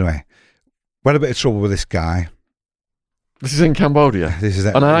anyway, we had a bit of trouble with this guy. This is in Cambodia. This is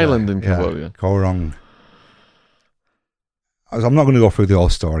An island in Cambodia. Koh Rong. I'm not going to go through the whole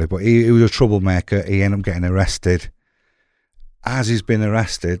story, but he was a troublemaker. He ended up getting arrested. As he's been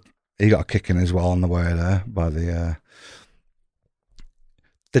arrested, he got a kicking as well on the way there by the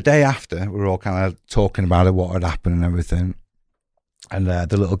day after. We were all kind of talking about it, what had happened and everything. And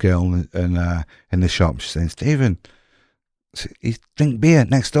the little girl in the shop, she's saying, "Stephen, he drink beer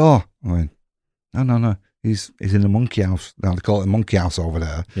next door." I went, No. He's in the monkey house. Now they call it the monkey house over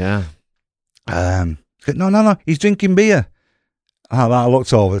there. Yeah. No. He's drinking beer. I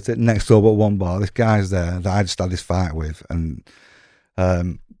looked over at it next door, but one bar. This guy's there that I just had this fight with, and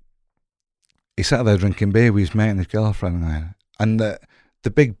he sat there drinking beer with his mate and his girlfriend. And the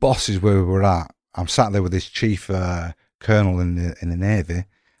big boss is where we were at. I'm sat there with this chief colonel in the Navy,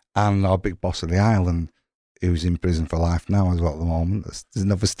 and our big boss of the island, who's in prison for life now as well at the moment. There's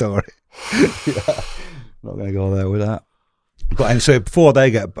another story. Yeah. Not going to go there with that. But and so before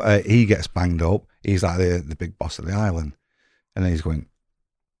he gets banged up, he's like the big boss of the island, and then he's going.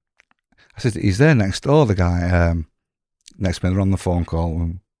 I said, "He's there next door." The guy next minute they're on the phone call.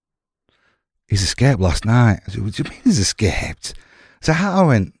 And he's escaped last night. I said, "What do you mean he's escaped?" So how I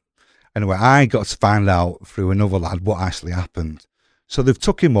went. Anyway, I got to find out through another lad what actually happened. So they've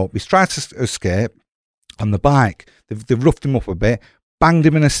took him up. He's tried to escape on the bike. They've roughed him up a bit. Banged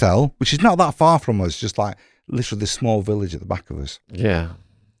him in a cell, which is not that far from us, just like literally this small village at the back of us. Yeah.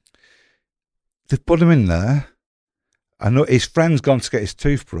 They've put him in there. I know his friend's gone to get his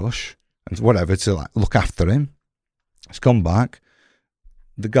toothbrush and whatever to like look after him. He's come back.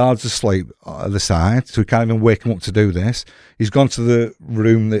 The guard's asleep at the side, so we can't even wake him up to do this. He's gone to the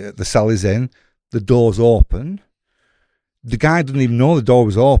room that the cell is in. The door's open. The guy didn't even know the door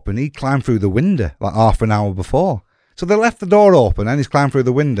was open. He climbed through the window like half an hour before. So they left the door open and he's climbed through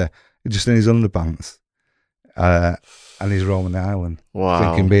the window just in his underpants. And he's roaming the island. Wow.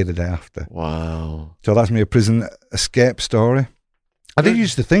 Drinking beer the day after. Wow. So that's me a prison escape story. I did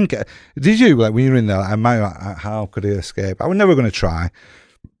used to think, did you, like when you were in there, like, how could he escape? I was never going to try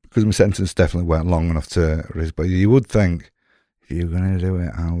because my sentence definitely weren't long enough to risk. But you would think, if you're going to do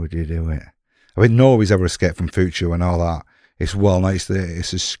it, how would you do it? I mean, nobody's ever escaped from Fuchu and all that. It's well nice.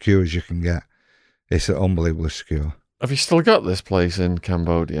 It's as secure as you can get. It's unbelievably secure. Have you still got this place in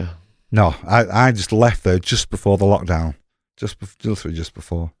Cambodia? No, I just left there just before the lockdown. Just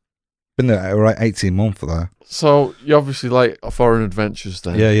before. Been there right 18 months for there. So you obviously like foreign adventures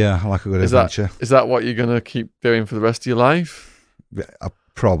then? Yeah, I like a good adventure. Is that what you're going to keep doing for the rest of your life?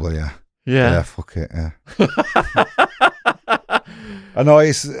 Probably, yeah. Yeah. Yeah, fuck it, yeah. I know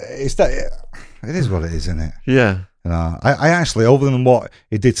it's that it is what it is, isn't it? Yeah. You know, I actually, other than what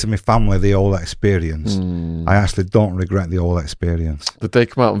it did to my family, the whole experience, I actually don't regret the whole experience. Did they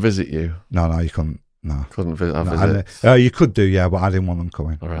come out and visit you? No, you couldn't. No, couldn't visit. You could do, yeah, but I didn't want them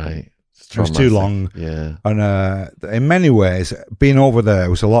coming. All right, it was too long. Yeah, and in many ways, being over there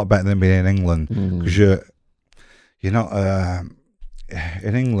was a lot better than being in England because you're not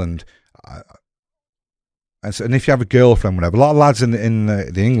in England. and if you have a girlfriend, whatever, a lot of lads in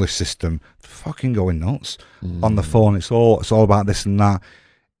the English system fucking going nuts on the phone. It's all about this and that.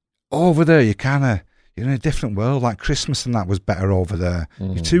 Over there, you're in a different world. Like Christmas and that was better over there.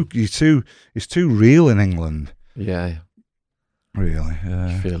 It's too real in England. Yeah. Really.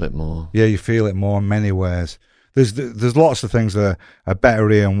 You feel it more. Yeah, you feel it more in many ways. There's lots of things that are better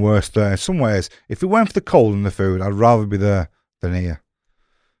here and worse there. In some ways, if it weren't for the cold and the food, I'd rather be there than here.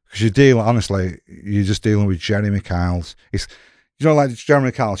 Because you're just dealing with Jeremy Kyles. It's, like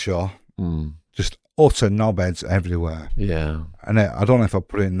Jeremy Kyle show, just utter knobheads everywhere. Yeah. And I don't know if I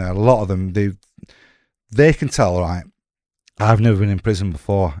put it in there. A lot of them, they can tell, right, I've never been in prison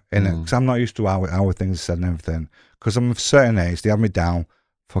before, because I'm not used to how things are said and everything. Because I'm of a certain age, they have me down,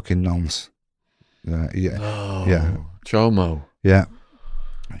 fucking nonce. Yeah. Chomo. Yeah.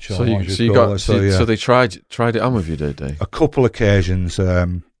 So they tried it on with you, did they? A couple occasions,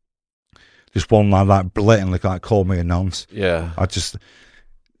 just one lad like blatantly called me a nonce. Yeah. I just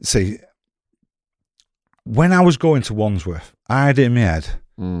see when I was going to Wandsworth, I had it in my head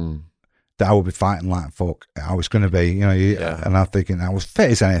that I would be fighting like fuck. I was going to be, and I'm thinking I was fit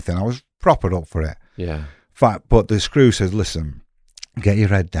as anything. I was propered up for it. Yeah. But the screw says, listen, get your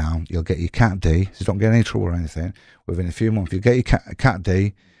head down. You'll get your Cat D. So don't get any trouble or anything. Within a few months, you'll get your Cat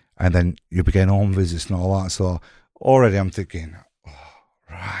D, and then you'll be getting home visits and all that. So already I'm thinking,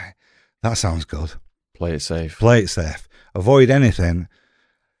 right, that sounds good. Play it safe. Avoid anything.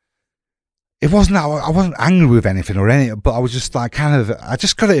 It wasn't that I wasn't angry with anything or anything, but I was just like I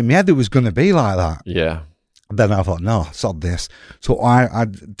just got it in my head that it was going to be like that. Yeah. Then I thought, no, sod this. So I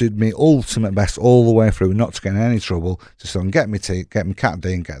did my ultimate best all the way through not to get in any trouble, just to get my Cat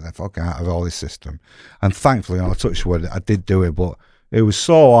D and get the fuck out of all this system. And thankfully, I touched wood, I did do it, but it was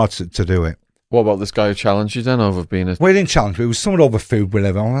so hard to do it. What about this guy who challenged you then over being a... Well, he didn't challenge me. It was someone over food,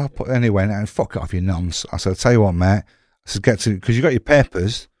 whatever. I put anyway, and fuck off, you nonce. I said, I'll tell you what, mate. I said, because you got your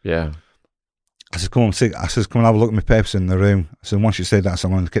papers. Yeah. I said, come and have a look at my papers in the room. I said, once you say that, so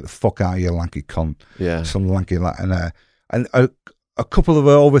I'm going to get the fuck out of you, lanky cunt. Yeah. Some lanky, and a couple of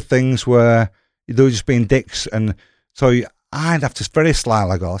other things where they were just being dicks, and so I'd have to very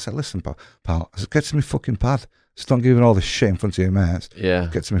slyly go, I said, listen, pal, I said, get to me fucking pad. Just don't give it all this shit in front of your mates. Yeah.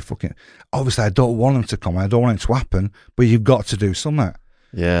 Get to me fucking... Obviously, I don't want them to come. I don't want it to happen, but you've got to do something.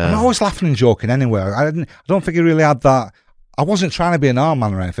 Yeah. I'm always laughing and joking anyway. I don't think he really had that... I wasn't trying to be an arm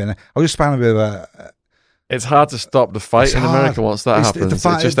man or anything. I was just trying to be a... It's hard to stop the fight in America once that happens. It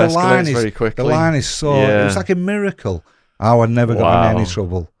just escalates very quickly. The line is so... Yeah. It was like a miracle. I never got in any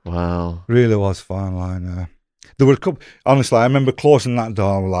trouble. Wow. Really was fine line. There were a couple... Honestly, I remember closing that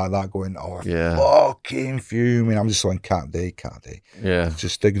door like that, going, fucking fuming. I'm just saying, Cat D. Yeah.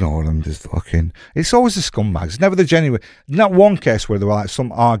 Just ignore them, just fucking... It's always the scumbags. It's never the genuine... Not one case where they were like,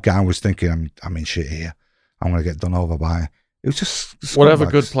 some art guy was thinking, I'm in shit here. I'm going to get done over by... It was just scumbags. Whatever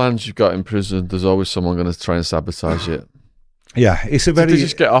good plans you've got in prison, there's always someone going to try and sabotage it. Yeah, it's a very... Did they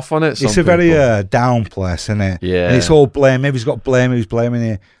just get off on it? It's a very down place, isn't it? Yeah. And it's all blame. Maybe he's got blame, maybe he's blaming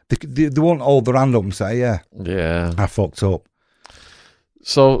you. They won't hold their hand up and say, yeah, I fucked up.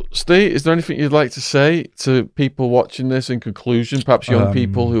 So, Steve, is there anything you'd like to say to people watching this in conclusion? Perhaps young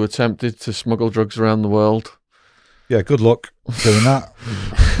people who attempted to smuggle drugs around the world? Yeah, good luck doing that.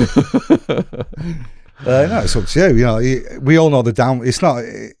 No, it's up to you. We all know the down. It's not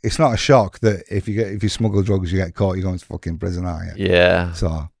a shock that if you smuggle drugs, you get caught. You're going to fucking prison, aren't you? Yeah.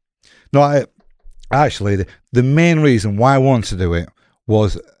 So, no, actually, the main reason why I wanted to do it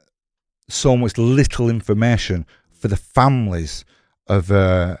was so much little information for the families of.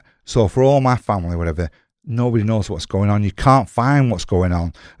 So for all my family, whatever, nobody knows what's going on. You can't find what's going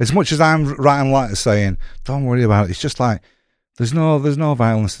on. As much as I'm writing letters saying, "Don't worry about it," it's just like. There's no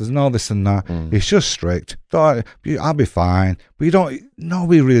violence. There's no this and that. It's just strict. I'll be fine. But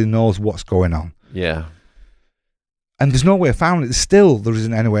nobody really knows what's going on. Yeah. And there's no way of finding it. There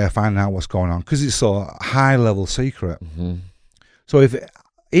isn't any way of finding out what's going on because it's so high level secret. Mm-hmm. So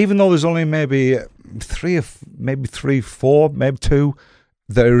even though there's only maybe three, four, maybe two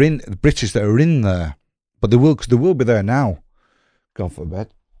that are in the British that are in there, but they will be there now. God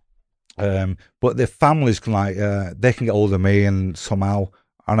forbid. But their families can they can get hold of me and somehow,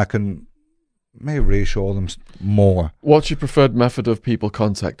 and I can maybe reassure them more. What's your preferred method of people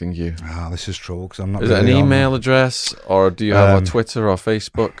contacting you? This is trouble because I'm not. Is it an email address or do you have a Twitter or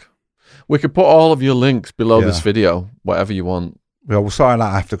Facebook? We could put all of your links below this video, whatever you want. Well, we'll sort it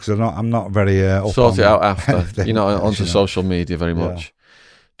out after because I'm not very. Sort it out after. You're not onto social media very much. Yeah.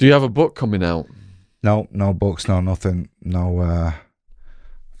 Do you have a book coming out? No books, no nothing, no.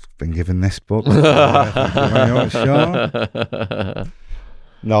 Been given this book. Thank you very much, Sean.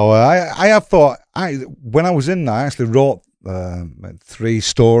 No, I have thought when I was in there, I actually wrote 3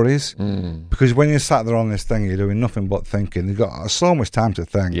 stories because when you're sat there on this thing, you're doing nothing but thinking. You've got so much time to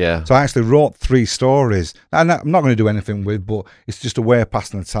think. Yeah. So I actually wrote 3 stories. And I'm not going to do anything with, but it's just a way of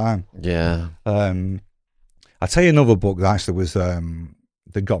passing the time. Yeah. I'll tell you another book that actually was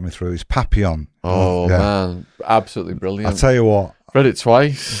that got me through is Papillon. Oh man, absolutely brilliant. I'll tell you what. Read it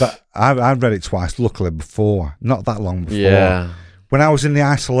twice. But I've read it twice, luckily, before. Not that long before. Yeah. When I was in the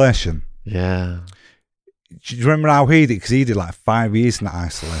isolation. Yeah. Do you remember how he did? Because he did like 5 years in that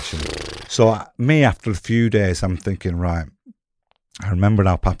isolation. So me, after a few days, I'm thinking, right, I remember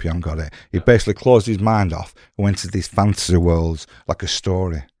how Papillon got it. He basically closed his mind off and went to these fantasy worlds like a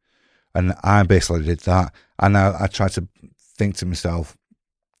story. And I basically did that. And I tried to think to myself,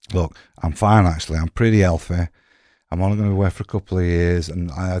 look, I'm fine actually. I'm pretty healthy. I'm only going to be away for a couple of years. And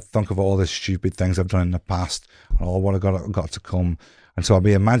I think of all the stupid things I've done in the past and all what I've got to come. And so I'll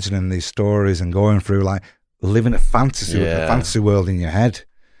be imagining these stories and going through like living a fantasy world in your head.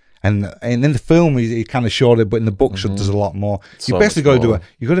 And in the film, he kind of showed it, but in the book, there's a lot more. So you basically got to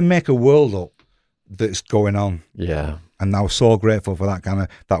you got to make a world up that's going on. Yeah. And I was so grateful for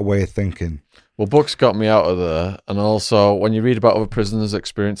that way of thinking. Well, books got me out of there. And also, when you read about other prisoners'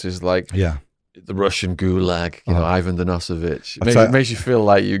 experiences, like the Russian Gulag, Ivan Denisovich, it makes you feel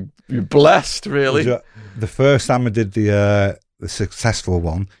like you're blessed, really. The first time I did the successful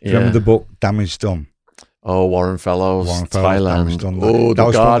one, do you remember the book Damage Done? Oh, Warren Fellows, Thailand. Oh,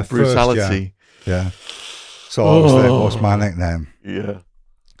 the guard brutality. Yeah. So obviously, what's my nickname? Yeah.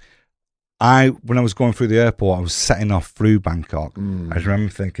 When I was going through the airport, I was setting off through Bangkok. I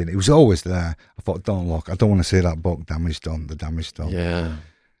remember thinking, it was always there. I thought, don't look, I don't want to see that book, The Damage Done. Yeah.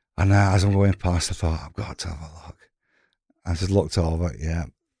 And as I'm going past, I thought, I've got to have a look. I just looked over,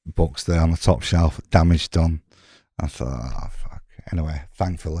 books there on the top shelf, Damage Done. I thought, oh, fuck. Anyway,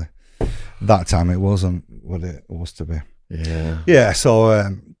 thankfully, that time it wasn't what it was to be. Yeah. Yeah,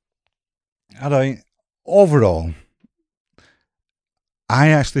 so, overall, I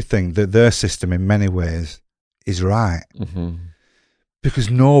actually think that their system in many ways is right. Mm-hmm. Because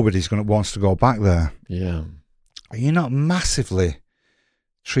nobody's wants to go back there. Yeah. You're not massively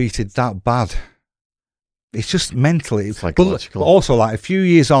treated that bad. It's just mentally. Psychological. But also, like a few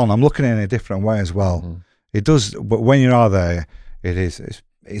years on, I'm looking in a different way as well. Mm-hmm. It does, but when you are there, it's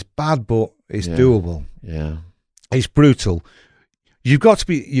bad, but it's doable. Yeah. It's brutal. You've got to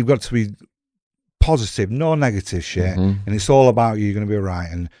be positive, no negative shit, and it's all about you're going to be right,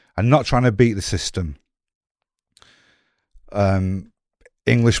 and not trying to beat the system.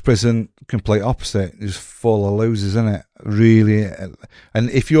 English prison, complete opposite, is full of losers, isn't it? Really, and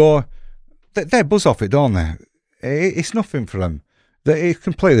if they buzz off it, don't they? It's nothing for them. It's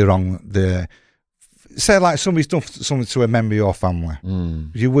completely wrong. Say like somebody's done something to a member of your family,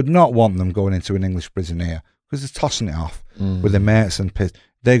 you would not want them going into an English prison here because they're tossing it off with their mates and piss.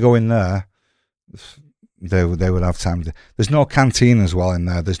 They go in there. They would have time. There's no canteen as well in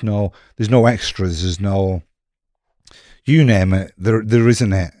there. There's no extras. There's no, you name it. There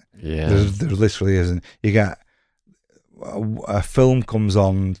isn't it. Yeah. There literally isn't. You get a film comes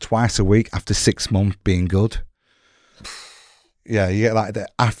on twice a week after 6 months being good. Yeah, you get like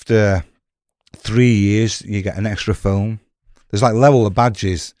after 3 years you get an extra film. There's like level of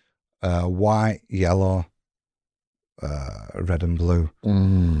badges, white, yellow, red and blue,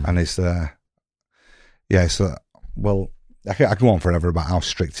 and it's yeah, so, well, I can go on forever about how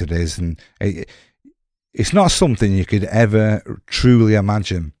strict it is, and it's not something you could ever truly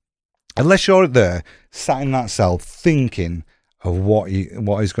imagine unless you're there, sat in that cell, thinking of what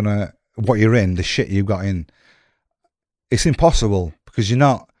you're in, the shit you got in. It's impossible because you're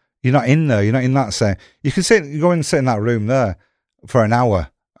not in there, you're not in that set. You can go and sit in that room there for an hour,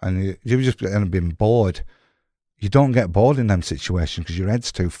 and you've just end up being bored. You don't get bored in them situations because your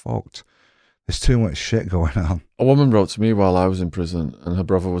head's too fucked. There's too much shit going on. A woman wrote to me while I was in prison, and her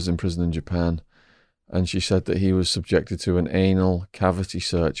brother was in prison in Japan, and she said that he was subjected to an anal cavity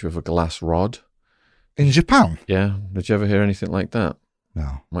search with a glass rod. In Japan? Yeah. Did you ever hear anything like that?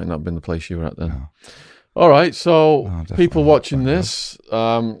 No. Might not have been the place you were at then. No. All right, so people watching not. this,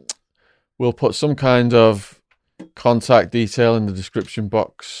 we'll put some kind of contact detail in the description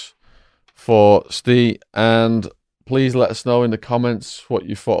box for Steve, and please let us know in the comments what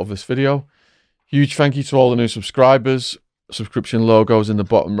you thought of this video. Huge thank you to all the new subscribers. Subscription logos in the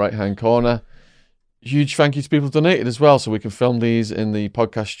bottom right-hand corner. Huge thank you to people who donated as well, so we can film these in the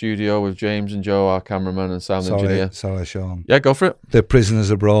podcast studio with James and Joe, our cameraman and sound engineer. Sorry, Sean. Yeah, go for it. The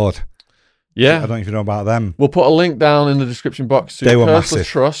Prisoners Abroad. Yeah. I don't know if you know about them. We'll put a link down in the description box to Cursed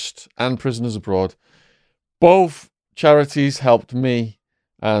Trust and Prisoners Abroad. Both charities helped me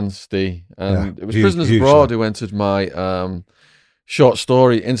and Steve. And Yeah, it was huge- Prisoners huge Abroad lad. who entered my short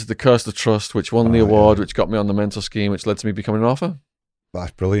story Into the Curse of Trust, which won the award, which got me on the mentor scheme, which led to me becoming an author.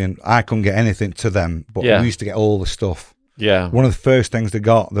 That's brilliant. I couldn't get anything to them, but Yeah. we used to get all the stuff. Yeah. One of the first things they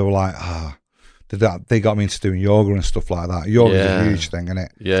got, they were like, they got me into doing yoga and stuff like that. Yoga's Yeah. a huge thing, isn't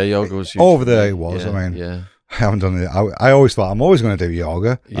it? Yeah, yoga was huge. Over there it was. Yeah, I mean, yeah. I haven't done it. I always thought I'm always going to do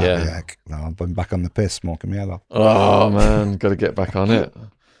yoga. Yeah. Heck, no, I've been back on the piss, smoking my head off. Oh man, got to get back on it.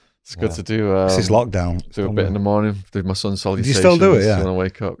 It's good to do. This is lockdown. Do a bit in the morning. Do my son's salutations. still do it, yeah? When I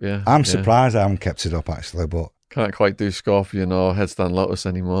wake up, yeah. I'm yeah. surprised I haven't kept it up actually, but Can't quite do Scorpion or Headstand Lotus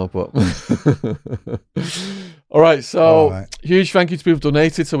anymore, but all right. So All right. huge thank you to people who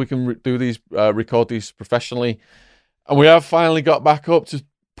donated, so we can do these, record these professionally, and we have finally got back up to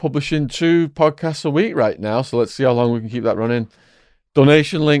publishing 2 podcasts a week right now. So let's see how long we can keep that running.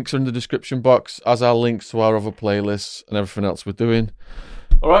 Donation links are in the description box, as are links to our other playlists and everything else we're doing.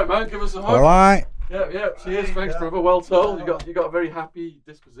 All right, man, give us a hug. all right. Yeah. Cheers. Thanks, brother. Well told. You got a very happy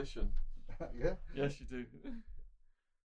disposition. Yeah. Yes, you do.